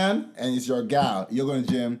a what? man, and it's your gal, you're going to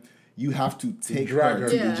the gym. You have to take Drag her her.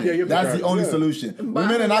 to Yeah. the gym. Yeah, you have to That's drag the her. only Yeah. solution. Behind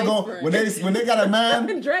Women are not the going waist when they got a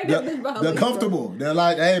man. Drag that bitch behind they're the comfortable. They're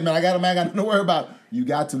like, hey man, I got a man. I got nothing to worry about. You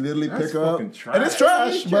got to literally That's pick her up, fucking trash. and it's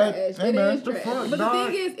trash. It's But trash. hey It man, is trash. fuck, But dog?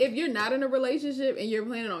 the thing is, if you're not in a relationship and you're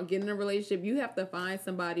planning on getting in a relationship, you have to find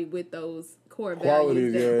somebody with those core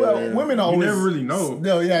Qualities, values. yeah. well, women You always never really know.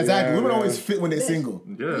 No, yeah, exactly. Yeah, Women yeah. always fit when they're single.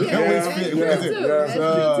 Yeah. Yeah, They always that's fit. true Yeah. too. Yeah. That's true too.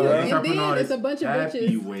 Stop And putting all then it's this a bunch of happy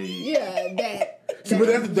bitches. weight. Yeah, that See, but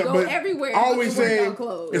that's go but everywhere. I always in say workout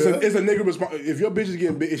clothes. it's a nigga response. If your bitch is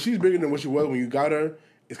getting big, if she's bigger than what she was when you got her,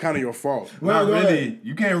 it's kind of your fault. Not Well, really.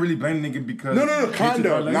 You can't really blame nigga because No, bitches kind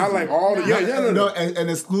are of. lazy. Not like all the No, and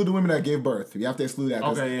exclude the women that gave birth. You have to exclude that.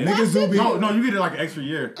 'cause Okay, yeah. Niggas do be. No, you get it like an extra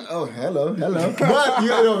year. Oh, hello. But you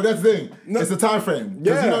know that's the thing. It's the time frame. 'Cause,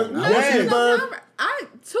 Yeah. you know, No, once you give birth, I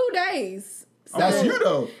 2 days. that's So- you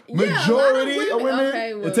though. Yeah, a lot of Majority of women,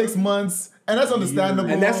 okay, well. it takes months, and that's understandable.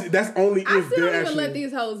 And that's only I if still they're don't even actually. let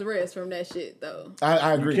these hoes rest from that shit though.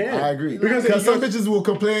 I agree. You can't. I agree. Because Because some because- bitches will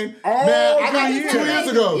complain. Oh, Man, I got yeah. you 2 years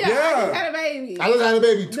ago. Yeah, I Yeah. just had a baby. I just had a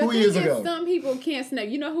baby The 2 thing years is, ago. some people can't snap.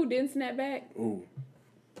 You know who didn't snap back? Ooh.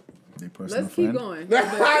 They personal Let's keep friend. going.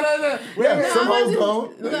 Yeah, some I'm hoes just-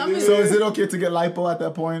 don't. no, I'm just- So is it okay to get lipo at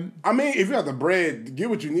that point? I mean, if you have the bread, get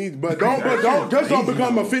what you need, but don't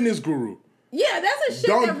become a fitness guru. Yeah, that's a shit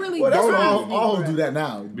Don't- that really Well, that's what drives all me, hoes bruh. do that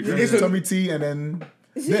now. Because It's it's a- tummy tea and then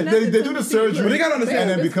See, they not the do tummy the tea. surgery But they gotta understand- and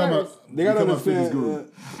then This become first. They gotta become a fitness understand.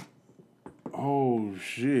 guru. Oh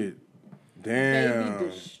shit! Baby Damn.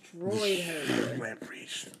 destroyed her. Man,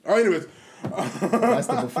 preach. Oh, anyways. That's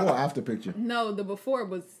the before after picture. No, the before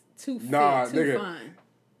was too fit, Nah, too nigga. fine.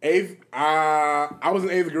 I was in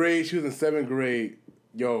 8th grade. She was in 7th grade.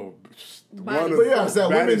 Yo, Body. one of But yeah, I'm the saying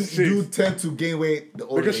women baddest chicks. do tend to gain weight the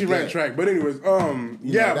older Because she they ran get. track. But anyways, You know,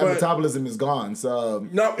 yeah, that but metabolism is gone. So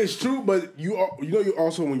no, it's true. But you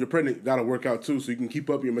also when you're pregnant gotta work out too, so you can keep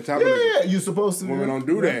up your metabolism. yeah, you're supposed to. Women don't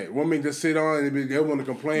do that. Women just sit on and they want to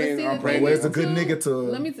complain. But see, I'm the pregnant. thing Where's the is, good too, nigga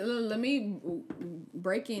to- let me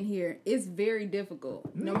break in here. It's very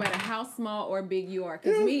difficult, no matter how small or big you are.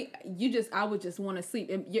 Because I would just want to sleep.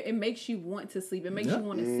 It makes you want to sleep. It makes you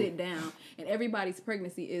want to sit down. And everybody's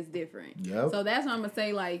pregnancy is different. Yep. So that's why I'm gonna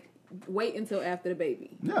say like wait until after the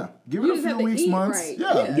baby. Yeah, give You it a just have few to weeks, eat months. right.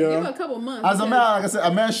 Yeah. Give it a couple months. As a man, because- like I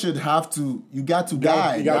said, a man should have to. You got to You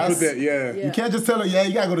guide. gotta put That's- that, yeah. Yeah. You can't just tell her, yeah,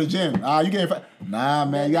 you gotta go to the gym. You getting fat. Nah,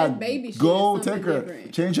 man, you That gotta baby shit go is take something her.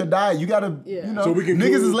 different. Change her diet. You gotta, Yeah. you know. So we can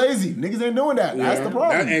niggas do- is lazy. Niggas ain't doing that. That's Yeah. the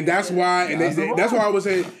problem. And that's why, and That's the that's why I problem. would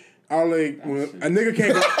say, I like when a nigga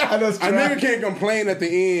can't, That's a nigga can't complain at the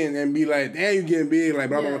end and be like, "Damn, you getting big," like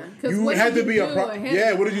blah blah. Yeah. blah. 'Cause You what had did to be you a do pro. ahead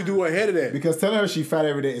Yeah, of what did you do ahead of that? Because telling her she fat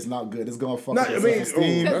every day is not good. It's gonna fuck No, up her I mean,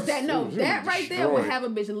 self-esteem. oh, Cause that right there would destroyed. have a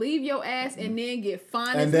bitch leave your ass and then get fine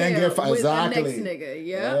And as then hell get fat. with Exactly. the next nigga.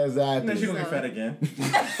 Yeah. Exactly. Then she gonna get fat again.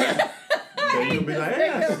 Then you'll be like, hey,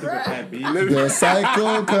 that's stupid fat bitch. The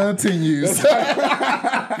cycle continues.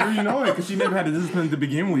 You know it, because she never had the discipline to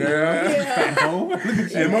begin with. Yeah. Fat hoe. Look at And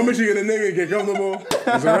the you. moment she get a nigga and get comfortable,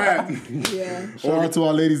 it's a wrap. Yeah. Shout out to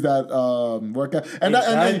our ladies that work out. And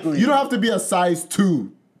Exactly. you don't have to be a size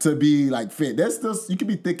 2 to be like fit. There's still, you can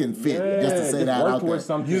be thick and fit just to say that work out there. towards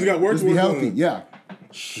something. You just got work Just be towards healthy. it. Yeah.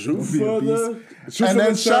 Shoot Be a for the. beast. shoot And for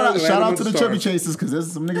then the sun, shout land out on to the star. chubby chasers because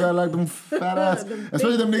there's some niggas that like them fat ass,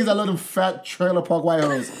 especially them niggas that love them fat trailer park white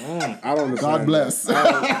hoes. I don't understand. God bless.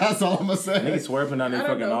 That's all I'm gonna say. Niggas swerving on their I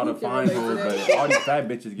don't fucking know all who the can fine relate to hoes, that. but all these fat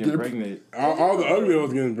bitches getting pregnant. All the ugly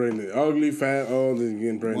hoes getting pregnant. Ugly, fat, old is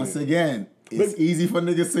getting pregnant. Once again, It's easy for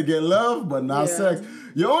niggas to get love, but not sex.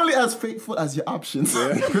 You're only as faithful as your options.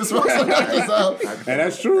 Chris Rock said that, so. And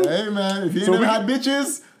that's true. Hey man, if you ain't never had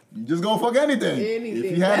bitches, you just gonna fuck anything.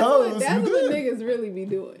 If you had hoes, that's you what good. niggas really be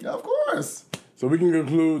doing. Of course. So we can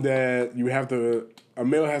conclude that a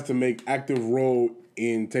male has to make active role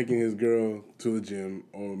in taking his girl to the gym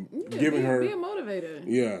or giving her. Be a motivator.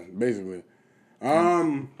 Yeah, basically.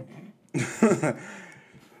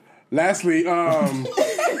 Lastly, Dun,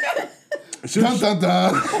 dun,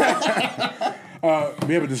 dun.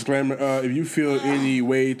 we have a disclaimer. If you feel any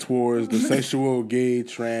way towards the sexual, gay,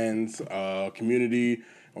 trans community,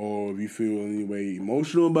 or if you feel any way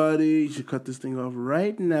emotional about it, you should cut this thing off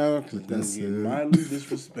right now because it's going to get mildly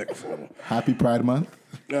disrespectful. Happy Pride Month.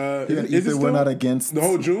 Is it we're not against the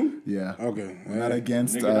whole June? Yeah. Okay. We're not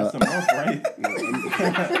against. Nigga, that's something else, right?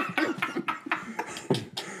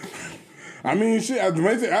 I mean, shit. I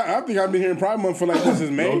think I've been hearing Pride Month for like this is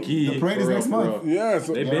May. Low-key, The parade is for next real, month. for real. Yeah.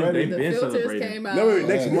 So, They've The been filters celebrating. came out. no, wait,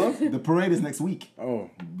 next month. The parade is next week. Oh.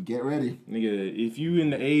 Get ready. Nigga, if you in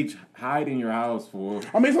the age, hide in your house for.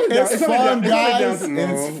 I mean, It's fun, guys. No,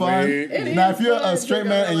 It's fun. It Now, is if you're fun a to straight go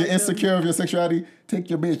man and like you're insecure of your sexuality, take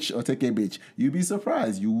your bitch or take a bitch. You'll be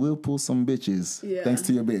surprised. You will pull some bitches Yeah. thanks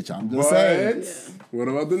to your bitch. I'm just But saying. what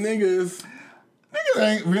about the niggas? Niggas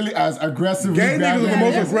ain't really as aggressive. Gay niggas are the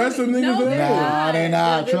most that's aggressive really- niggas no, there. they're Nah, they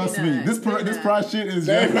not. They're Trust really me. not. This They're this not. pride shit is.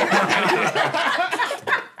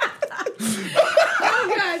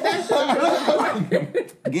 Oh God, that's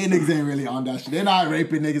Gay niggas ain't really on that shit. They're not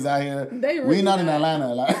raping niggas out here. They we really not in not.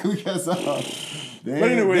 Atlanta. Like we guess they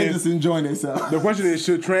anyways, just enjoying themselves. The question is,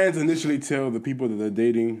 should trans initially tell the people that they're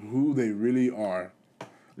dating who they really are?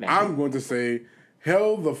 I'm going to say,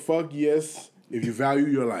 hell the fuck yes, if you value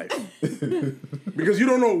your life. Because you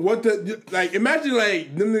don't know what like, imagine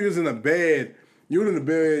like them niggas in a bed, you're in the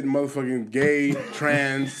bed, motherfucking gay,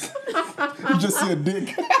 trans. You just see a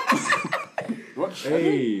dick.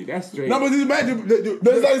 Hey, that's straight. No, but just imagine. But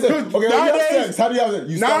it's like I said, okay, when you have nowadays, sex, how do you have sex?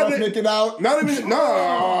 You start off nowadays- making out. not even, no.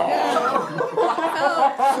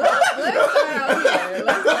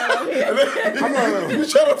 You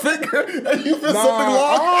shut a finger and you feel something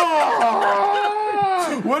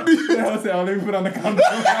long. What do you? Let me put on the condom.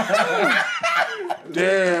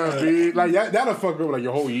 Damn, dude. Like, that'll fuck up like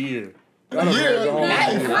your whole year.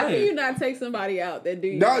 Yeah. How can you not take somebody out that do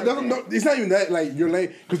you? No, it's not even that. Like, you're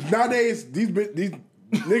late. Because nowadays, these nigga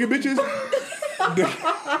bitches,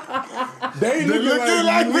 they looking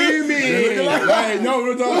like women. Like, no,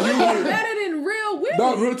 real talk. Better than real women.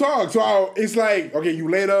 No, real talk. So it's like, okay, you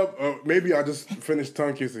laid up. Maybe I just finished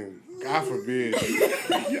tongue kissing. God forbid.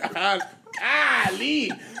 Golly.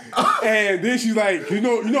 And then she's like, you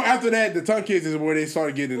know, after that, the tongue kiss is where they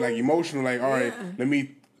started getting like emotional. Like, all right, let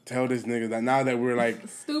me tell this nigga that now that we're like,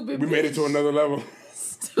 Stupid. we made it to another level.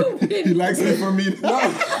 Stupid. He likes me for me.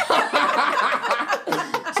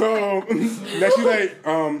 So that she's like,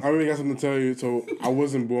 I really got something to tell you. So I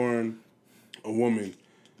wasn't born a woman.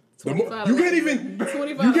 You can't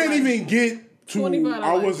even get to. 25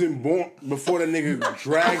 I wasn't born before the nigga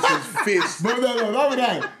drags his fist. No, not with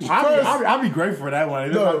that. I'll be grateful for that one.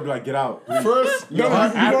 It'll probably be like, get out. First, No, you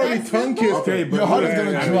already tongue kissed. Okay, but your heart is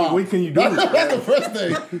gonna drop. what can you do? That's the first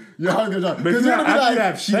thing. Your heart is gonna drop. But Because you you're know, gonna after be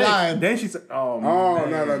that like, she sex, lying. then she said, Oh,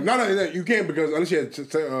 no, you can't because unless you had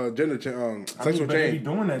gender sexual But they be change.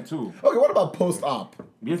 doing that too. Okay, what about post-op?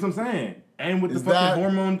 You know what I'm saying? And with Is the fucking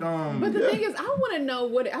that- hormone, But the thing is, I want to know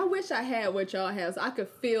I wish I had what y'all have, so I could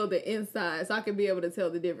feel the inside, so I could be able to tell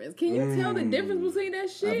the difference. Can you tell the difference between that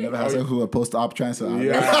shit? I've never had someone who a post-op transfer.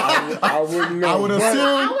 Yeah, I wouldn't know. I would But- assume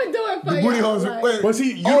I would do it for the you. booty holes. Like, Wait, But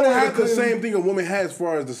see, you Oh, don't yeah, have the because- same thing a woman has as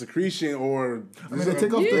far as the secretion or. I mean, they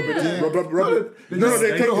take off Yeah. the. No,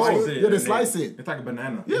 they take the whole. it. Yeah, they slice it. It's like a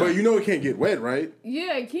banana. But you know it can't get wet, right?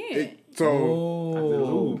 yeah, it can. So.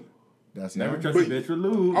 Oh, that's Never not. trust a bitch with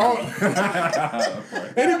lube. Oh.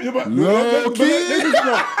 Low key.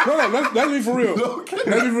 Let's be for real.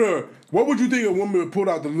 Let's be for real. What would you think a woman would pull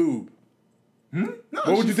out the lube? No, What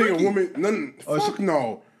would you she's think freaky. a woman? None. Fuck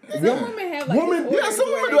no. Some women have like Woman- this yeah, order some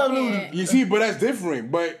where women they do have can't- You see, but that's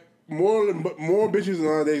different. But more bitches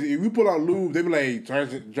nowadays, if you pull out lube, they be like trying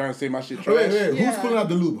to say my shit trash. Wait, Yeah. who's pulling out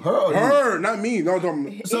the loop? Her or you? Her, not me. No,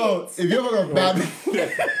 don't. So if you're with a bad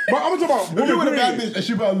bitch, But I'm talking about if you're with a women. bad bitch and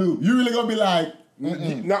she put out lube, you really gonna be like,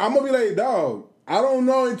 Now I'm gonna be like, dog. I don't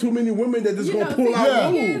know too many women that just You gonna know, pull see, out Yeah. the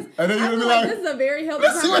thing lube. is, And then you're I gonna feel be like, this is a very healthy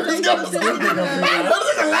let's see what this conversation goes. because-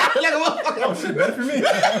 For me.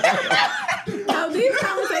 No, these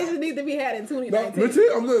conversations need to be had in No, 2019. but see,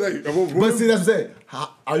 I'm just like, But see, that's it.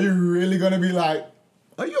 Are you really gonna be like,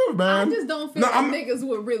 Are you, man? I just don't feel niggas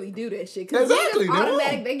would really do that shit. Exactly.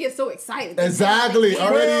 They get so excited. Exactly.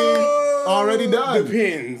 Already done.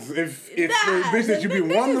 Depends. If it's a bitch that you be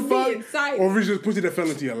wanting to fuck, or if it's just pussy that fell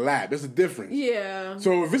into your lap. That's the difference. Yeah.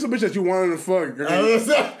 So if it's a bitch that you wanted to fuck,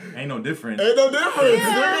 ain't no difference.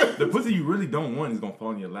 Yeah. The pussy you really don't want is gonna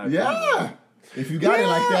fall in your lap. Yeah. If you got it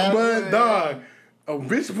like that. But dog, a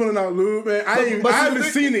bitch pulling out lube, man. I haven't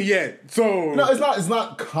seen it yet. So no, it's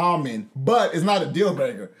not common, but it's not a deal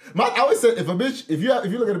breaker. I always say if you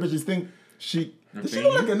look at a bitch, you think does she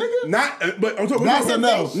look like a nigga? But I'm talking. That's a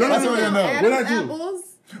no. That's a no. What I do? Apples?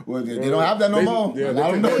 Well, they don't have that no more. Yeah, I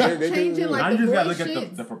don't know. Changing like now the you just gotta voice look shit.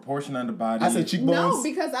 at the proportion of the body. I said cheekbones. No,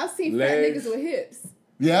 because I've seen fat Legs. niggas with hips.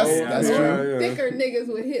 Yes, that's yeah, true. yeah. Thicker niggas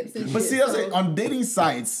with hips and But shit. see, I say on dating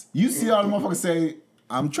sites, you see all the motherfuckers say,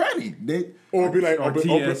 "I'm tranny." Or be like Or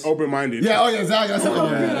TS. open-minded. Yeah, exactly. That's what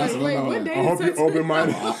Like, wait, what I dating hope you're sites?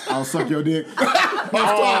 open-minded. I'll suck your dick.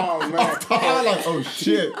 Oh man. I'm like, oh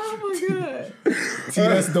shit. Oh my god.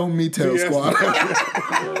 TS don't meet Tail TS. Squad.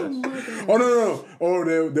 Oh no. Or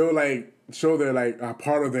they'll like show their like a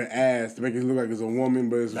part of their ass to make it look like it's a woman,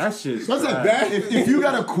 but it's that shit's Listen, trash. if you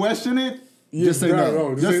gotta question it, just say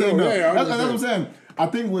no. Just say no. That's what I'm saying. I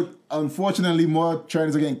think unfortunately, more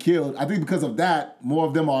trannies are getting killed. I think because of that, more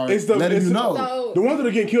of them are letting you know. So, the ones that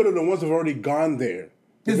are getting killed are the ones that have already gone there.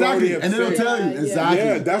 Exactly, and they'll tell you. Yeah. Exactly.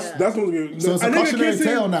 Yeah, that's what's So it's a cautionary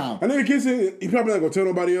tale now. I nigga kissing, he probably not gonna tell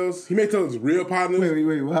nobody else. He may tell his real partner.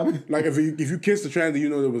 Wait, what happened? Like if you kiss the trans, you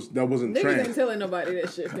know that wasn't niggas trans. ain't telling nobody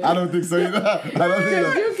that shit. Man. I don't think so either. I don't think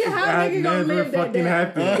so. You can how That nigga gonna never live that fucking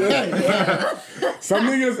down? happened. Some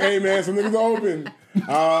niggas, hey man, some niggas are open.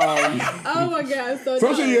 Oh my god, so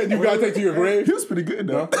Some no. shit you gotta take to your grave. He was pretty good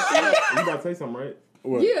though. You about to say something, right?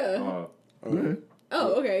 What? Yeah.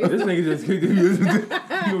 Oh, okay. This nigga just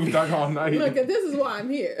he was talking all night. Look, this is why I'm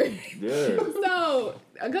here. Yeah. So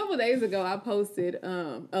a couple days ago, I posted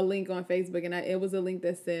a link on Facebook, and it was a link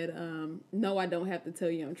that said, "No, I don't have to tell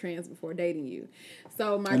you I'm trans before dating you."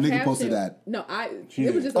 So my nigga caption, posted that. No,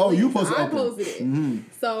 it was just. Oh, a link. you posted. I Okay. posted it.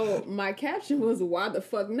 So my caption was, "Why the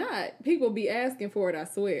fuck not?" People be asking for it. I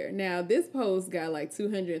swear. Now this post got like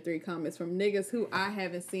 203 comments from niggas who I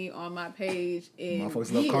haven't seen on my page in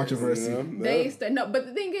Motherfuckers love years. controversy. No, but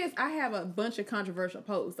the thing is, I have a bunch of controversial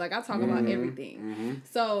posts. Like I talk about everything.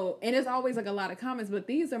 So, and it's always like a lot of comments. But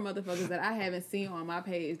these are motherfuckers that I haven't seen on my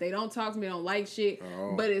page. They don't talk to me. Don't like shit.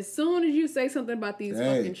 But as soon as you say something about these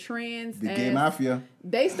fucking trans, The gay mafia.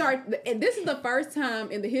 they start. And this is the first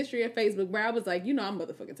time in the history of Facebook where I was like, you know, I'm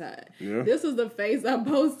motherfucking tired. Yeah. This was the face I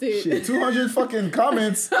posted. Shit, 200 fucking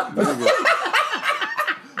comments.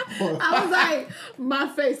 I was like, my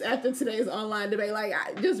face after today's online debate, like,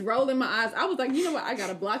 I just rolling my eyes. I was like, you know what? I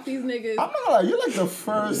gotta block these niggas. I'm not gonna lie, you're like the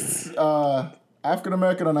first African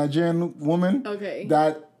American or Nigerian woman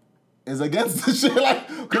that is against the shit. Like,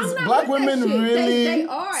 because black women really they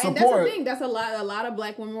are, support. and that's the thing. That's a lot of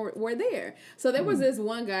black women were there. So there was this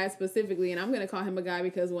one guy specifically, and I'm gonna call him a guy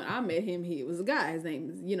because when I met him, he was a guy. His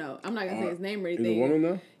name is, you know, I'm not gonna say his name or anything. Is a woman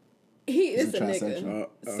though? He is a transsexual.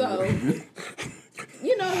 nigga. So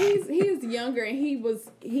you know, he's younger, and he was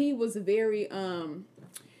very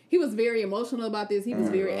emotional about this. He was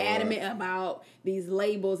very adamant about these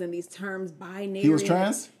labels and these terms, binary. He was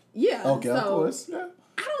trans? Yeah. Okay, so of course. Yeah.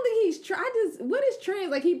 I don't think he's what is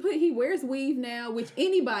trans? Like he wears weave now, which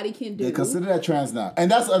anybody can do. They consider that trans now.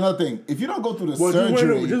 And that's another thing. If you don't go through the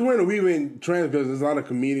surgery. Just wearing a weave ain't trans because there's a lot of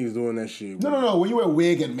comedians doing that shit. No. When you wear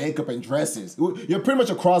wig and makeup and dresses, you're pretty much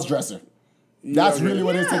a cross dresser. That's really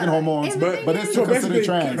what it is, taking hormones. And But it's still considered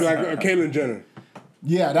trans. Like Caitlyn Jenner.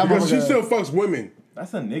 Yeah, that Because she motherfucker- still fucks women.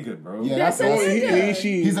 That's a nigga, bro. Yeah, That's that's a nigga.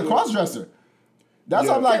 he's a cross dresser. That's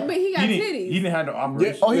what I'm like. But he got titties. He didn't have the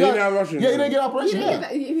operation. Oh, he didn't got, have operation. yeah, he didn't get operation.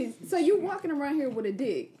 Yeah. So you walking around here with a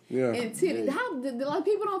dick and titties? How like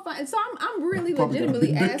people don't find? So I'm really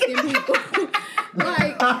legitimately asking people,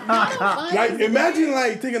 like, like imagine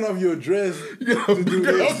like taking off your dress to do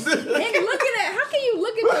this. and looking at how can you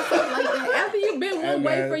look at yourself like that after you've been one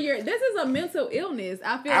way for your? This is a mental illness.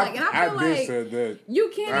 I feel like, and I feel like said that.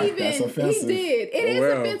 you can't even. That's He offensive. did. It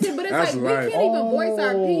is offensive, but it's that's like life. we can't even voice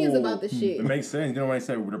our opinions about the shit. It makes sense. You know what I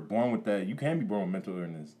say? We're born with that. You can be born with mental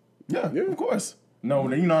illness. Yeah, of course. No,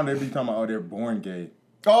 you know how they be talking about, oh, they're born gay.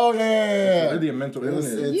 Oh, yeah. It's really a mental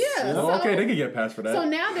illness. Yeah. So, okay, they can get passed for that. So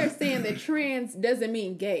now they're saying that trans doesn't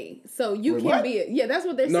mean gay. So you Wait, can what? be that's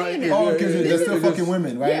what they're No, saying yeah, now. Oh, because Yeah, they're yeah, still yeah. fucking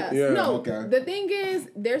women, right? Yeah. No. Okay. The thing is,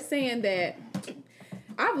 they're saying that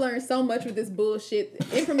I've learned so much with this bullshit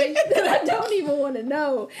information that I don't even want to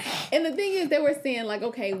know. And the thing is, they were saying like,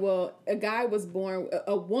 okay, well,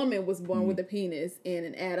 a woman was born with a penis and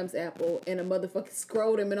an Adam's apple and a motherfucking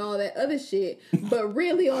scrotum and all that other shit. But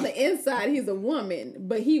really, on the inside, he's a woman,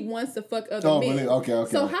 but he wants to fuck other men. Really? Okay.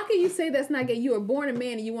 So how can you say that's not gay? You were born a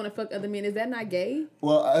man and you want to fuck other men. Is that not gay?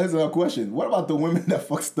 Well, here's a question. What about the women that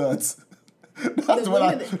fuck studs? That's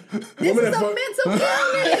what This is a mental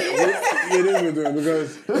illness. It is mental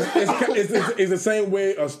because it's the same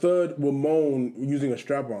way a stud will moan using a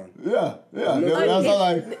strap on. Yeah. That's all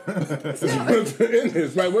like. It's mental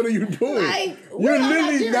illness. Like, what are you doing? Like, you're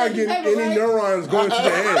literally not getting any neurons going to the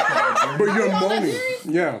head, but you're moaning.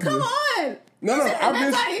 Yeah. Come on. No, I've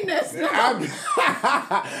been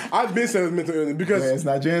saying it's mental illness because It's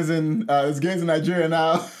Nigerians it's gangs in Nigeria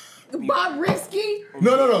now. Bob Risky.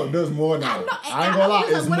 No. There's more now. I ain't gonna lie.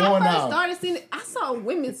 It's when more I first now. started seeing it, I saw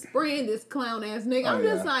women spraying this clown ass nigga. I'm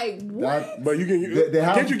just like, what? But you can. They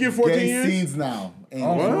have can't you get 14 gay years? scenes now.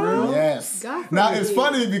 what? Yes. God Now forbid. it's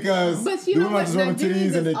funny because But you know what? just rubbing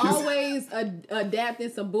titties Nigerians and they is kiss. always adapting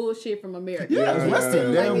some bullshit from America. Yeah, it's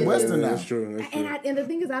Western. They're Like, Western now. That's true. And the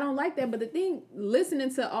thing is, I don't like that. But the thing,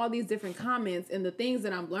 listening to all these different comments and the things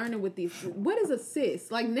that I'm learning with these, what is a cis?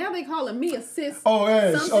 Like now they calling me a cis. Oh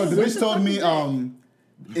yeah. something. The What bitch the told fuck me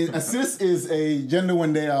is that? a cis is a gender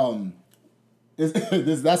when they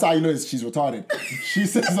that's how you know she's retarded. She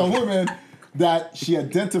says a woman that she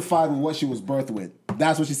identified with what she was birthed with.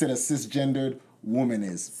 That's what she said a cisgendered woman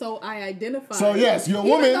is. So I identify. So, yes, you're a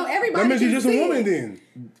Even woman. though everybody That means you're can just a see woman it. then.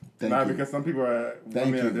 Nah, because some people are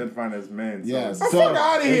women you. identifying as men. So Yes. it's- fuck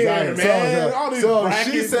outta here, man. All these So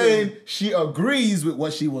brackets she's saying she agrees with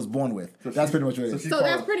what she was born with. That's pretty much what it is. she So called-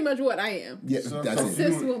 that's pretty much what I am. Yeah, that's it.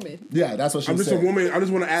 Cis woman. Yeah, that's what she I'm was just a saying. woman. I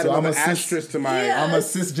just want to add So I'm another a cis- asterisk to my. Yeah. I'm a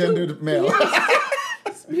cisgendered male.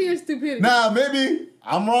 Pure stupidity. Now, maybe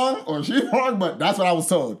I'm wrong or she's wrong, but that's what I was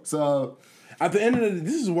told. So, At the end of the day,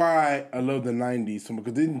 this is why I love the '90s so much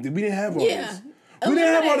because we didn't have all Yeah. this. We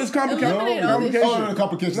didn't have all this Eliminate all this complication. oh, the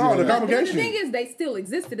complications. No, the yeah. But the complication. thing is, they still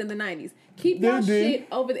existed in the 90s. Keep They your did. shit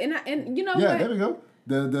over there. And you know Yeah, what? there we go.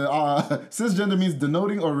 The cisgender means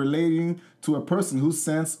denoting or relating to a person whose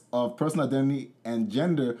sense of personal identity and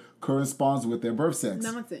gender corresponds with their birth sex.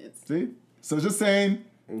 Nonsense. See? So just saying,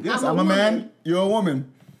 yes, I'm I'm a a man, woman. you're a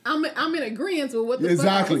woman. I'm in agreement with what the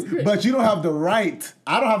Exactly. fuck is But you don't have the right.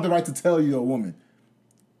 I don't have the right to tell you're a woman.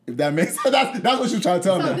 If that makes sense. That's what you're trying to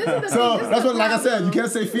tell So me. this is the- So this is that's the what, like I said, you problem.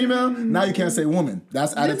 can't say female, now you can't say woman.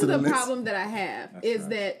 That's added This to is the the list. problem that I have is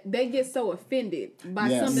that they get so offended by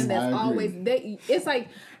Yes, something I that's agree. always it's like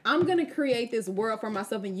I'm gonna create this world for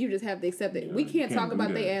myself and you just have to accept it. We can't talk do about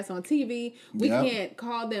that. their ass on TV. We Yep. can't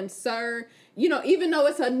call them sir. You know, even though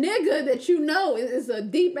it's a nigga that you know is a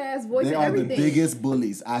deep ass voice They and are everything. the biggest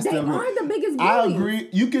bullies. I They still agree. are the biggest I bullies. agree.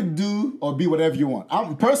 You can do or be whatever you want.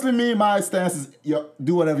 Personally, me, my stance is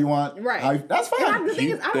do whatever you want. Right. That's fine. The thing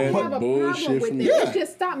is, I don't Keep have a that problem bullshit with from it. you. It's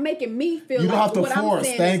just stop making me feel You don't like have to what force. I'm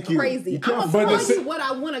saying Thank is you. crazy. You I'm can't gonna force. call you what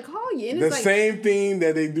I want to call you. And The it's like, same thing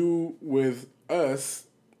that they do with us,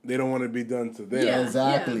 they don't want to be done to them. Yeah.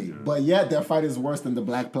 Exactly. But yet their fight is worse than the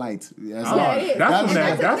black plight. That's Oh, Yeah, it is. that's And when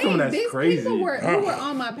the that's thing. when that's These crazy. people who were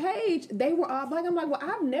on my page, they were all black. I'm like, well,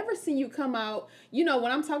 I've never seen you come out. You know,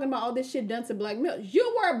 when I'm talking about all this shit done to black males,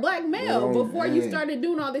 you were a black male Well, before you hey. started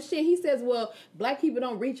doing all this shit. He says, well, black people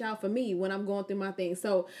don't reach out for me when I'm going through my thing.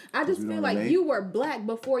 So I just feel don't like relate? you were black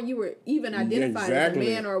before you were even identified exactly.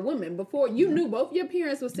 as a man or a woman. Before you knew both your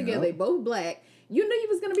parents was together, they both black. You knew you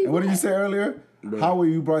was gonna be. And what did you black. say earlier? How were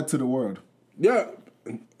you brought to the world? Yeah,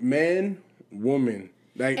 man, woman.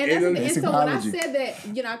 Like, And, it that's, doesn't- and so when I biology. said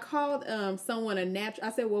that, you know, I called someone a natural.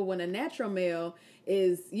 I said, well, when a natural male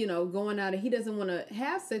is, you know, going out and he doesn't want to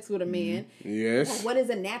have sex with a man, yes. well, what is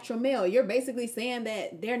a natural male? You're basically saying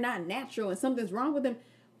that they're not natural and something's wrong with them.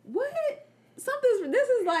 What? This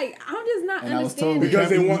is like, I'm just not And I was told understanding. Because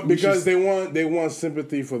they Can't be- want we should- they want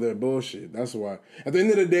sympathy for their bullshit. That's why. At the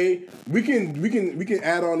end of the day, we can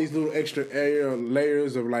add on these little extra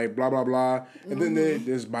layers of like blah blah blah, and then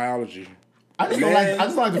there's biology. I just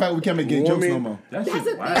don't like the fact we can't make gay jokes no more. That That's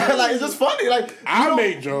shit's the wild. thing. Like it's just funny. Like I you don't-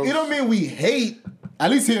 make jokes. It don't mean we hate.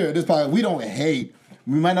 At least here, at this part, we don't hate.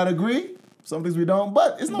 We might not agree. Some things we don't,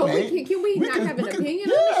 but it's no But we hate. can we not have an opinion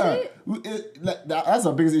on this shit? That's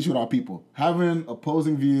our biggest issue with our people. Having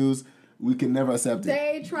opposing views, we can never accept it.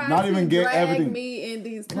 They try not to even get drag everything. me in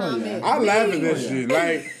these yeah. comments. I laugh at Me. that shit.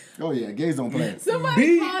 Like, Oh yeah, gays don't play.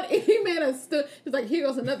 Somebody called he made a He's like, here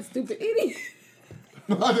goes another stupid idiot.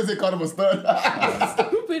 I just called him a stud.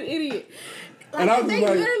 Stupid idiot. And I was they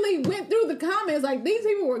like, literally went through the comments like these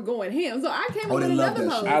people were going ham. So I came up with another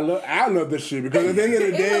post. I love this shit because at the end of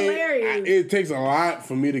the day, hilarious. it takes a lot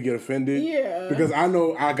for me to get offended. Yeah. Because I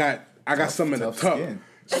know I got something in the tuck. skin.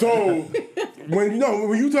 So when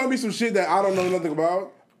you tell me some shit that I don't know nothing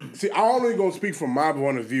about, see, I only gonna speak from my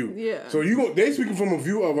point of view. Yeah. So they speaking from a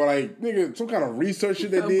view of like nigga some kind of research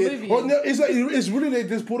shit they did. Or no, it's really they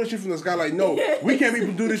just pull that shit from the sky. Like no, we can't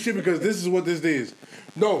even do this shit because this is what this is.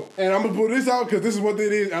 No, and I'm gonna pull this out because this is what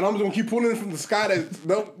it is, and I'm just gonna keep pulling it from the sky that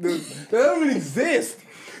don't even exist.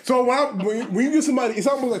 So when you give somebody, it's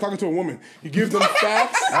almost like talking to a woman. You give them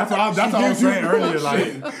facts. That's all I was saying earlier.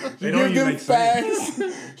 Like, they don't even make sense.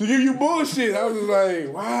 She give you bullshit. I was just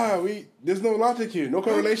like, wow, there's no logic here, no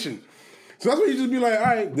correlation. So that's why you just be like, all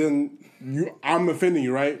right, then I'm offending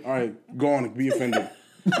you, right? All right, go on, be offended.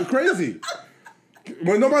 You're crazy.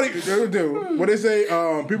 When nobody, what they say,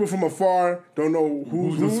 people from afar don't know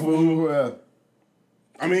who's who.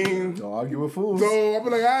 I mean, don't argue with fools. So I'll be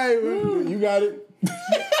like, all right, you got it.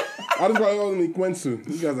 I just call it Quensu.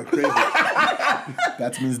 You guys are crazy.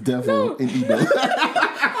 That means devil in Igbo.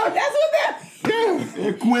 Oh, that's what that.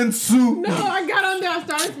 Quensu. No, I got on there. I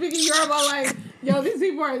started speaking Yoruba like, yo, these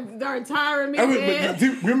people are tiring me.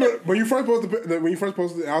 Remember when you first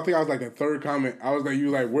posted? I think I was like the third comment. I was like, you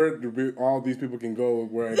was like, where do all these people can go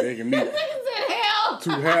where they can meet? Hell.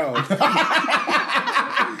 To hell.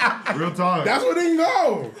 Real talk. That's where they can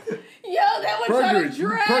go. Yo, that was trying to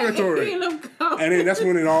drag purgatory. And then that's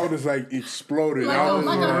when it all just like exploded. Like a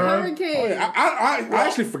hurricane. Oh, yeah. I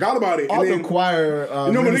actually forgot about it. All and the choir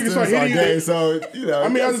when niggas start hitting gay, you. So, I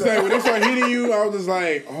mean, I was just like, when they start hitting you, I was just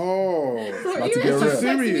like, oh. So you were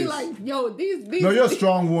texting me like, yo, these no, you're a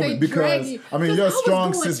strong woman because, you're a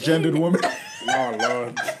strong cisgendered woman. Oh,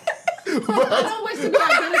 Lord. I don't wish to be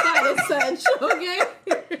identified as such, okay?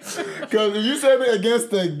 Because if you say me against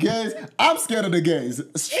the gays, I'm scared of the gays.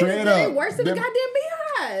 Straight up. It's worse than the goddamn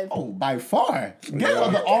Beehive. Oh, by far. Gays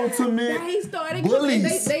are the ultimate They started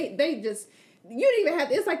bullies. They just... You didn't even have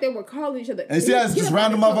to... It's like they were calling each other. And see, it's just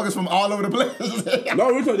random motherfuckers from all over the place.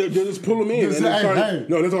 No, we they just pull them in. Just and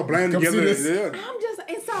no, they're all blend together. Yeah. I'm just...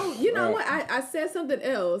 And so, you know what? I said something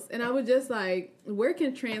else, and I was just like, where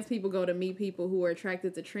can trans people go to meet people who are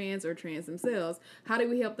attracted to trans or trans themselves? How do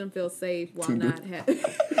we help them feel safe while not having...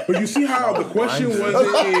 But you see how the question it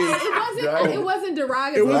wasn't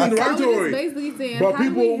derogatory. It wasn't derogatory. I was just basically saying, but how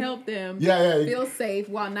do we help them feel safe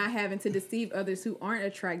while not having to deceive others who aren't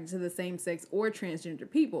attracted to the same sex or transgender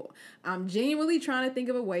people? I'm genuinely trying to think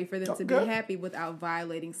of a way for them to be happy without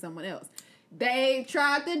violating someone else. They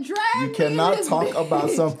tried to drag me. You cannot talk about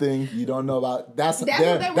something you don't know about. That's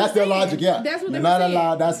their logic, yeah. That's what they're not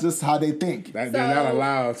allowed. That's just how they think. They're not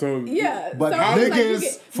allowed. So yeah. But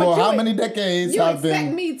niggas for how many decades have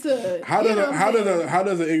been? Me to, how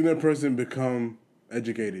does an ignorant person become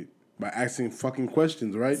educated? By asking fucking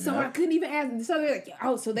questions, right? So I couldn't even ask. So they're like,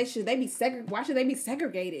 oh, so they be segregated? Why should they be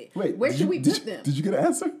segregated? Wait, where should we put them? Did you get an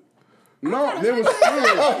answer? No, there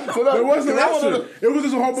was an answer. It was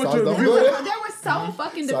just a whole bunch of people. They were so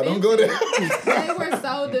fucking defensive. So I don't go there. They were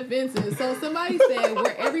so defensive. So somebody said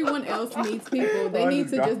where everyone else meets people, they need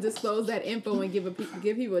to just disclose that info and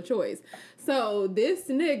give people a choice. So this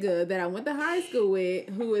nigga that I went to high school with,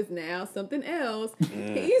 who is now something else,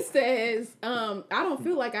 he says, I don't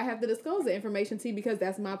feel like I have to disclose the information to you because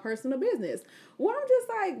that's my personal business. Well, I'm just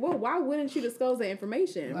like, well, why wouldn't you disclose the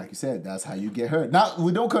information? Like you said, that's how you get hurt. Now,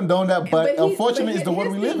 we don't condone that, but unfortunately, it's the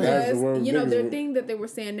world we live in. You know, the thing that they were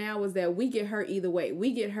saying now was that we get hurt either way.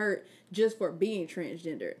 We get hurt just for being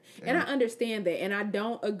transgender. And I understand that. And I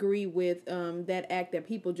don't agree with that act that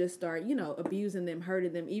people just start, abusing them,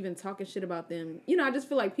 hurting them, even talking shit about them. I just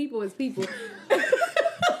feel like people is people.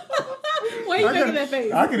 Why are you making that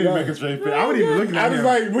face? I couldn't even make a straight face. I wasn't even looking at him.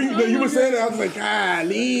 I was like, when you were saying that, I was like,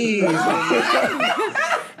 golly.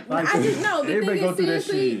 I just know. Everybody go through that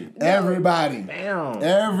shit. Everybody. Damn.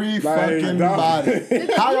 Every fucking body.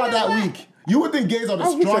 How about that week? You would think gays are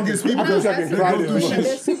the strongest people because they go through shit.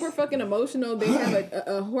 They're super fucking emotional. They have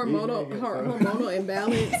a hormonal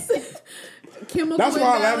imbalance. Chemical That's why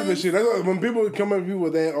imbalance. I laugh at this shit. That's why when people come at me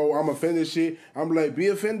with that, I'm offended shit, I'm like, be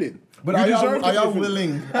offended. But are y'all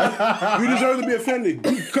willing? You deserve to be offended.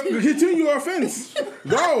 Continue your offense.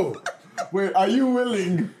 Go. Wait, are you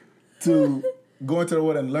willing to go into the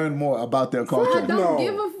world and learn more about their culture. I don't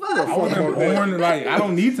give a fuck. I wasn't born like I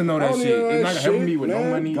don't need to know that don't shit. need to know It's that not gonna help shit, me with no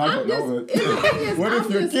man. money. God, I'm just, no, the thing is, What if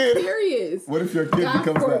I'm your just kid- curious. What if your kid God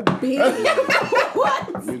becomes that? forbid.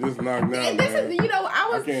 What? You just knocked down, And this man. is, you know,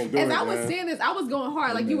 I can't do as it, I was man. saying this, I was going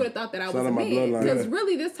hard. Like you would have thought that I was Son a of my man, bloodline. because Yeah.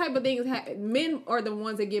 really, this type of thing is men are the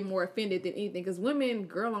ones that get more offended than anything. Because women,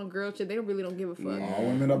 girl on girl shit, they really don't give a fuck. All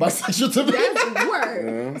women are bisexual to me. That's the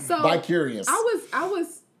word. So Bi-curious. I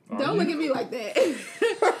was. Don't look at me like that.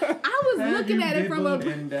 I was looking at it from a. I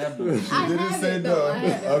didn't have say it though. no. I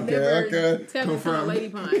have it. Okay, okay. Tell me from Lady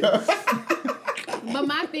Pine. But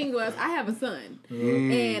my thing was, I have a son,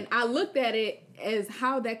 and I looked at it as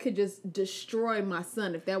how that could just destroy my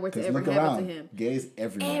son if that were to ever Look happen around. to him. Gays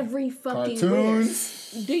everywhere. Every fucking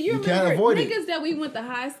Cartoons. where. Do you can't remember avoid it. niggas that we went to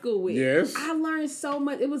high school with? Yes. I learned so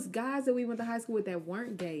much. It was guys that we went to high school with that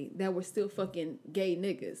weren't gay, that were still fucking gay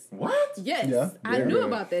niggas. What? Yes. Yeah. I Yeah. knew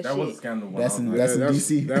about that, That shit. was a scandal. when That's I was in- like- that's in That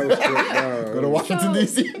DC. That was Go to Washington,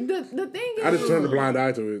 D.C. The thing is, I just turned a blind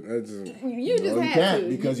eye to it. I just, you just No, you had can't to.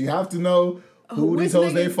 because you have to know who Which these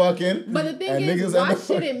hoes they niggas- fucking. But the thing and is, niggas why end up-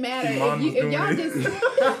 should it matter Iman was if y'all doing just? it.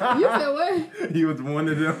 You said what? He was one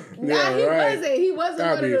of them. Nah, he right. wasn't. He wasn't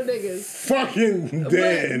I'll one of be them niggas. fucking But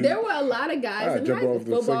dead. there were a lot of guys I'd in jump high off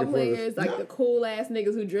school, the football second floor. players, like the cool ass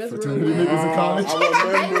niggas who dress real Fraternity well. niggas in college. I They was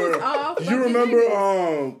remember. all You fucking remember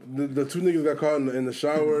niggas. the two niggas got caught in the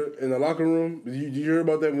shower in the locker room? Did you hear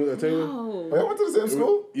about that with Taylor? Oh. Y'all went to the same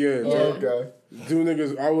school? Yeah. Yeah. Okay. Two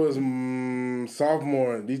niggas. I was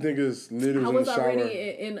sophomore. These niggas literally I was was in the shower. already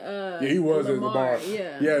in Yeah, he was at the Lamar, bar.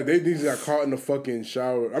 Yeah. These got caught in the fucking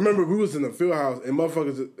shower. I remember we was in the field house and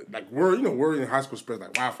motherfuckers like word in high school spreads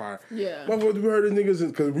like wildfire. Yeah. Motherfuckers, we heard these niggas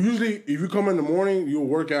because usually if you come in the morning you'll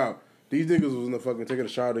work out. These niggas was in the fucking taking a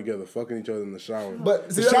shower together, fucking each other in the shower. But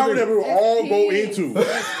the see, shower that's that we would That's all go kids. into.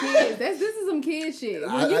 That's kids. This is some kid shit.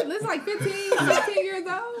 It's like 15 years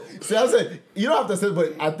old. See, I said you don't have to say,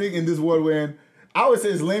 but I think in this world when I would say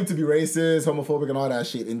it's lame to be racist, homophobic, and all that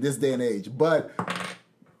shit in this day and age, but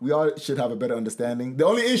we all should have a better understanding. The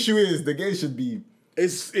only issue is the gays should be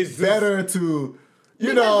It's better to,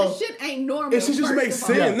 Because know. the shit ain't normal. It should just first make of sense.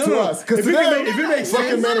 all. Yeah, No, to no. us, because If to it them, make- if it makes fucking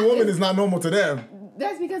sense- man and woman is not normal to them.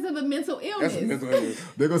 That's because of a mental illness. That's mental illness.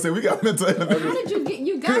 They're gonna say we got mental illness. How did you get?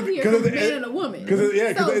 You got here 'cause from at the a man end- and a woman. 'cause at the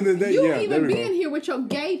end of the day, you yeah, there even we go. being here with your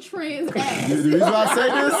gay trans ass. The reason why I say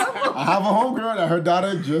this, I have a homegirl that her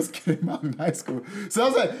daughter just came out in high school. So I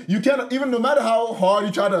was like, you can't, even no matter how hard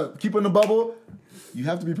you try to keep in the bubble, you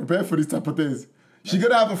have to be prepared for these type of things. She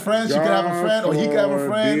could have a friend, she could have a friend, or he could have a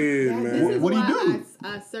friend. Forbid, This man. is What do you why do?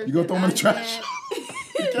 I searched You gonna throw him in the that trash? iPad.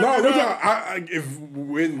 No, we're talking, if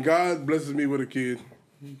when God blesses me with a kid,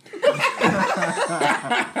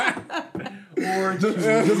 Or Just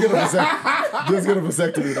get a vasectomy. Just get a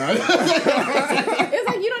vasectomy, dog. It's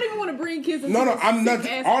like you don't even want to bring kids into no, this I'm not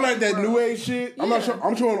sick-ass all that world. new age shit. I'm not Yeah. sure.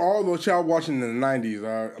 I'm showing all those child watching in the '90s.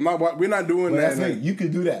 I'm not. We're not doing But that. that's it. You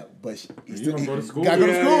could do that, but you still gonna go to school? Gotta go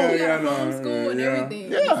to Yeah, school. yeah, You yeah. got no, homeschool and yeah.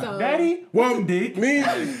 everything. Yeah. So, Daddy, Well, dick. me.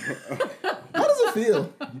 How does it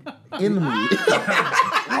feel? In me.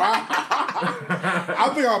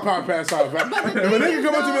 I think I'll probably pass out. If a nigga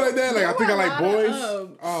come up to me like that, like I think I like boys.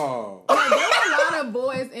 Oh. Like, there were a lot of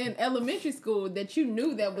boys in elementary school that you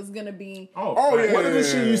knew that was gonna be. Oh yeah. What is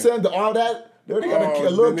this shit you said? All that? They already got a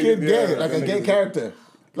little that kid nigga- gay, yeah, like that a gay nigga- character.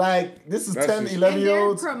 Like, this is That's 10, just- 11 And year they're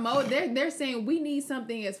olds. they're saying we need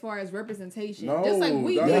something as far as representation. No, Just like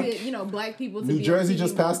we that- needed, black people to New be Jersey on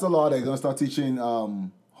just TV. passed a law. They're going to start teaching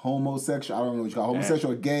homosexual, I don't know what you call it,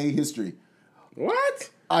 homosexual or gay history. What?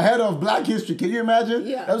 Ahead of black history. Can you imagine?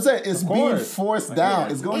 Yeah. I'm saying it's being course. forced down.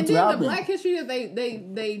 It's going And to then happen. the black history that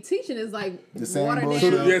they teaching is like The same watered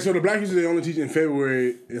bullshit. down. So the black history they only teach in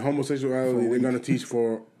February. In homosexuality, they're gonna teach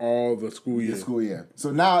for all the school year. The school year.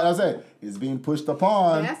 So now, as I said, it's being pushed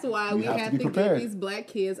upon. That's why we have to get these black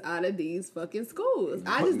kids out of these fucking schools.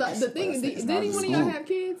 I just thought the thing is, It's did not any a one of y'all school. have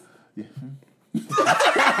kids?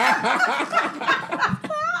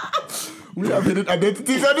 We have hidden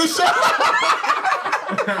identities on this show.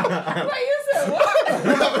 Wait, you said what? We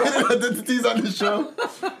have hidden identities on this show.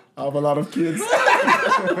 I have a lot of kids.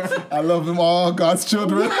 I love them all, God's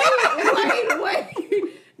children. Wait.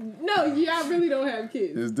 No, y'all really don't have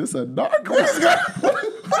kids. Is this a dark? What is going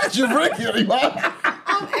What did you bring here, Iman?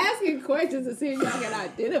 I'm asking questions to see if y'all can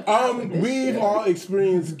identify with this We've shit. all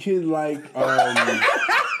experienced kid-like.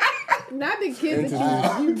 Not the kids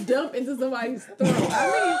that you dump into somebody's throat.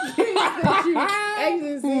 I mean kids that you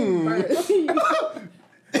actually see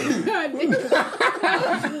birth. God damn.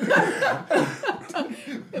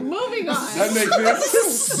 Moving on. That makes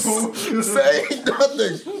sense. Say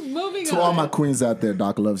nothing. Moving To on. all my queens out there,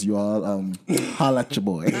 Doc loves you all. Holla at your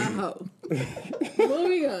boy. Oh.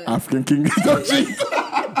 Moving on. African King of cheese.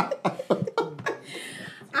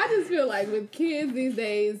 I just feel like with kids these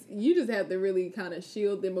days, you just have to really kind of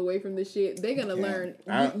shield them away from the shit. They're gonna learn.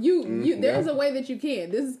 There's a way that you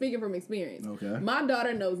can. This is speaking from experience. Okay. My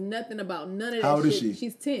daughter knows nothing about none of that. How old is shit.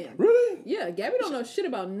 she? She's 10. Really? Yeah, Gabby don't know shit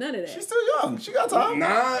about none of that. She's still young. She got time.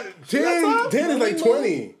 Nah, She got 10 time. is like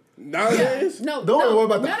 20 nowadays. No, Don't worry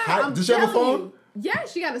about the no, height. I'm Does she have a telling phone? you. Yeah,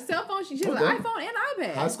 she got a cell phone. She has an Okay. iPhone and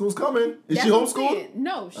iPad. High school's coming. Is That's she what I'm homeschooled? saying.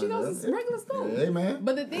 No, she goes to regular school. Hey, man.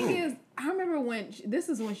 But the thing is, I remember when this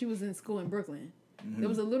is when she was in school in Brooklyn. Mm-hmm. There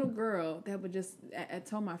was a little girl that would just I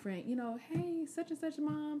told my friend, you know, hey, such and such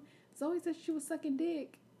mom, Zoe said she was sucking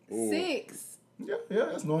dick. Ooh. 6. Yeah,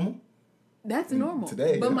 that's normal. That's normal.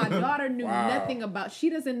 today. But my daughter knew Wow. nothing about. She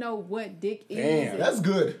doesn't know what dick is. Damn. That's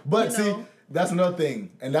good. But You see, know? that's another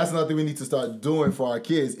thing. And that's another thing we need to start doing for our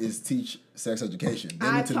kids is teach sex education.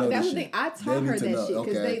 They need to know that's this the thing. shit. I They taught need her to that know. shit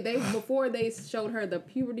because Okay. they before they showed her the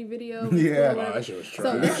puberty video. Yeah. or whatever. that shit was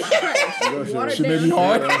So trash. this is trash. Watered She made down me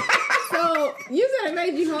hard. So you said it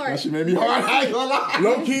made you hard. She made me hard. I ain't gonna lie.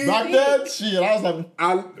 Low key. Back then, shit, I was like,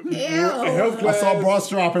 In health I class. saw bra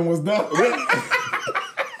strap and was done.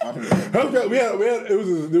 Health class, we had there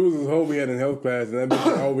was this hoe we had in health class, and that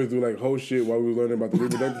bitch always do like whole shit while we was learning about the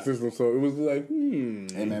reproductive system. So it was like,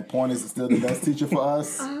 Hey man, porn is still the best teacher for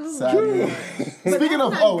us. Oh. Sadly. Speaking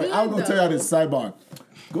of, not I'm good, gonna tell you this sidebar.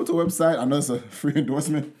 Go to a website. I know it's a free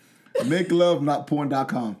endorsement.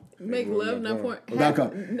 MakeLoveNotPorn.com. Make love, not porn. .com.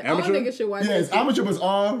 All Amateur? niggas should watch Yeah, it's that shit. amateur, but it's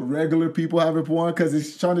all regular people having porn because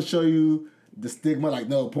it's trying to show you the stigma. Like,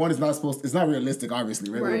 no, porn is not supposed. It's not realistic,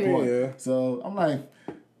 obviously. Regular Right. porn. Yeah. So I'm like,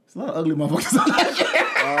 it's a lot of ugly motherfuckers on that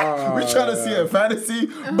shit. We trying to see a fantasy,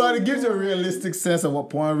 but it gives you a realistic sense of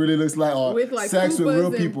what porn really looks like, or With like sex with fupas real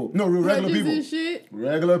and people. No, real regular punches people. and shit.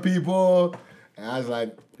 Regular people. And I was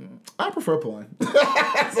like, I prefer porn.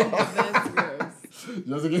 That's gross.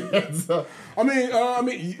 Just again. So, I mean,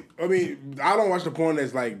 I don't watch the porn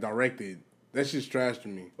that's like directed. That shit's trash to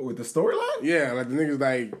me. with the storyline? Yeah, like the niggas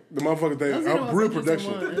like the motherfuckers Those that are the are real most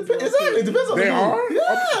interesting production. ones. Exactly. It depends on They the are. movie.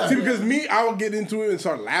 Yeah. See, because me, I will get into it and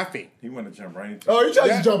start laughing. He want to jump right into Oh, you trying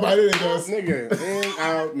Yeah. to jump right in, I guess. Nigga, in,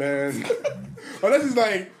 out, man. Unless it's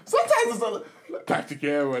like Sometimes it's a,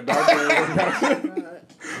 tactical or doctor,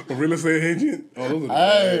 a real estate agent. Oh, those are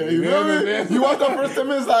hey, you know know what I'm me? saying? You watch that first 10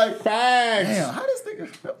 minutes like, Facts. damn, how this nigga,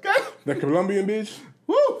 okay? The Colombian bitch.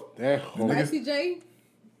 Woo. That hoe. Spicy J.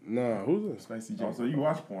 Nah, who's this? Spicy Oh, so you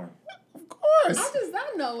watch porn? Of course.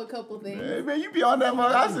 I know a couple things. Hey, man, you be on that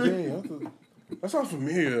mother. I see. Dang, that sounds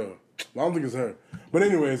familiar. I don't think it's her. But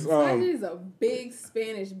anyways, Spicy is a big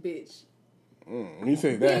Spanish bitch. when you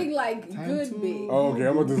say that, Big like good to- big. oh, okay,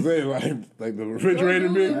 I'm about to say like the refrigerator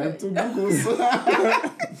Go bitch. Google Have two Googles.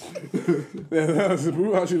 Yeah, that's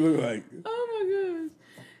how she look like. Oh my gosh.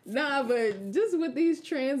 Nah, but just with these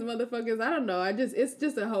trans motherfuckers, I don't know. It's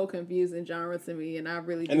just a whole confusing genre to me, and I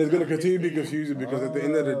really And it's don't gonna continue to be understand. confusing because at the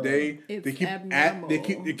end of the day, It's they keep abnormal. they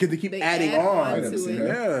keep They adding add on. on to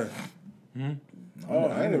it. Yeah. Oh,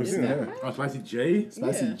 I ain't never Is seen that that. right? Oh, Spicy J?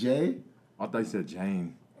 Spicy Yeah. J. I thought you said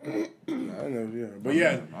Jane. I never, yeah. But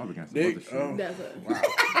yeah, I was against they, some other shit. That's a,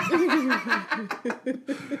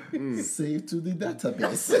 Save to the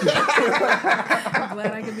database. I'm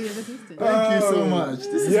glad I could be of assistance. Thank you so much.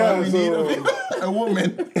 This is yeah, why we so- need a woman.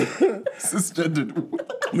 Cisgendered.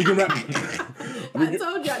 we can wrap. I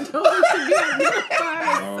told you I told you to be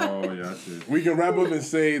identified. Oh, yeah, shit. We can wrap up and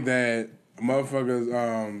say that motherfuckers,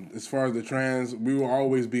 as far as the trans, we will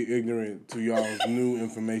always be ignorant to y'all's new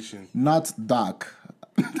information. Not dark.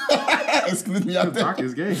 Excuse me out there. Doc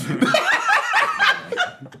is gay.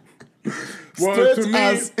 Well, Straight to me,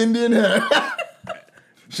 as Indian hair.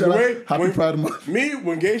 Shout out. Wait, Happy when- Pride Month. me,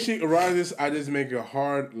 when gay shit arises, I just make a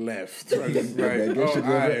hard left. I just like, Okay, gay oh, shit,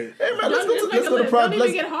 alright. Hey man, let's Don't go just to make let's a go to list. Pride. Don't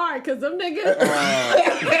even get hard, cause them niggas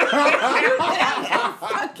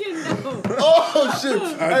fucking know. Oh shit!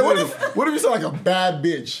 Hey, what if you sound like a bad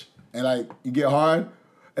bitch and like you get hard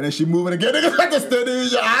and then she moving again? Niggas like to stand in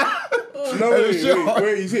your eye. No, And it's your heart.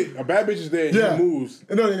 wait, you see, a bad bitch is there and Yeah. she moves.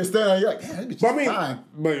 And then you stand there, you're like, man, that bitch is But I mean, fine.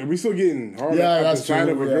 but we still getting hard Yeah, at that's the sight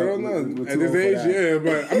true, of a yeah. girl We're now. too At old this for age, that. yeah.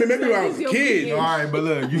 But I mean, maybe when I was a Your kid. kid. All right, but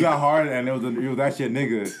look, you got hard and it was actually a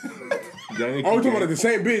nigga. Oh, we talking about the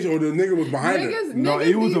same bitch or the nigga was behind her? Niggas, No, niggas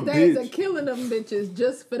it was these a days bitch. are killing them bitches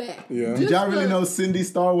just for that. Yeah. Did Just y'all really for- know Cindy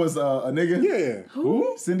Starr was a nigga? Yeah.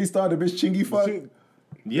 Who? Cindy Starr, the bitch Chingy fuck. She-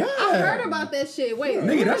 Yeah. I heard about that shit. Wait,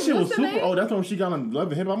 Nigga, that shit was what's her super. name? Oh, that's when she got on Love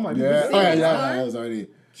and Hip Hop. I'm like, Yeah, this oh, yeah, bitch- that was already.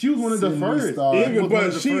 she was one of the Cindy first. Starr. It Nigga, was one of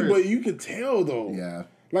but the she, first. but you could tell though. Yeah.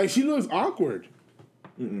 Like she looks awkward.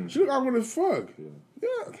 She look awkward as fuck.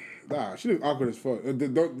 Yeah. Nah, she look awkward as fuck.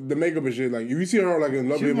 The makeup and shit. Like, if you see her like in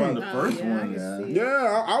Love She Me, was one of the Oh, first yeah, I ones. can see it.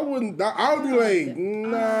 yeah, I wouldn't. I would be like,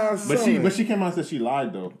 nah. But she came out and said she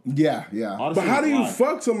lied though. Yeah. All the But shit how was do you lied.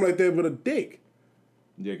 fuck something like that with a dick?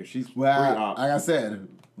 Yeah, because she's Well, pre-op. like I said,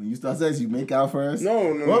 when you start sex, you make out first.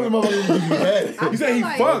 No. What the motherfucker give you head? You said he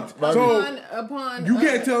Like, fucked. So upon you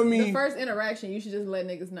can't tell me- the first interaction. You should just let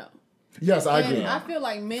niggas know. Yes, I agree. And I feel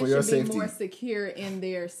like men For your should be safety. more secure in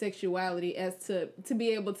their sexuality as to be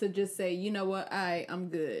able to just say, you know what, I'm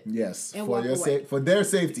good. Yes, And for walk your away. for their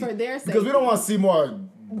safety. For their Because we safety. don't want to see more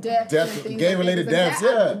Death, Death- and things gay-related like that. deaths,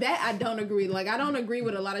 That yeah. that I don't agree. Like I don't agree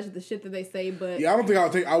with a lot of the shit that they say, but yeah, I don't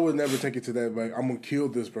think I would never take it to that. Like, I'm gonna kill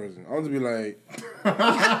this person. I would just be like,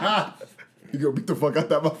 You go beat the fuck out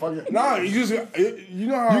that motherfucker. nah. You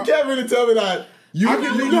know how You can't really tell me that you I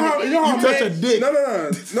can, you know how you touch man- a dick.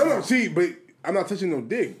 No. See, but I'm not touching no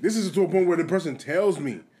dick. This is to a point where the person tells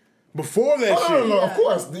me before that Oh, shit. no, of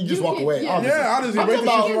course. You just walk can- away. yeah. obviously. Yeah, I just I'm erase the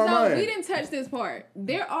talking shit from about- my we mind. didn't touch this part.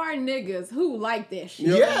 There are niggas who like that shit.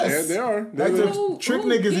 Yep, Yes. they are. Like They the- are. trick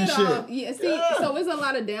niggas and get shit. off- Yeah, see, Yeah. so it's a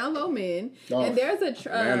lot of down low men, Oh. and there's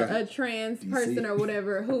Atlanta. a trans person or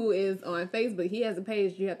whatever who is on Facebook. He has a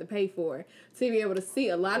page you have to pay for to be able to see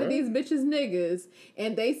a lot of these bitches niggas,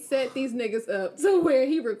 and they set these niggas up to where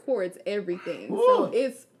he records everything. So Ooh.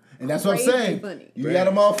 it's And that's what I'm crazy saying. funny. You got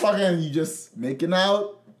a motherfucker and you just making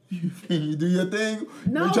out. You do your thing.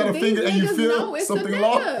 No, you try to these finger and you niggas feel know it's something a nigga.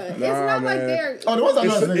 wrong. It's Nah, not like man. they're. Oh, the ones that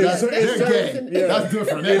know It's- niggas, it's- they're gay. it's- yeah. That's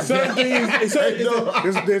different. There's They're certain gay.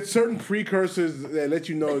 things. There's certain precursors that let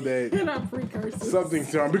you know that They're not precursors.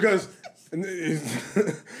 something's wrong because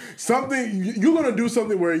something you're gonna do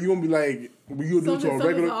something where you're gonna be like you'll do to a Something's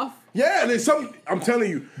regular. off. Yeah, there's something. I'm telling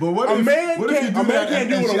you. But what a if- man what if can't? you do A man that can't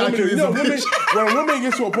do and what she a woman. actually You is know, a women, bitch? when a woman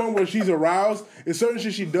gets to a point where she's aroused, there's certain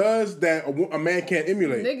shit she does that a man can't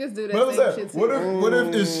emulate. Niggas do that What was same that? shit too. What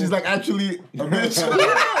if she's like actually a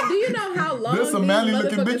bitch? Do you know how long There's these some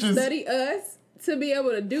manly-looking motherfuckers bitches. study us to be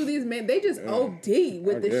able to do these men? They just OD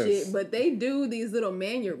with the guess. shit, but they do these little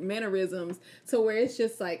mannerisms to where it's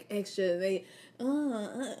just like extra. They,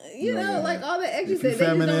 you know, like all the extra If you shit. They just don't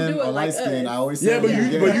feminine do it or like light skin, I us. always say Yeah, but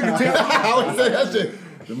that. you can tell. I always say that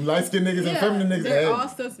shit. Them light skinned niggas and Yeah, feminine niggas. they're hey. all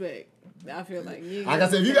suspect. I feel like you. Like I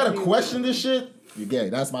said, if you gotta question this shit, you're gay.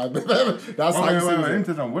 That's my. That's how you say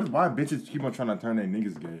it. Why bitches keep on trying to turn their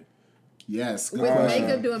niggas gay? Yes. Good with question.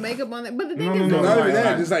 makeup, doing makeup on that. But the thing No, is, no, though, Not even Right, that,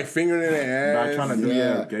 right. just like fingering in their Not ass. trying to do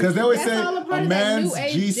Yeah, that. because they always That's say all a part a of that man's new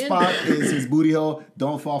age G spot gender. is his booty hole.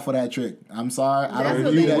 Don't fall for that trick. I'm sorry, I That's don't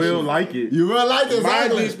what do they that. will shit. like it. You will like it. My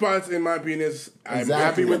Exactly. G spots in my penis. I'm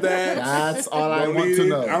Exactly. happy with that. That's all I Don't want need to it.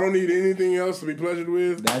 know. I don't need anything else to be pleasured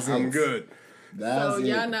with. That's I'm it. good. That's so it.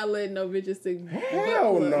 y'all not letting no bitches stick.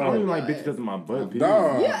 Hell no. I don't even like bitches in my butt. period.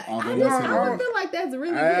 Dog. Yeah, I'll I go just listen to I that. feel like that's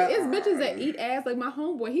really good. It's bitches that eat ass. Like my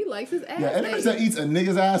homeboy, he likes his ass. Yeah, any bitch ate. that eats a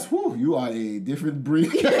nigga's ass, whew, you are a different breed.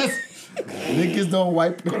 Niggas don't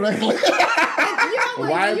wipe correctly. You know,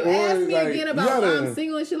 like, White when you ask boys, me like, again you about gotta- I'm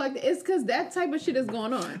single and shit like that, it's because that type of shit is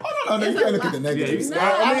going on. Oh, no, you It's can't a look at the lot. negatives.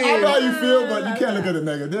 Yeah, I know how you feel, but you no, can't look at the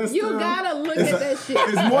negative. There's You still- gotta look it's at that shit.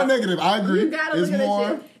 It's more negative. I agree. You gotta it's look at more,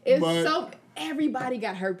 that shit. It's but so everybody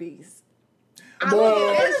got herpes. I Well, look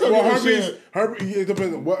at that shit. well, Look at herpes. shit. Herpes. It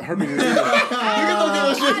depends on what herpes is. Niggas don't give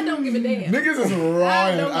a shit. I don't give a damn. Niggas is I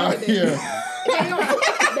riot don't out give a here.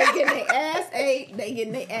 They getting their ass ate. They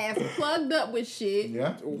getting their ass plugged up with shit.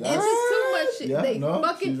 Yeah, It's that's- just too much shit. Yeah, They no,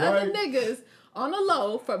 fucking she's other right. niggas on the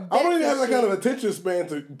low for I don't even bets have that and kind of shit. attention span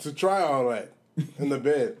to try all that in the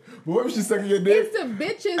bed. But what if she's sucking your dick It's the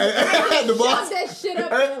bitches and that the shove box that shit up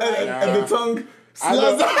there like, and the tongue I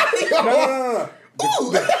slides know- out? No.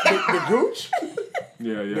 The gooch?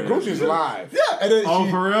 Yeah, yeah. The gooch is live. Yeah, and then Oh,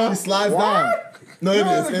 she, for real? she slides What? down. No, it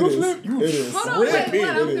No, is. the It gooch is. lip, you- It is. hold on, Red wait, pig, what?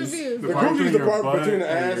 I'm it is. confused. The gooch is the part between the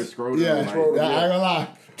ass. Yeah, and the scrotum. I ain't gonna lie.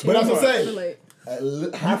 But that's what I'm saying. Relate.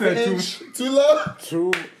 Half said an too- inch too low.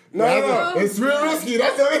 Too. No. It's real risky.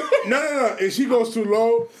 That's what No. If she goes too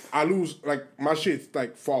low, I lose. Like my shit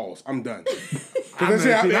like falls. I'm done. That's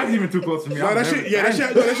even too close to me. No, I've that never- shit. Yeah, that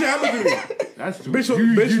shit happened to me. That's too. Bitch, you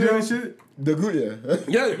bitch, do that shit? the good. Yeah.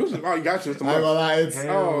 Yeah, the gooch is. Oh, you got you. It's the I ain't gonna most. lie. It's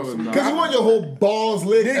Oh, no. because you want your whole balls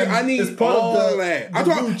licked. Nigga, and I need it's part all of the, that. the I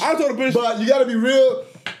told the bitch. But you gotta be real.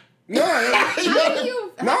 No, How do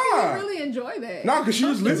you Nah. really enjoy that? no, because she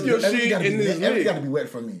was lifting your Everything shit gotta in be this wet. Everything leg. gotta be wet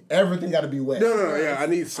for me. Everything gotta be wet. No, yeah, I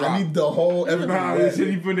need slop. I need the whole everything. Nah, wet. the shit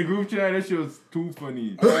he put in the group chat, that shit was too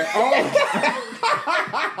funny. The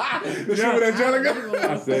shit with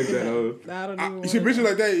Angelica. I said that. I don't even You see bitches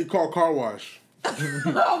like that, you call car wash.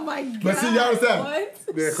 Oh my god! But see, you understand?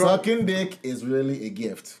 What? Sucking dick is really a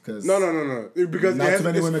gift because No. Because not too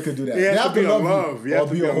many women could do that. It They has have to be to a love love. you You have or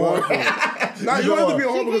to be be a a whore. whore. Nah, you don't have to be a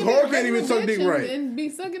whore because whore can't even suck dick right. And be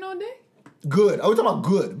sucking on dick. Good. Are we talking about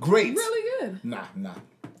good? Great. Really good. Nah.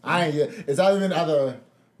 I ain't yet. It's either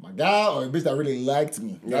my guy or a bitch that really liked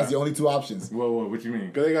me. That's the only two options. Whoa, what you mean?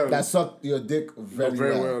 Because they got That sucked your dick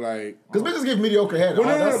very well. like. Because bitches give mediocre head. Well,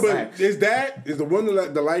 no, but facts. is the one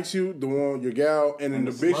that likes you, the one your gal, and then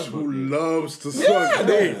the bitch who loves to suck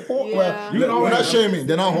dick. Well, You know, we're not shaming.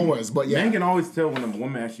 They're not homers, but yeah. Man can always tell when a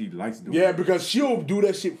woman actually likes doing Yeah, it. because she'll do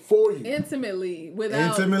that shit for you. Intimately,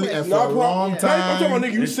 without Intimately and question. for a long I'm talking about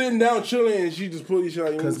time. nigga, you sitting down chilling and she just pull your shit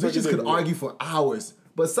out. Because bitches could argue for hours.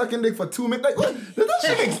 But sucking dick for 2 minutes, like, what? Does that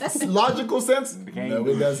shit make logical sense? No,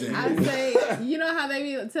 it doesn't. I say, you know how they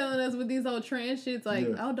be telling us with these old trans shits, like,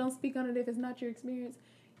 oh, don't speak on it if it's not your experience.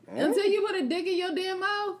 Until you put a dick in your damn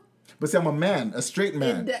mouth. But see, I'm a man, a straight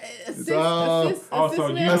man. Assist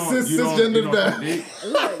Also, man. cisgendered man.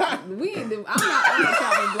 Look, I'm not on the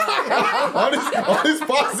chopping block. all these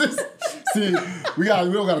pauses. See, we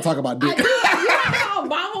don't gotta talk about dick. You know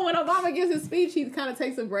Obama, when Obama gives his speech, he kind of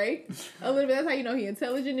takes a break a little bit. That's how you know he's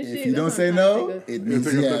intelligent and shit. If you don't say no, it means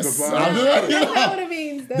yes. That's not what it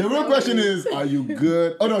means. The real question is, are you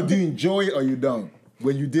good? Oh no, do you enjoy it or you don't?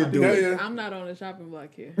 When you did do it. I'm not on the shopping block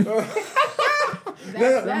here.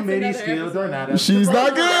 Some lady skills are not. She's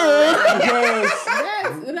not good.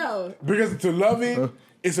 Because to love it,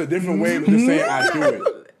 it's a different way of just saying I do it.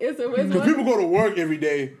 Because people go to work every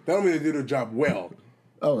day, that don't mean they do their job well.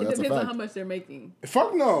 Oh, It that's a depends on fact. how much they're making.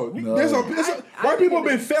 Fuck no. White people have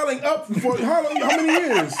been failing up for how many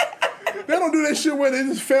years? They don't do that shit where they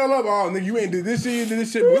just fail up. Oh, nigga, you ain't did this shit, you did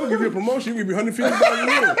this shit. We'll give you a promotion. We'll give you $150 a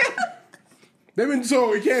year. They've been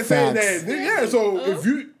so you can't say Facts. that. Yeah, so if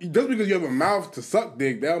you just because you have a mouth to suck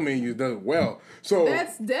dick, that don't mean you done well. So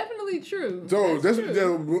That's definitely true. so that's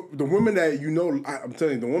true. the women that you know. I'm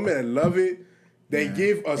telling you, the women that love it, they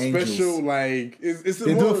give a Angels. special like. It's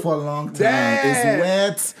They do it for a long time. It's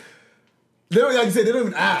wet. They don't, like you said, they don't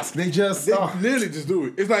even ask. They just They literally just do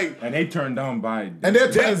it. It's like And they turn down by. and they're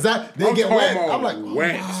they I'm get talking wet. about I'm like,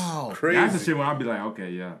 wet. wow. Crazy. That's the shit when I'll be like, okay,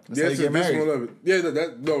 yeah. That's how you get married. One of it. Yeah, no,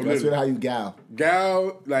 That's literally. really how you gal.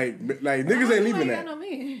 Gal, like niggas ain't leaving that.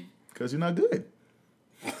 Because you're not good.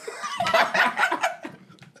 That's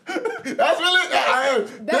really.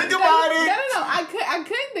 Think about it. No. I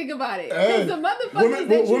couldn't think about it. Because the motherfuckers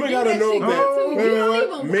that women you gotta do know that that. shit to, you don't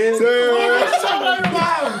even. Men.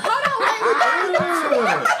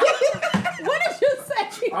 What did you say?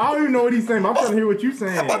 I don't even know what he's saying. I'm trying to hear what you're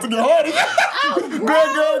saying. About to get horny.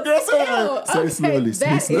 Girl, say Okay, slowly. Say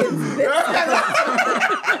that slowly.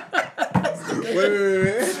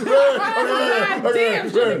 Wait.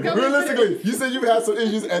 Realistically, you said you've had some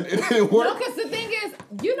issues and it didn't work. No, because the thing is,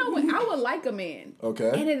 you know what? I would like a man. Okay.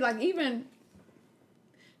 And it like even.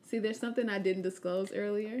 See, there's something I didn't disclose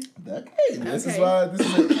earlier. Hey, this is Okay. why this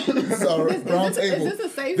is our round table. Is this a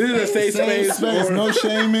safe This is a space? safe space. No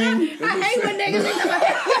shaming. I hate when niggas think about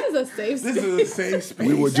this is a safe space. This is a safe space.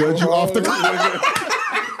 We will judge you off the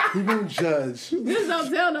We won't judge. Just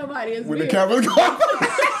don't tell nobody. It's when the weird. cameras go.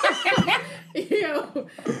 Yo,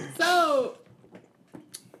 so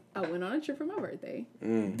I went on a trip for my birthday.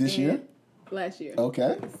 This year? Last year.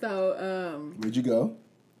 Okay. So Where'd you go?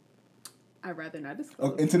 I'd rather not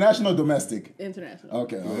disclose. Oh, international or domestic? International.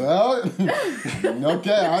 Okay. Well, okay.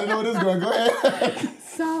 I didn't know where this is going. Go ahead.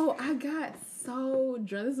 So I got so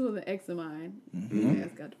drunk. This was an ex of mine. His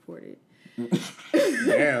ass got deported.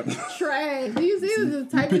 Damn. Trash. Do you see this is the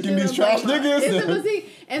type of picking shit these I'm trash talking about? niggas? It's a- see,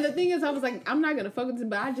 and the thing is, I was like, I'm not gonna fuck with this,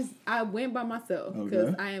 but I went by myself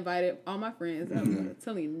because Okay. I invited all my friends. I'm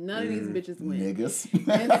telling you, none of these bitches went. Niggas.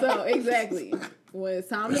 And so exactly when it's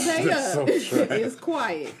time to pay up, so trash. it's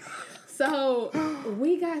quiet. So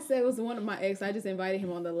we got said it was one of my ex. I just invited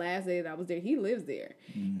him on the last day that I was there. He lives there,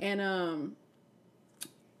 and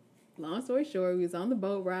long story short, we was on the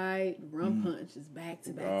boat ride. Rum punch is back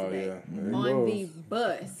to back Oh, to yeah. back There it on goes. the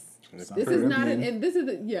bus. This Caribbean. is not an, and this is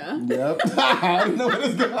the, yeah. Yep. I didn't know where this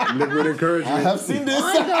is going. Liquid encouragement. I have seen this.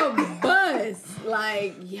 On the bus,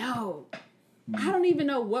 like yo, I don't even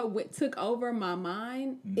know what took over my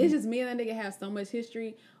mind. It's just me and that nigga have so much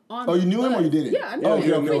history. On Oh, the you knew him or bus. you didn't? Yeah, I knew Oh,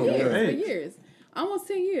 him okay, for okay, years, okay. for years, almost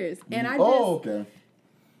 10 years, and I just Oh, okay.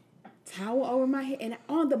 towel over my head, and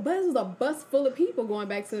on the bus was a bus full of people going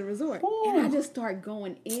back to the resort, and I just start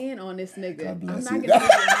going in on this nigga. I'm not gonna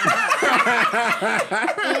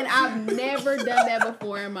and I've never done that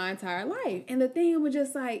before in my entire life. And the thing was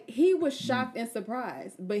just like, he was shocked and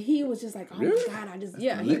surprised, but he was just like, oh my God,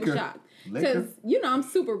 he was shocked. Because, I'm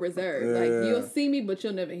super reserved. Like, you'll see me, but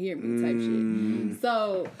you'll never hear me type shit.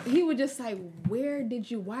 So, he was just like,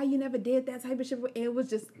 why you never did that type of shit? And it was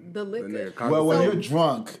just the liquor. Well, when you're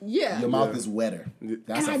drunk, your mouth is wetter.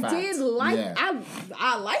 That's a fact. I did like,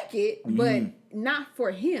 I like it, but not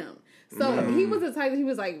for him. So he was the type, he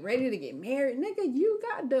was like ready to get married. Nigga, you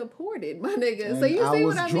got deported, my nigga. And so you see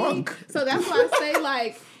what I mean? So that's why I say,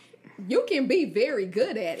 like, you can be very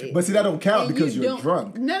good at it. But see, that don't count because you're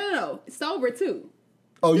drunk. No. Sober too.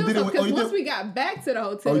 Oh, you did it? Because once we got back to the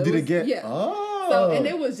hotel. Oh, you did it again? Yeah. Oh. So, and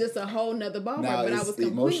it was just a whole nother ballpark, but I was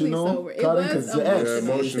completely sober. It was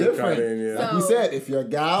emotional. Different. Like you said, if you're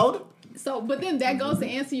gouged. So, but then that goes to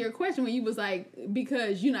answer your question when you was like,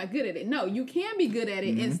 because you're not good at it. No, you can be good at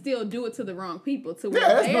it and still do it to the wrong people. To where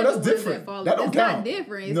that's different. That don't count. Not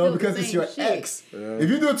different. It's no, because it's your ex. Yeah. If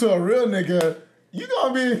you do it to a real nigga, you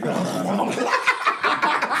gonna be every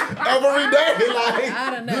day. Like, I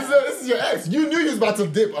don't know. This is your ex. You knew you was about to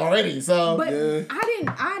dip already. So, but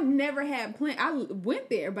I never had plans. I went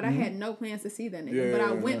there, but I had no plans to see that nigga. But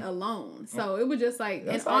I went alone. So it was just like,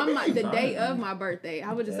 and on the day of my birthday,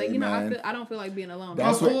 I was just like, I don't feel like being alone.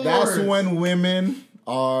 That's when women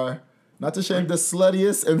are. Not to shame the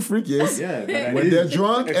sluttiest and freakiest when they're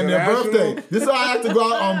drunk and their birthday. This is how I have to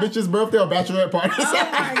go out on bitch's birthday or bachelorette parties. Oh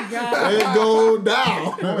my God. It go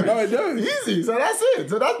down. No, it does. Easy. So that's it.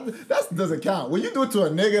 So that doesn't count. When you do it to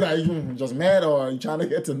a nigga that you just mad or you trying to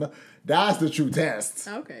get to know, that's the true test.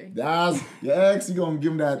 Okay. That's your ex, you gonna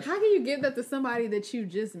give him that. How can you give that to somebody that you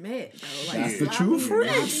just met, though? Like, that's the true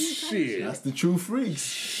freaks. Shit. That's the true freaks.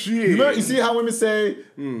 Shit. You see how women say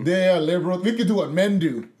they're liberal? We can do what men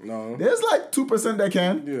do. No. There's like 2% that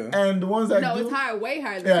can. Yeah. And the ones that do. No, it's higher, way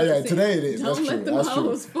higher than 2%. Yeah, today it is. Don't that's let true. them That's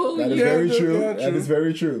hoes true. fool That you. is very true. That is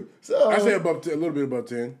very true. So I say a little bit above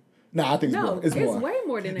 10. Nah, I think it's more. It's more. Way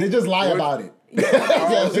more than that. They just lie about it. It's a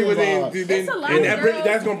lot of girls.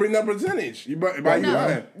 That's gonna bring that percentage.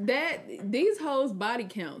 These hoes body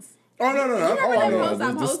counts. Oh no! You remember that post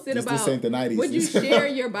I posted about? This ain't the 90s. Would you share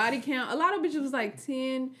your body count? A lot of bitches was like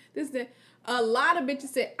 10. A lot of bitches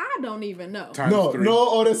said I don't even know. No.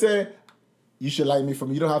 Or they say you should like me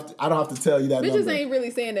from. You don't have to. I don't have to tell you that. Bitches number. ain't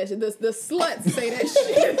really saying that shit. The sluts say that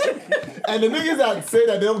shit. And the niggas that say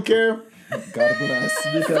that they don't care. God bless,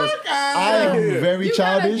 because I am very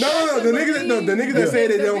childish. No. The niggas that say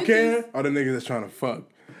that they don't care are the niggas that's trying to fuck.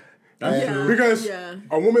 Because a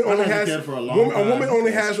woman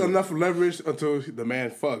only has enough leverage until the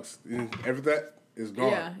man fucks. After that is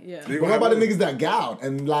gone. Yeah. But what about the niggas that gout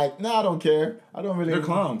and like, nah, I don't care. I don't really. They're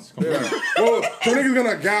clowns. Yeah. Well, some niggas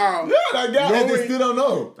gonna gout. Yeah, that gout, and they still don't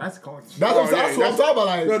know. That's clowns. That's what I'm talking about.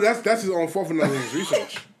 Like, no, that's his own fault for not doing his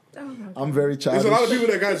research. I'm very childish. There's a lot of people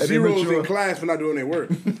that got zeros in class for not doing their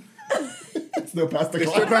work. Still pass the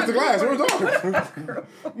class. Still pass the class. What was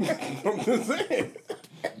I'm just saying.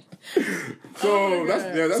 So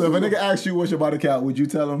that's so if a nigga asks you what's your body count, would you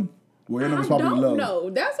tell him? Well, your number's probably low. No,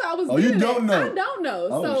 that's what I was. Oh, you don't know? I don't know.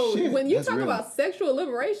 Oh, so shit. when you That's talk real. about sexual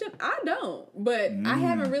liberation, I don't. But I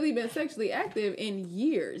haven't really been sexually active in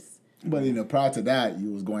years. But prior to that,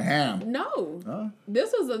 you was going ham. No,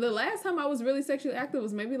 this was the last time I was really sexually active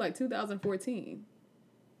was maybe like 2014.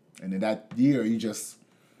 And in that year, you just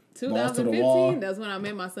 2015. That's when I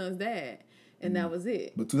met my son's dad, and that was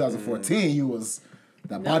it. But 2014, you was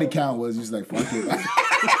that body count was just like fuck it.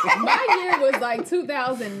 My year was like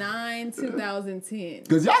 2009, 2010.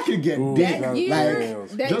 Because y'all can get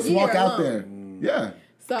dick. Just walk out there. Yeah.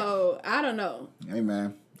 So I don't know. Hey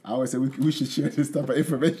man. I always say we should share this type of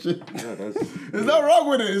information. Yeah, there's nothing wrong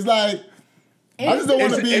with it. It's like, I just don't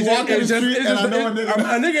want to be walking the street and I know a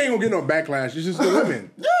nigga ain't gonna get no backlash. It's just the women.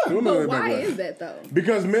 Yeah. But why is that though?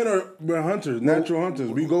 Because we're hunters, natural hunters.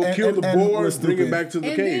 We go kill the boar, bring it back to the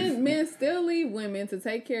cave. And then men still leave women to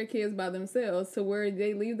take care of kids by themselves to where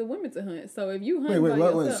they leave the women to hunt. So if you hunt by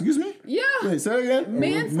yourself. Wait, excuse me? Yeah. Wait, say it again?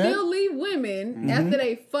 Men still leave women after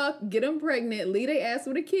they fuck, get them pregnant, leave their ass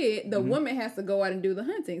with a kid. The woman has to go out and do the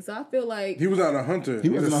hunting. So I feel like. He was not a hunter. He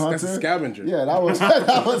was a hunter? That's a scavenger. Yeah, that was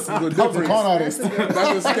a con artist.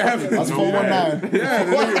 That was a scavenger. That's 419.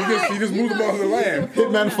 Yeah, he just moved them off the land.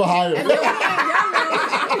 Hitman for hire.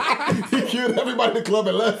 He killed everybody in the club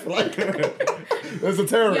and left. Like, there's a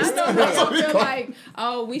terrorist. Y'all know how I feel like,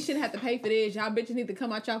 oh, we shouldn't have to pay for this. Y'all bitches need to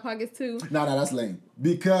come out y'all pockets too. No, that's lame.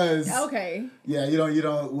 Because okay. Yeah, you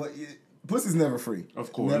don't. pussy's never free.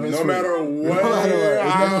 Of course. Never is No free. matter what. No matter what,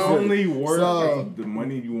 it's never free. Only worth So- the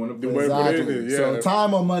money you want to The pay. way- Exactly. Yeah. So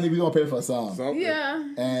time or money, we gonna pay for some. Something. Yeah.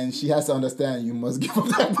 And she has to understand you must give up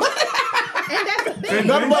that money. And that's the thing.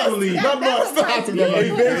 Not much. Eventually. Not much. That's the price Not you much.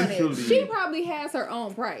 put on it. Eventually. She probably has her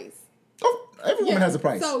own price. Oh, every woman has a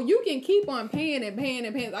price. So you can keep on paying and paying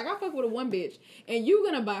and paying. Like I fuck with a one bitch, and you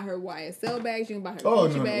gonna buy her YSL bags, you gonna buy her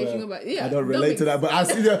Gucci bags, you gonna buy. Yeah, I don't relate to that, but I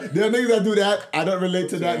see there are niggas that do that. I don't relate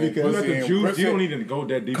to that Well, because like the Yeah, juice, pussy- you don't need to go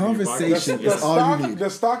that deep. Conversation The is all you stock, need. the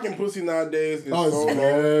stock in pussy nowadays is Oh, so it's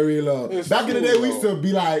low. very low. It's Back in the so day, we low. used to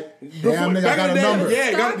be like, damn, nigga, I Back got in a the day, number.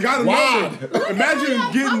 Yeah, got a Wow. number. Imagine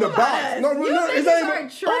getting the box. No, You no, it's niggas not are even.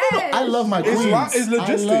 trash. I love my It's queens. lo- it's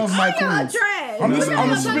logistics. I love my Y'all are queens. trash. I'm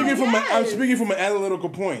Y'all speaking from yes. I'm speaking from an analytical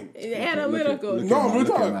point. Analytical. No, we're Look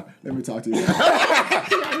at talking. my- Let me talk to you.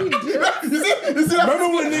 Y'all need to- You see that?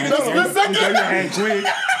 Remember when niggas? That split second. hand quick.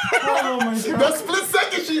 Oh my god. That split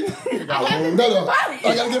second, she. No,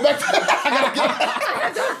 I gotta get back to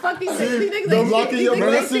Fuck these niggas. the blocking your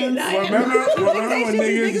blessings. Remember when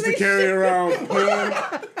niggas used to carry around pen?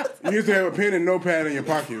 You used to have a pen and notepad in your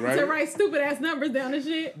pocket, To right? write stupid ass numbers down and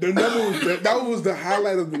shit. The number was that was the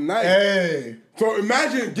highlight of the night. Hey, So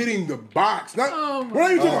imagine getting the box. Not, Oh my we're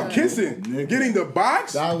not even talking God. about kissing. Nigga. Getting the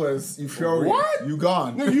box. that was euphoria. What? You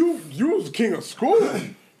gone. Nigga, you was king of school.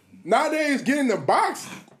 Nowadays, getting the box,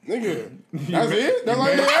 nigga. That's it. That's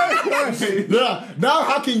like that. Now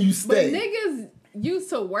how can you But stay? niggas used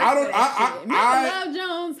to work I don't- for that shit. Remember I- Love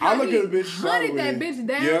Jones? I How look he at a bitch hunted that sideways. bitch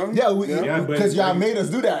down. Yeah. Yeah, but- because y'all made us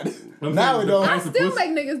do that. I'm Now saying it the don't. I price of still pussy.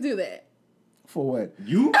 make niggas do that. For what?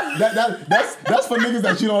 You? That's for niggas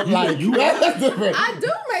that you don't like. That's different. I do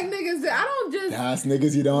make niggas do. I don't just. That's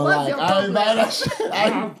niggas you don't What's like. your I ain't problem? buying that shit.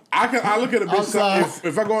 I look at a bitch. Outside.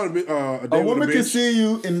 If I go on a date A with woman a can bitch, see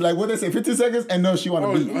you in like what they say, 15 seconds, and know she want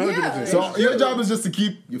to oh, beat. 100%. So your job is just to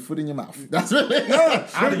keep your foot in your mouth. That's really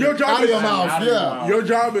Your job out of is your mouth. Yeah. Your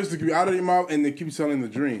job is to keep out of your mouth and to keep selling the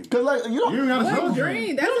dream. Cause like you don't. You gotta What show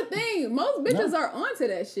dream? That's the thing. Most bitches are onto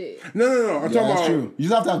that shit. No. I'm Yeah, talking that's about true. You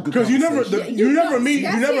just have to have good. because you never conversation. you never meet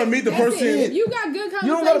That's the That's person. If you got good conversation,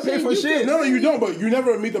 You don't gotta pay for shit. No, you don't. But you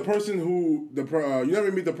never meet the person who you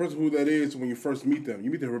never meet the person who that is when you first meet them.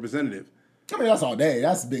 You meet the representative. I mean, that's all day.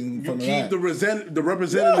 That's been You from keep that. the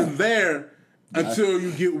representative there until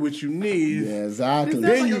you get what you need. Yeah, exactly.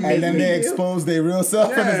 This sounds like a And then business they deal. expose their real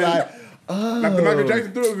self, and it's Yeah. like, oh, Like the Michael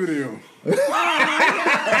Jackson Thriller video.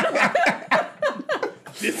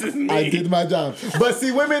 This is me. I did my job. But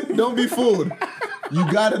see, women, don't be fooled. You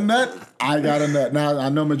got a nut, I got a nut. Now I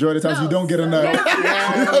know majority of times you don't get a nut.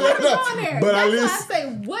 But at least I say,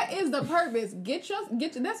 what is the purpose? Get your.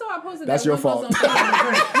 That's why I posted. That's that your one post fault. on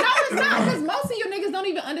Facebook. No, it's not, because most of you niggas don't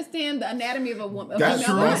even understand the anatomy of a woman. that's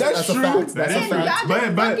true. Female body. That's a true. fact. That's a And y'all fact.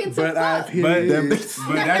 just fucking but I've hit But them.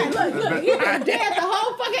 but Look, he been dead the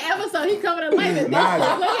whole fucking episode. He coming to life.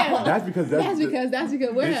 Nah, Look at him. that's because That's because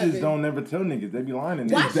what bitches happened? don't never tell niggas. They be lying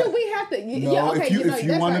to Why niggas. should we have to? No, Yeah, okay, if you that's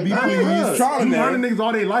want to right. be That's pleased, right. Charlie, You man. lying to niggas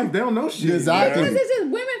all their life. They don't know shit. Exactly. Because it's just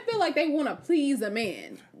women feel like they want to please a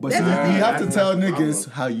man. But That's see, the you thing. have to That's tell the niggas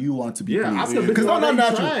problem. how you want to be Yeah, I pleased. feel Because bitches I'm not already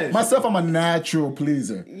natural. trash. Myself, I'm a natural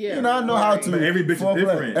pleaser. Yeah. You know, I know how to. But every bitch is foreplay.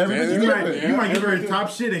 different. Every bitch is you might, different. you might give her the top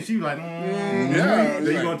shit and she like, Yeah, Then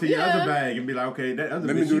you go into your Yeah. other bag and be like, okay, that other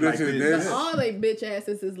Let me bitch do she this like and this. this. All they bitch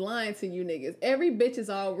asses is lying to you niggas. Every bitch is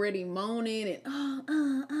already moaning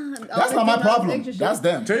and That's not my problem. That's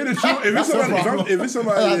them. Tell you the truth, if That's it's their somebody, problem. if it's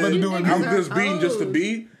somebody, That has nothing to that do with I'm me. just beating just to Hoes.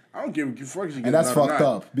 beat. I don't give a fuck if you get And that's nut or fucked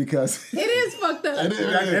not. up because. It is fucked up. It is.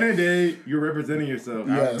 At the end of the day, you're representing yourself.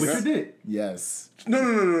 Yes. Which you did. Yes.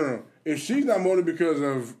 No. If she's not moaning because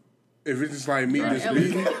of, if it's just like me just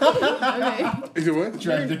beating, Okay. is it what?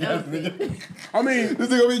 I mean, This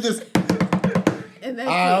nigga be just. And that's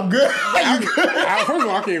I'm good. first of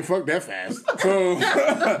all, I can't fuck that fast. So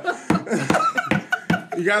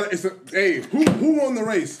you got it's a hey, who won the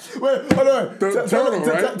race? Wait, hold on. The turtle,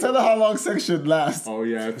 right? Tell her how long sex should last. Oh,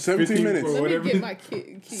 yeah. 17 minutes. or Let whatever. me get my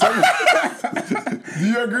kid. Do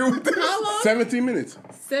you agree with this? How long? 17 minutes.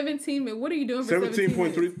 17 minutes. What are you doing for 17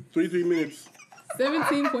 minutes? 17.33 minutes.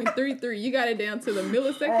 17.33. You got it down to the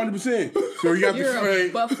millisecond. 100%. So you got You're the a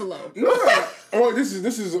buffalo. No. Oh, this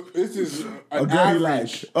is A an girl you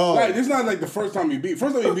average. like. Oh. Like, it's not like the first time you beat.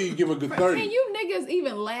 First time you beat, you give a good 30. Can you niggas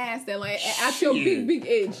even last at at your big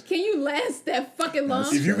age? Can you last that fucking long?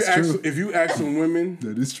 If you ask some women,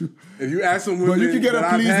 That is true. if you ask some women, But you can get that a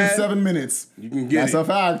I've please in had, 7 minutes. You can get That's it. a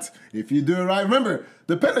fact. If you do it right. Remember,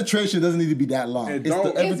 The penetration doesn't need to be that long. It It's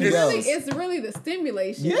don't. everything else. It's really the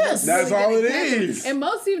stimulation. Yes. That's all it is. And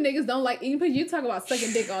most of you niggas don't like. You talk about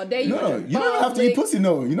sucking dick all day. No, you don't have to eat pussy.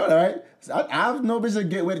 No, you know that, right? I've no bitch that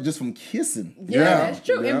get wet just from kissing. Yeah, that's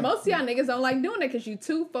true. And most of y'all niggas don't like doing it because you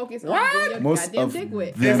too focused on getting your Most goddamn of dick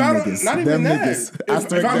wet. them If I don't, niggas, not even them that.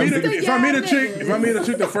 niggas. If I meet a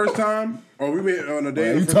chick the first time, or we went on a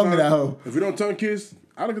date, You tongue me that hoe. If we don't tongue kiss,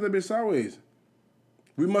 I look at that bitch sideways.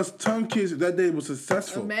 We must tongue kiss if that date was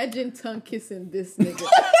successful. Imagine tongue kissing this nigga.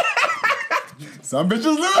 Some bitches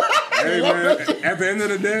do. Hey man, at the end of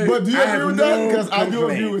the day, But do you agree with that? Because I do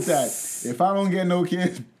complaints. agree with that. If I don't get no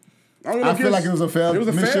kids, I feel like it was a failed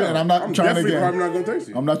mission, and I'm not trying definitely again. probably not gonna text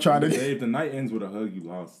you. I'm not trying to, Hey, if the night ends with a hug, you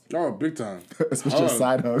lost. Oh, big time. especially a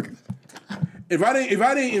side hug. If I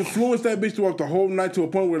didn't influence that bitch throughout the whole night to a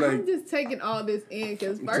point where I'm like, just taking all this in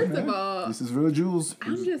because first of all, This is real jewels.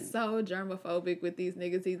 I'm just so germophobic with these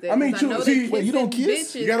niggas these days. I mean, 'cause know see, they wait, you don't kissing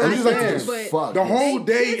kiss? Bitches. You gotta I just like do, this. but Fuck. the whole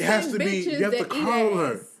they day kissing has to be. bitches You have to that eat cuddle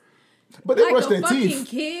her. ass. But they Like brush a their fucking teeth.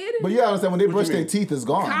 kid. But you understand when they brush you their mean? teeth, it's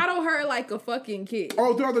gone. Coddle her like a fucking kid.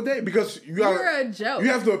 Oh, throughout the day because you got. You're a joke. You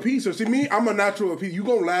have to appease her. See me, I'm a natural appease. You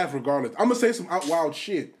gonna laugh regardless. I'm gonna say some out wild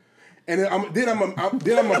shit, and then I'm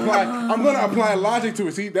gonna apply logic to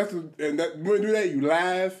it. See, when you do that, you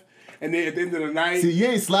laugh, and then at the end of the night, See, you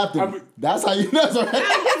ain't slapped him. That's how you know. That's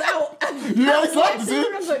right. You ain't slapped, see?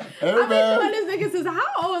 I've Hey, been man. doing this nigga since how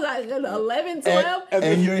old was I? 11, 12?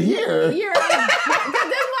 And you're here. You're that's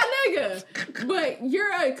my nigga. But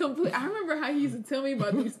you're a complete. I remember how he used to tell me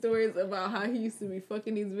about these stories about how he used to be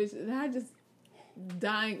fucking these bitches, and I just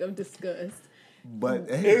dying of disgust. But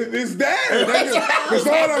hey, it's that. That's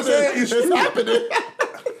all I'm saying. It's true. happening.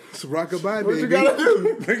 It's rockabye, What baby. you gotta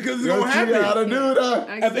do? Because it's What gonna you happen. gotta do that?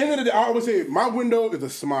 At the end of the day, I always say my window is a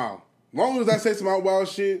smile. Long as I say some out wild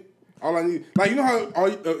shit, all I need, like you know how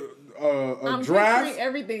a I'm draft, picturing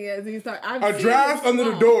everything as he's talking. a draft under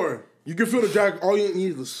the door. You can feel the draft. All you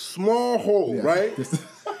need is a small hole, right? The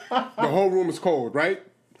whole room is cold, right?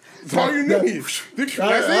 That's all you need.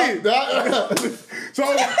 That's it. So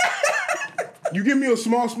you give me a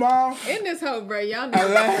small smile. In this hoe, bro, y'all know. I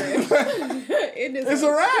laugh. In this It's hoe.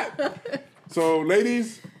 a wrap. So,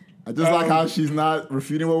 ladies, I just like how she's not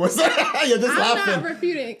refuting what we're saying. You're just I'm laughing. not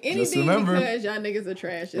refuting anything remember- because y'all niggas are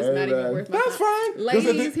trash. It's Hey, not even man. worth my That's time. fine.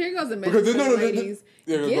 Ladies, here goes a message because for no, the ladies.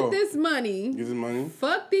 yeah, Get go. this money. Get this money.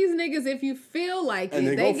 Fuck these niggas if you feel like And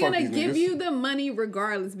it. then They go fuck gonna these give niggas. you the money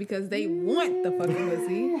regardless because they want the fucking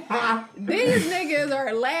pussy. These niggas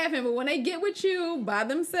are laughing, but when they get with you by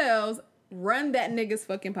themselves, run that nigga's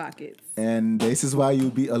fucking pockets. And this is why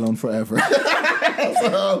you'll be alone forever.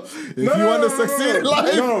 So, if you want to succeed in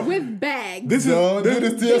life, No, With bags. this is don't do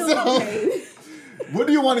this to yourself. Okay. What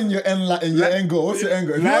do you want in your end goal? What's your end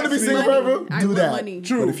goal? If you want to be lastly- single Money. forever, I do want that. money.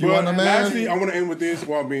 true. But if you want a man, lastly, I want to end with this.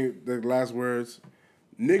 Well, I mean, the last words.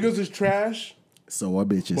 Niggas is trash. so are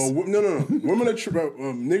bitches. But no. Women are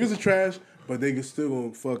niggas are trash, but they can still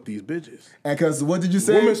gonna fuck these bitches. And because what did you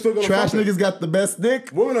say? Women still gonna Trash fuck it. niggas got the best dick.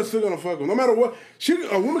 Women are still gonna fuck them, no matter what.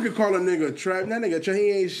 A woman could call a nigga trash. That nigga trash.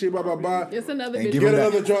 He ain't shit. Blah blah blah. It's another And bitch. give Get him that-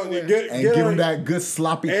 another joint. And Get give her- him that good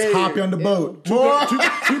sloppy Hey. top on the boat. Two- Boy. two- Can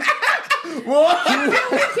we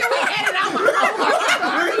edit out my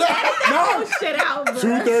shit out, bro?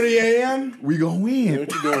 2:30 a.m. We gonna win.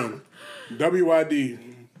 What you doing? WYD.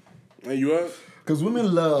 Hey, you up? Because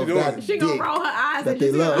women love doing? that She dick. gonna roll her eyes that and they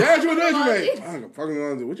you see love. her Yeah, you eyes doing, roll. mate. I'm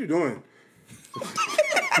fucking. What you doing?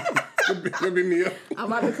 Could be me up. I'm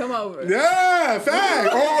about to come over. Yeah,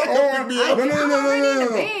 fact. Or no. big.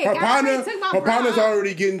 Her I partner, already took my her bra partner's off.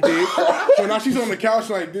 already getting dick. So now she's on the couch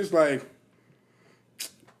like this, like,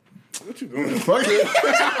 what you doing? Fuck it.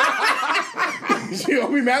 She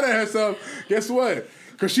gonna be mad at herself. Guess what?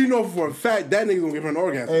 Cause she know for a fact that nigga's gonna give her an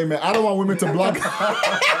orgasm. Hey man, I don't want women to block.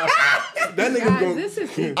 That nigga's Guys, gonna. this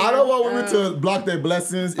is I don't want women to block their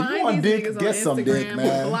blessings. If you Find want these dick, niggas get on some Instagram, dick,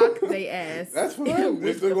 man. Block they ass. That's fine.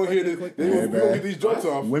 They're still gonna hear this. They gonna man. get these jokes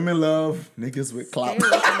off. Women love niggas with clout.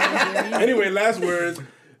 Anyway, last words.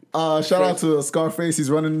 Shout out to Scarface.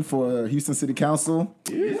 He's running for Houston City Council.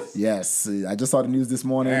 Yes. I just saw the news this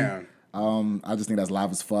morning. Damn. I just think that's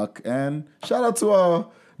live as fuck. And shout out to our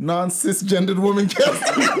non-cisgendered woman guest.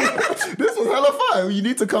 This was hella fun. You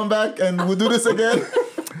need to come back and we'll do this again.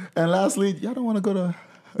 And lastly, y'all don't want to go to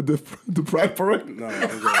the Pride Parade? No, I'm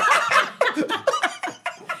good.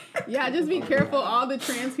 Yeah, just be careful. All the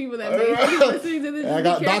trans people that may be listening to this. I Just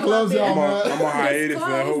got be back careful gloves out there. on, man. I'm on hiatus for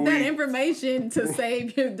that whole Disclose that week. information to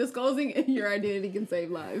save you. Disclosing your identity can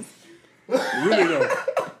save lives. Really though.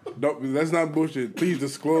 Don't, that's not bullshit. Please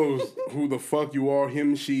disclose who the fuck you are.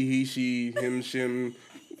 Him, she, he, she, him, shim.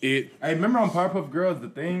 It. Hey, remember on Powerpuff Girls, the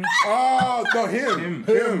thing? Oh, no, him.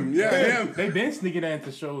 Yeah, him. They been sneaking that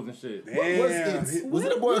into shows and shit. Damn. Was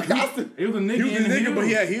it a boy with costume? It was a nigga He was in a the nigga, but he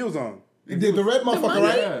heels. had heels on. He did the red motherfucker,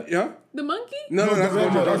 right? Yeah. Yeah? The monkey? No, that's the red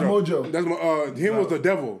Mojo. That's Mojo. That's him was the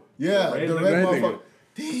devil. Yeah, red the nigga. red Red motherfucker. nigga.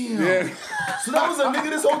 Damn. Yeah. So that was a nigga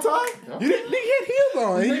this whole time? You didn't think he had heels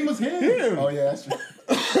on. His name was him. Oh, yeah, that's true.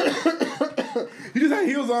 He just had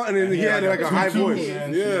heels on, and then he had like a high tutu voice.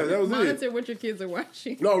 and Yeah, shit. that was it. Monitor what your kids are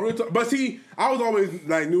watching. No, real talk. But see, I was always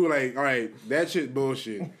like knew like, all right, that shit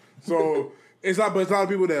bullshit. So it's a lot of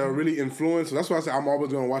people that are really influenced. So that's why I say I'm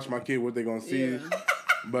always gonna watch my kid what they're gonna see. Yeah.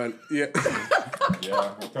 But yeah,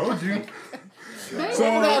 Yeah, I told you. So,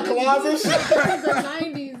 Claws and shit. the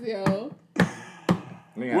 90s, yo.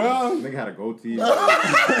 Nigga had a goatee.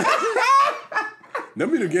 them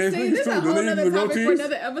be the games See, niggas this is too. a The whole niggas other with the topic for goatees.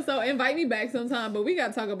 another episode. Invite me back sometime, but we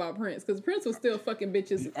gotta talk about Prince because Prince was still fucking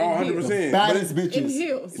bitches. In Oh, 100%. Baddest In bitches.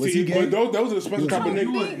 heels. Was he gay? But those are the special type of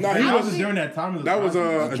niggas. No, he That was. was during that time. That was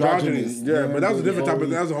Androgynous. androgynous. Yeah, but that was a different type of.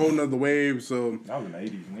 Foley. That was a whole nother wave. So That was in the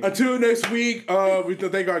 80s. Nigga. until next week, we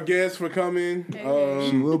thank our guests for coming.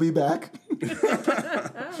 She will be back.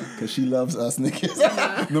 Because she loves us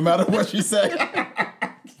niggas. No matter what she say.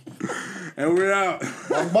 And we're out.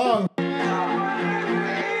 Bong bong. This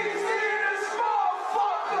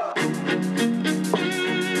motherfucker.